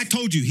this. I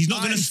told you he's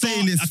not going I'm to start.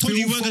 saying this. I told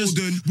you Phil weren't going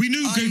to. Foden. We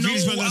knew I Grealish know,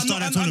 weren't going to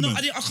start that tournament.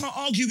 I can't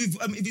argue with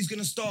if he's going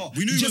to start.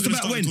 We knew he just wasn't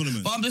about gonna start the when.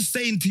 tournament. But I'm just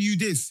saying to you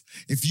this: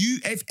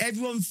 if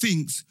everyone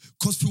thinks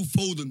because Phil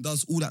Foden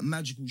does all that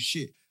magical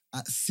shit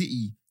at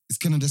City, it's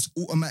gonna just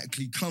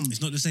automatically come. It's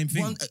not the same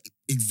thing.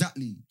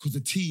 Exactly, because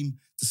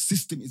the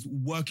system is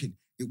working.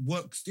 It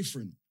works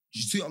different.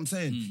 You see what I'm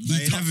saying?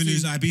 Like, having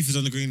his IB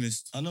on the green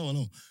list. I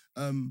know.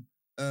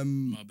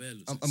 Marbella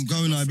looks I'm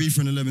going IB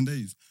for in 11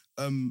 days.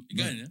 You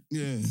going, yeah?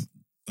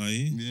 Yeah. Are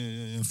you?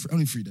 Yeah.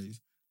 Only 3 days.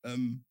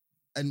 And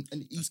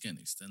That's getting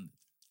extended.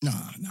 nah.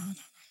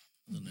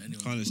 I don't know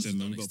anyone. Can't who's extend,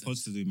 man. done We've got extend.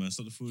 pods to do, man.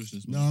 Stop the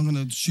foolishness, No, man. I'm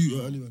gonna shoot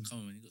early one. Come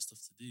on, man. You got stuff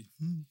to do.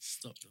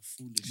 Stop the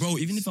foolish. Bro,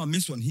 even if I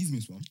miss one, he's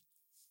missed one.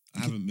 I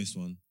haven't missed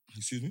one.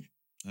 Excuse me?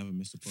 I haven't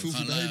missed a pod. Filthy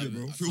Can't lie, behaviour,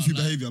 bro. I Filthy can't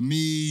lie. behaviour.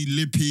 Me,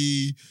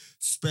 Lippy,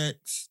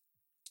 Specs.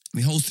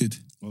 We hosted.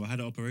 Well, I had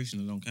an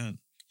operation. I don't count.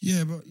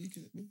 Yeah, bro. You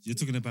can, You're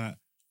talking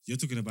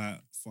about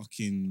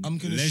fucking I'm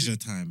gonna leisure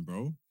time,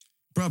 bro.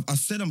 Bruv, I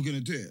said I'm gonna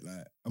do it.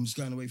 Like, I'm just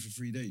going away for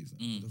 3 days.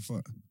 Like, what the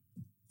fuck?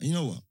 And you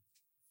know what?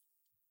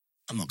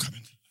 I'm not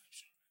coming.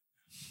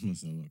 I'm not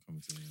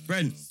coming to that.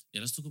 Brent,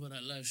 Yeah, let's talk about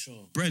that live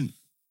show. Brent,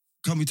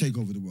 can we take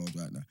over the world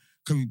right now?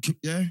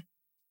 Yeah?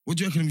 What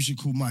do you reckon we should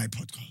call my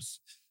podcast?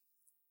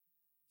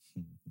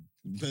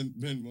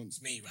 Brent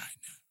wants me right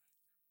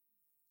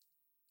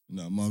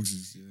now. No, Marks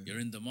is, yeah. You're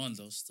in demand,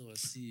 though. Still, I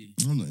see.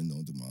 I'm not in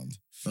no demand.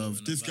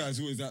 Floating This about. guy's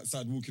always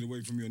outside walking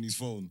away from me on his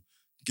phone.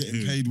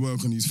 getting paid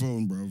work on his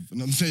phone, bro.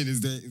 And I'm saying,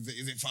 is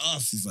it for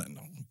us? He's like,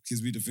 no.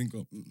 Gives me the think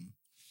up.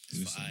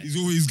 He's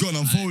always gone.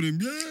 I'm phoning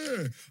him.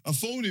 Yeah. I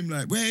phone him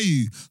like, where are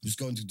you? I'm just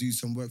going to do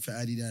some work for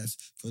Adidas,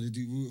 for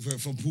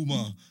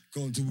Puma,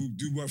 going to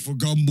do work for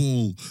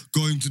Gumball,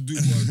 going to do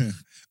work.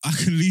 I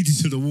can lead you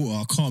to the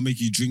water. I can't make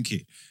you drink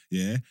it.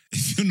 Yeah.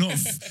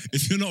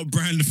 If you're not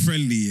brand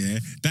friendly, yeah,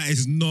 that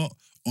is not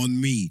on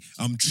me.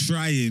 I'm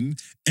trying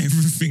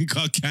everything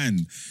I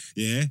can.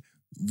 Yeah.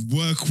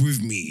 Work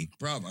with me.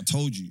 Bruv, I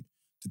told you.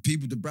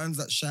 The brands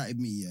that shouted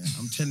me, yeah,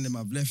 I'm telling them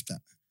I've left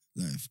that.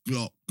 Like, if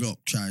Glock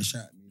try to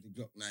shout me, the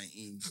Glock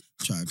 19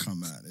 try to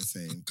come out, they're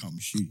saying, come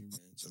shoot you, man.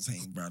 Just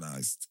saying, brother,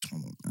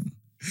 come on, man.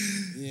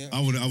 Yeah. I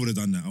would have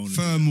done that.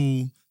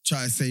 Thermal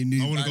try to say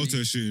new. I want to go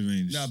to a shooting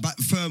range. Nah, but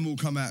Thermal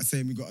come out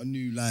saying we got a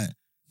new like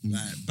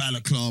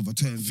balaclava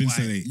turns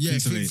Finsolate. white. Yeah,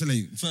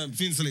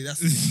 Finsolate.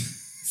 That's it.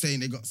 Saying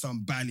they got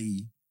some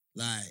bally.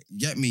 Like,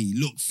 get me,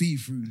 look, see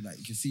through, like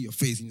you can see your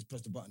face and you just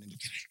press the button and you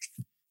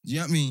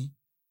get me?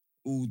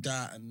 All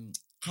that and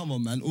come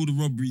on, man, all the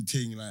robbery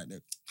thing, like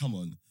that. Come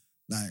on.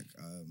 Like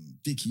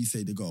Dickie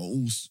said they got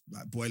all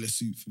like boiler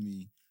suit for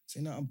me.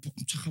 Saying that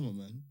come on,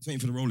 man. It's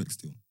waiting for the Rolex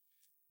still.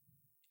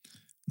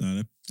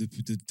 No,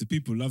 the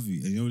people love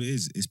you. And you know what it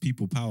is? It's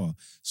people power.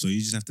 So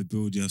you just have to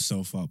build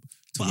yourself up.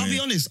 But I'll be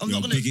honest, I'm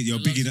not gonna. You're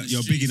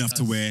big enough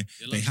to where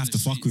they have to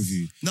fuck with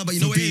you. No, but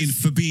you know what it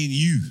is? For being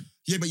you.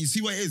 Yeah, but you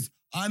see what it is?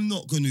 I'm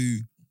not gonna.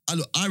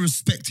 I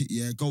respect it,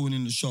 yeah, going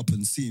in the shop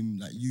and seeing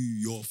like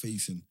you're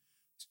facing.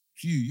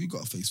 You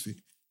got a face fit.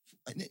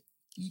 Like,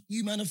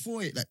 you man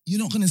for it. Like, you're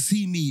not gonna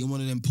see me in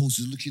one of them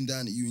posters looking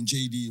down at you in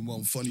JD in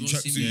one funny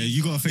tracksuit. Yeah,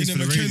 you got a face for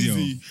the radio.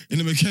 In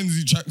a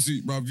Mackenzie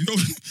tracksuit, bruv.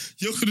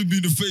 You're gonna be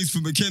the face for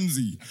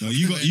Mackenzie. No,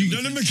 you got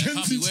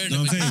Mackenzie. No,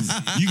 I'm saying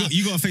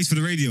you got a face for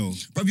the radio.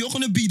 Bruv, you're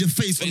gonna be the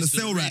face on the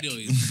cell rack.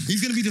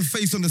 He's gonna be the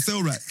face on the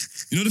cell rack.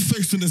 You know the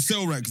face on the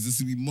cell rack because this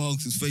will be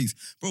Marks' face,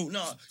 bro.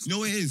 Nah, you know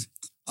what it is?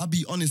 I'll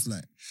be honest,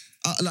 like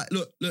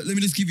look, let me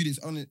just give you this.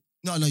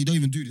 No, you don't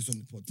even do this on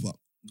the pod, but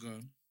go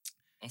on.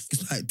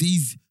 It's like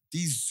these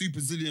super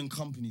zillion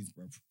companies,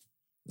 bruv.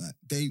 Like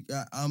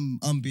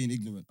I'm being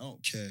ignorant. I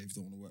don't care if you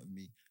don't want to work with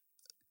me.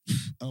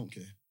 I don't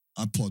care.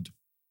 I pod.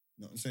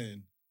 You know what I'm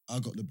saying? I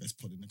got the best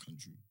pod in the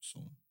country,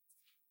 so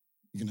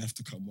you're gonna have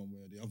to come one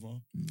way or the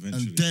other.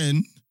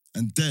 Eventually.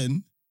 And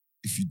then,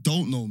 if you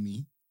don't know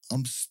me,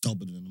 I'm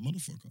stubborn than a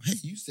motherfucker. Hey,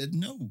 you said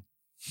no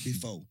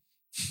before.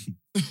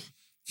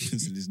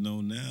 It's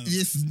no now.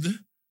 Yes,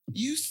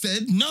 you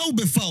said no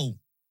before.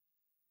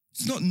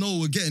 It's not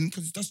no again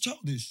because that's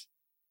childish.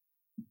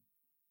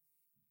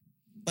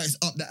 But it's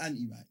up the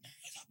ante right now.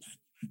 It's up the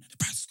ante. The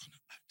price has gone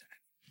up the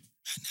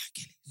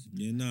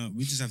ante. Yeah, no,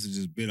 we just have to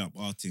just build up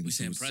our thing. We're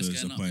saying price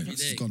going up every day.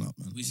 It's gone up,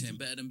 man. We're saying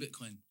better than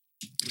Bitcoin.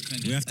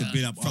 We have to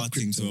build up our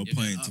thing to a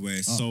point where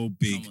it's so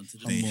big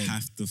they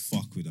have to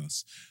fuck with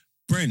us.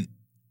 Brent,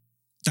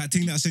 that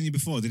thing that I sent you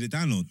before, did it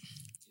download?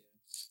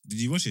 Did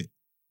you watch it?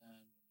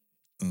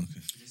 Okay.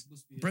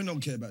 Brent don't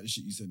care about the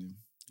shit you sent him.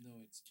 No,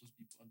 it's supposed to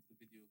be put on the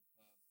video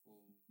for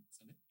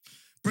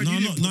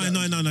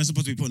Sunday. No, it's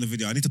supposed to be put on the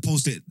video. I need to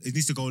post it. It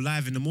needs to go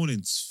live in the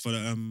mornings for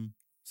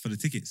the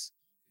tickets.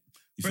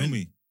 You feel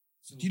me?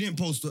 So You didn't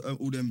post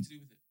all them to do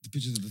with it. the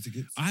pictures of the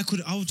tickets. I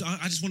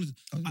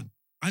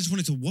just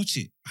wanted to watch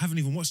it. I haven't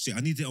even watched it.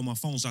 I need it on my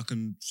phone so I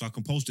can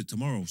post it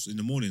tomorrow in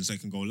the morning so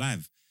it can go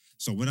live.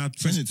 So when I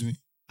press Send it to me.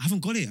 I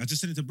haven't got it. I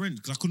just sent it to Brent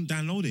because I couldn't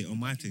download it on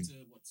my thing. Into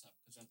WhatsApp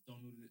because I've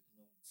downloaded it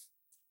on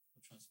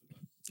transfer back.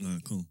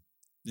 Alright, cool.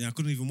 Yeah, I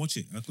couldn't even watch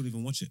it.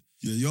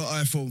 Yeah, your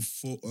iPhone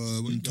 4.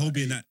 And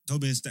Toby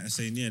and Stat are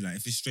saying, yeah, like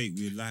if it's straight,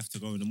 we're live to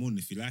go in the morning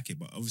if you like it.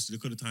 But obviously,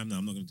 look at the time now.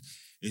 I'm not gonna.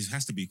 It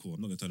has to be cool.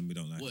 I'm not gonna tell them we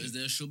don't like What it. is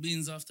there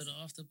shubbeens after the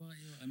after party?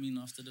 I mean,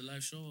 after the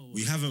live show? Or what?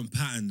 We haven't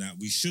patterned that.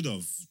 We should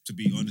have, to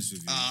be honest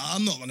with you.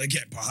 I'm not gonna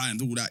get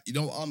behind all that. You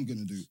know what I'm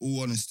gonna do?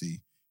 All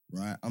honesty,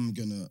 right? I'm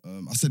gonna.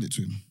 I said it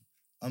to him.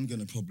 I'm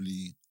gonna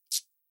probably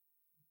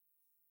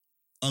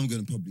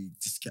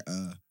just get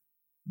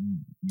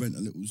rent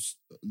a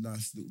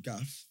nice little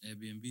gaff.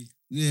 Airbnb.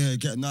 Yeah,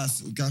 get a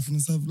nice little gaff and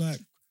just have like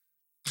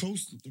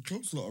the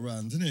close lot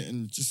around, innit?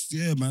 And just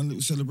man,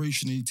 little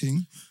celebration-y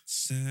thing.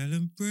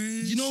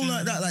 Celebration. You know,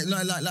 like that,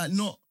 like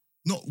not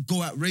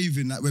go out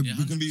raving like we're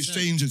gonna be 100%.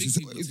 strangers.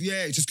 Big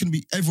It's just gonna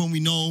be everyone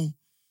we know.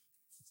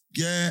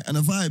 Yeah, and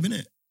a vibe,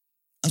 innit?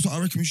 That's what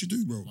I reckon we should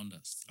do, bro.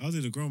 I'll do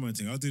the grown man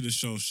thing. I'll do the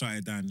show, shut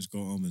it down, and just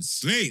go home and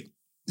sleep.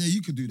 Yeah,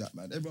 you could do that,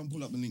 man. Everyone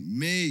pull up and link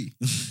me.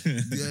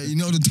 Yeah, you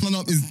know the turn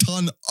up is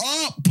turn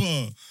up.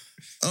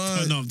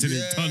 Turn up till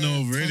it turn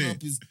over, turn innit?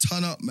 up is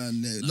turn up,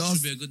 man. That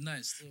should be a good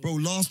night still. Bro,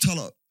 last turn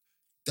up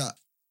that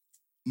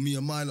me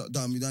and my lot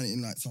done, we done it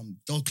in like some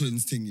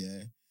Docklands thing,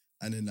 yeah.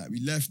 And then like we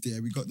left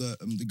there, we got the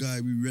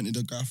guy, we rented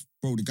a gaff.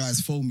 Bro, the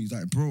guy's phone me, he's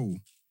like, bro,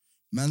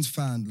 man's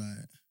found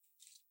like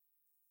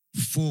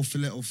 4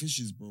 filet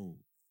fishes, bro.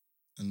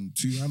 And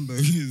 2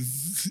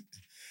 hamburgers.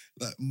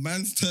 Like,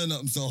 man's turn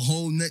up's the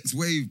whole next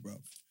wave,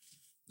 bro.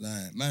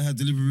 Like, man had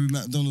Deliveroo,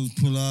 McDonald's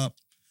pull up.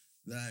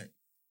 Like,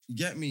 you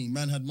get me?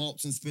 Man had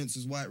Marks and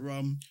Spencer's white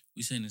rum.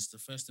 We saying it's the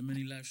first of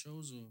many live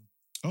shows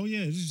or? Oh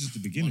yeah, this is just the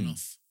beginning. One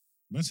off.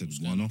 Man said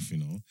What's one going off,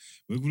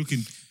 We're looking.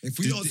 If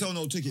we don't sell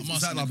no tickets, I'm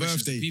it's like asking my the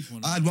questions to birthday. people,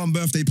 I had one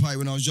birthday party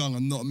when I was young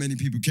and not many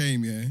people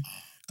came, yeah?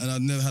 And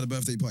I've never had a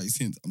birthday party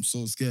since. I'm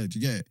so scared,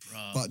 you get it?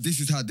 Bruh. But this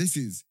is how this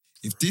is.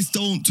 If this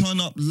don't turn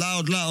up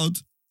loud,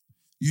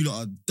 you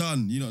lot are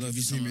done. You don't know if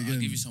you see me again. I'll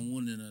give you some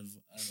warning.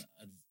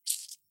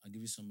 I'll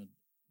give you some.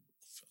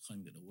 I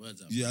can't get the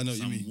words out. Yeah, I know what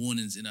you some mean.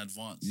 warnings in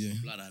advance. Yeah.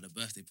 Blood, I had a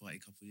birthday party a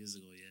couple of years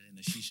ago, yeah, in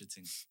a shisha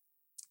thing.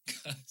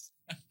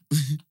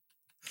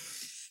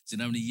 Do you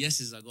know how many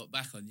yeses I got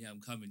back on? Yeah,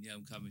 I'm coming. Yeah,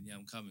 I'm coming. Yeah,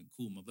 I'm coming.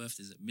 Cool. My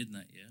birthday's at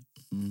midnight, yeah?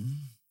 Mhm.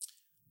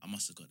 I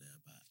must have got there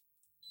about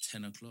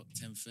 10 o'clock,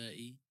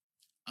 10:30.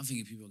 I'm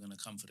thinking people are going to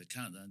come for the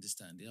countdown, this,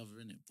 that, and the other,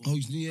 innit? Oh,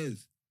 it's New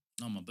Year's.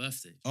 No, my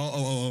birthday.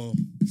 Oh.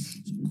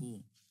 So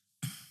cool.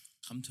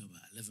 Come to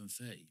about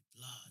 11:30.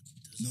 Blood.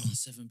 There's about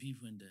 7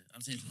 people in there. I'm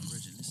saying to my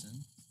brethren,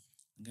 listen,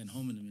 I'm going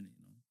home in a minute,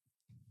 you know.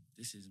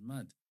 This is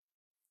mad.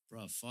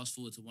 Bro, fast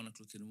forward to 1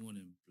 o'clock in the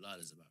morning. Blood,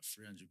 there's about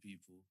 300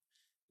 people.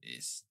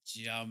 It's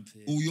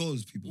jumping. All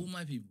yours, people. All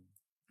my people.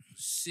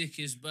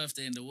 Sickest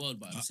birthday in the world,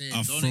 but I'm saying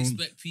I've don't thrown-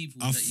 expect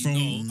people I've that you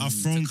thrown- know I've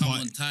thrown to come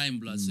part- on time,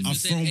 blood. So if I've you're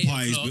saying thrown 8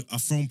 parties. o'clock,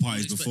 I've thrown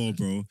parties expect before, that.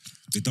 bro.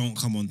 They don't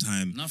come on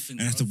time, Nothing,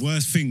 and that's the bro.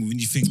 worst thing when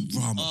you think,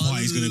 bro, my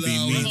party's gonna be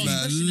Allow it, meaty.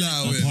 man.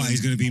 Allow My it.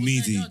 party's gonna be I was going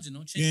meaty. yard, you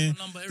know, changing Yeah, my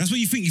number that's what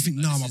you think. You think,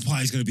 nah, This my is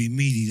party's mad. gonna be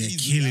meaty. They're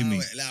killing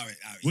me. Allow it.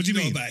 What do you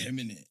know mean? about him,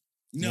 innit?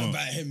 You know What?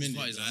 about him, innit?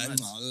 Why is that Man? mad?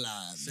 Not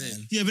lie,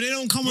 man. Yeah, but they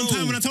don't come on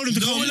time when I told them to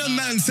You know come. when a Nah,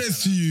 man nah, says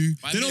nah, to nah. you,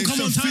 But They don't it's come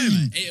a on theme.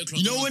 time. 8 o'clock.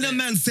 you know I was when a there.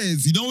 man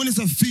says, you know when it's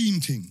a theme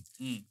thing,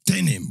 Mm.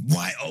 denim,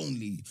 white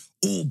only,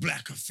 all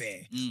black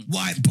affair, Mm.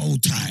 white bow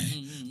tie,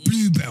 Mm.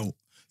 blue belt.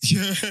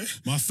 Yeah.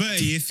 My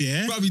 30th,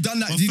 yeah. Bro, we done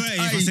that. My Did- 30th,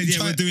 I Aye, said, yeah,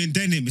 try- we're doing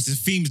denim. It's the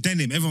theme's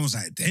denim. Everyone was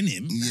like,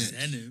 denim? Yeah.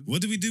 Denim.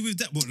 What do we do with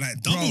that? What,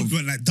 like Bro.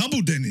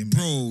 double denim?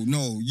 Bro,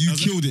 no, you I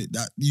was killed it.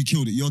 You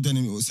killed it. Your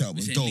denim setup We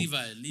was saying dope.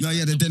 Levi. No,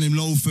 yeah, the denim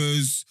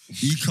loafers.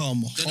 He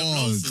come Denim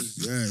hard. loafers.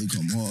 Yeah, he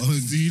come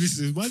hard. Do you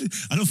listen?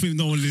 I don't think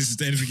no one listens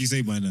to anything you say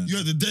by now. You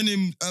had the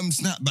denim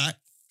snapback.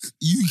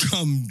 You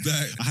come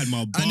back. I had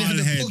my And bald you had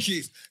the head. pocket.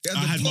 You I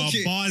had my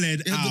pocket. bald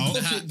head You had the out.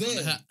 The pocket hat, there.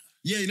 the hat.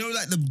 Yeah, you know,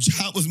 like the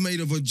hat was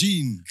made of a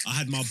jean. I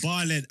had my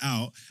bar lead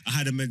out. I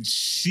had a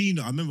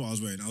Machino. I remember what I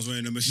was wearing. I was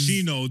wearing a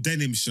Machino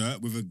denim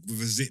shirt with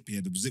a zip. Yeah,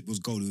 the zip was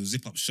gold. It was a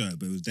zip up shirt,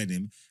 but it was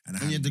denim. And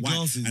I And you had the white,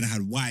 glasses. And I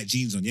had white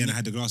jeans on. Yeah, and I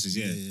had the glasses.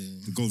 Yeah, Yeah.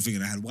 the gold thing.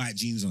 And I had white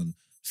jeans on,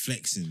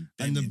 flexing.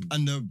 And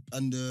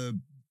the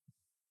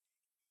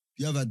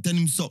you have like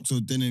denim socks or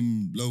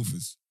denim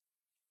loafers.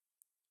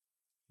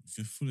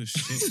 You're full of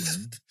shit,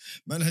 man.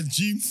 Man had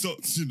jean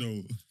socks, you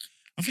know.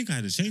 I think I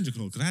had a change of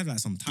clothes because I had like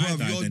some tie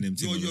dye Bruv, denim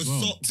thing on your as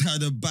well. socks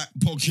had a back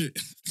pocket.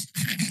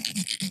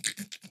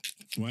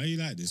 Why are you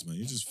like this, man?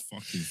 You're just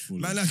fucking full.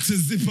 Man of had to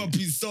zip up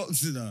his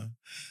socks, you know.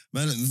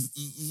 Man,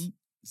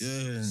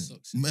 yeah.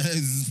 Socks.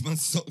 Man,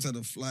 socks had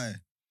a fly.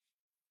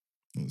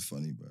 It was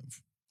funny, bruv.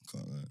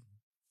 Can't lie.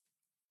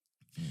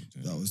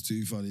 That was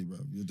too funny,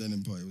 bruv. Your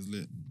denim party was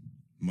lit.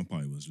 My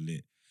party was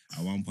lit.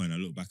 At one point, I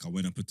looked back. I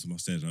went up into my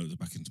stairs. I looked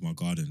back into my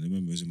garden. I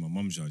remember it was in my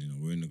mum's yard. You know,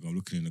 I'm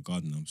looking in the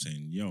garden. I'm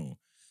saying, yo,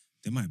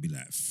 there might be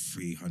like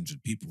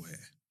 300 people here.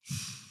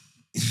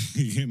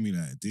 You get me?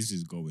 Like, this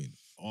is going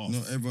off.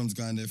 Not everyone's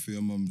going there for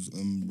your mum's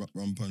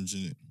rum punch,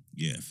 innit?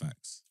 Yeah,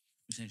 facts.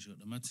 We saying she got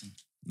the mad thing.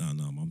 No,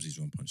 mumsy's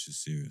rum punch is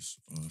serious.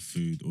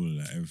 Food, all of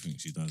that, everything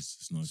she does.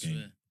 It's not a game.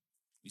 Swear.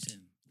 We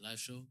saying live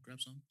show,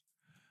 grab some.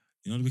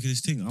 You know the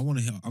biggest thing? I'm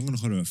gonna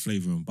holler at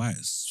Flavor and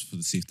Bites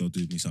to see if they'll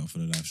do me something for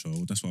the live show.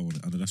 That's what I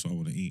want. That's what I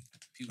want to eat.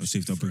 People I'll see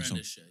if they'll bring preferring some.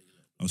 this shit, you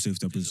know. I'll see if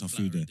they'll bring There's a some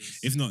food platter there. of this.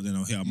 If not, then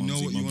I'll hit up You know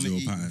Mumsy, what you want Mumsy to or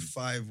eat Pattern. in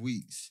 5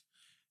 weeks?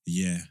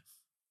 Yeah.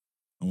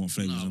 I want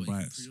Flavors Nah, and but you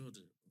Bites. pre-order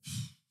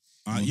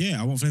it.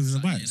 Yeah, I want Flavors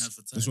and Something you ain't Bites. had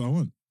for That's time. what I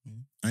want.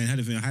 I ain't had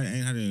it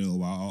in a little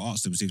while. I'll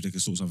ask them to see if they can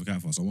sort something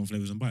out for us. I want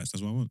Flavors and Bites.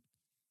 That's what I want.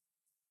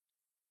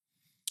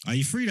 Are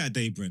you free that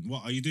day, Brent?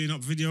 What, are you doing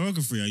up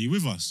videography? Are you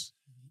with us?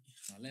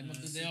 Nah, let him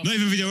have the day off. Not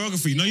even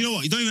videography. No, you know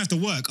what? You don't even have to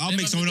work. I'll Let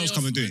make him someone have else the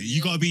come day and do off, it. man.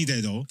 You gotta be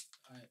there though.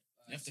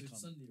 You have to come.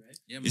 Sunday, right?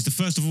 Yeah, man. It's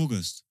the 1st of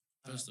August.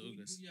 1st of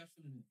August. Who you have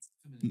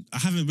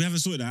filming it? We haven't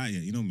sorted that out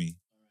yet. You know me. Alright,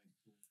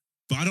 cool.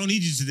 But I don't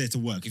need you to there to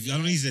work. I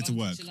don't need you there to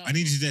work. I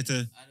need you there to.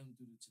 I don't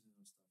do the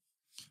chilling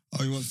stuff.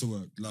 Oh, he wants to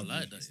work. I Lovely.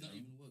 like that. It's you not know.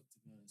 even work, to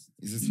be honest.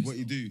 Is this what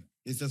you do?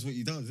 It's just what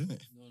he does, isn't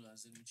it? No,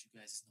 as in what you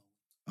guys know.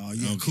 Oh,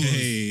 yeah, Okay, cool.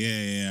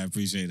 yeah, I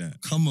appreciate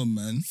that. Come on,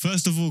 man.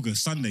 1st of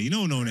August, Sunday. You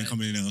know no one ain't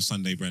coming in there on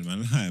Sunday, Brent, man.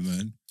 Alright,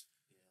 man.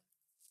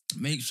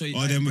 Make sure you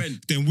Oh, then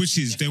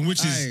wishes Aye, with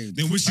aye,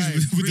 the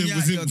bring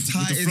out your with the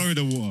tightest-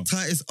 Florida water.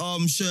 tightest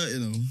arm shirt, you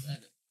know.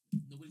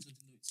 Nobody's going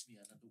to know it's me,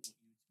 and I don't want you to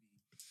be.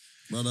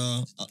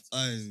 Brother,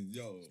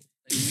 yo.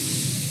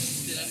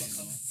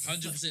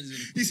 100% is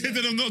gonna. He said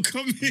that I'm not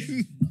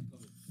coming.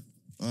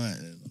 All right,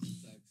 then.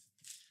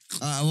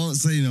 I won't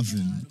say nothing.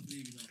 I don't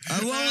believe you know.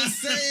 I won't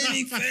say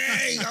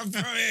anything, I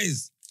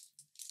promise.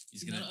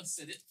 He's You gonna. have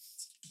said it.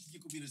 You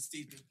could be the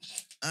statement.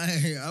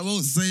 I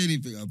won't say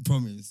anything, I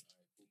promise.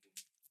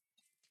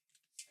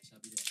 I shall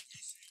be there.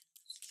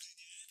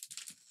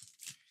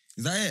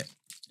 Is that it?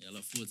 Yeah, I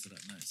look forward to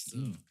that night.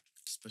 Still,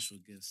 special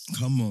guest.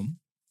 Come on.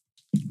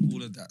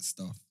 All of that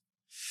stuff.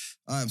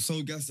 I am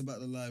so gassed about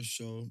the live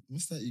show.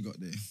 What's that you got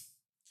there?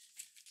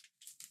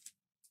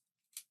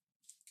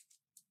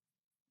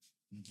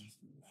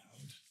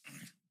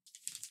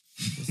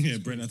 Yeah,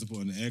 Brent had to put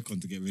on the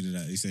aircon to get rid of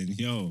that. He's saying,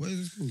 yo. What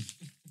is this called?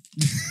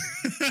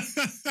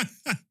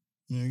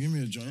 Yeah, give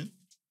me a joint.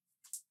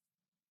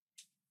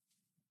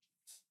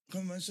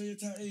 Come on, man, show your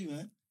tattoo,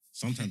 man.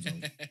 Sometimes Show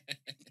your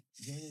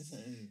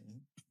tattoo,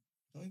 man.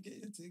 Don't get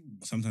your thing.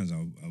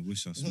 I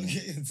wish I Don't smoked.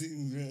 get your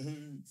thing, bro.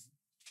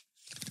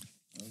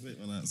 I'll wait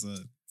one outside.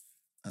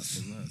 That's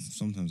so nice.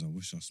 Sometimes I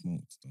wish I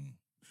smoked, though.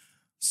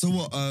 So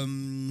what,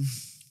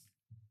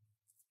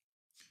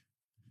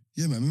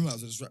 yeah, man, we might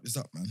as well just wrap this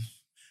up, man.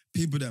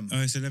 People them. Oh,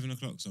 it's 11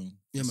 o'clock, so.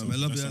 Yeah, man, I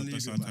love it and leave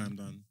That's it, our man. time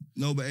done.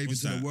 No, but What's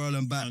to the that? world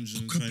and back.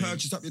 120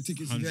 Purchase up your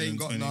tickets if you ain't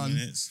got 120 none.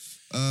 minutes.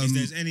 If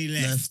there's any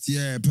left,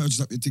 Yeah,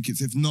 purchase up your tickets.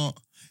 If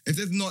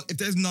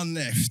there's none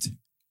left,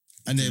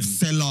 and they Then-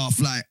 sell off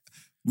like.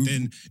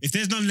 then if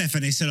there's none left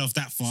and they sell off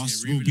that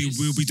fast, Yeah, we'll be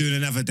re-release. doing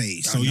another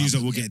day. So Yeah, user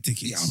will yeah. get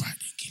tickets. Yeah, all right.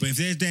 But if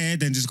they're there,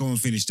 then just go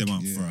and finish them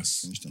up Yeah, for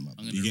us. finish them up.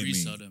 I'm You gonna get me?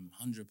 resell them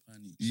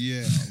 £100 each.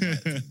 Yeah, all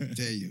right.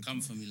 There you go.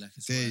 Come for me like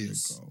it's There you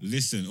wireless. go.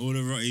 Listen, all the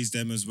Rotties,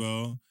 them as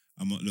well.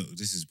 Look,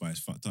 this is why it's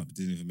fucked up. It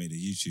didn't even make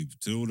the YouTube.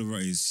 To all the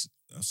Rotties,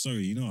 I'm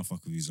sorry, you know I fuck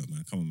with you,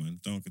 man. Come on, man.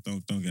 Don't get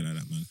like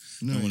that, man.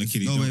 No, Don't wanna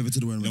kill you, no don't- way over to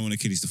the I wind, don't want the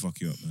kiddies to fuck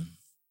you up, man.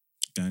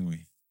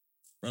 Gangway.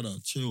 brother.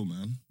 Chill,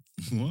 man.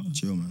 What?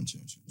 Chill, man.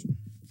 Chill.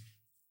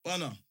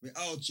 Banner, we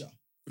out, ya.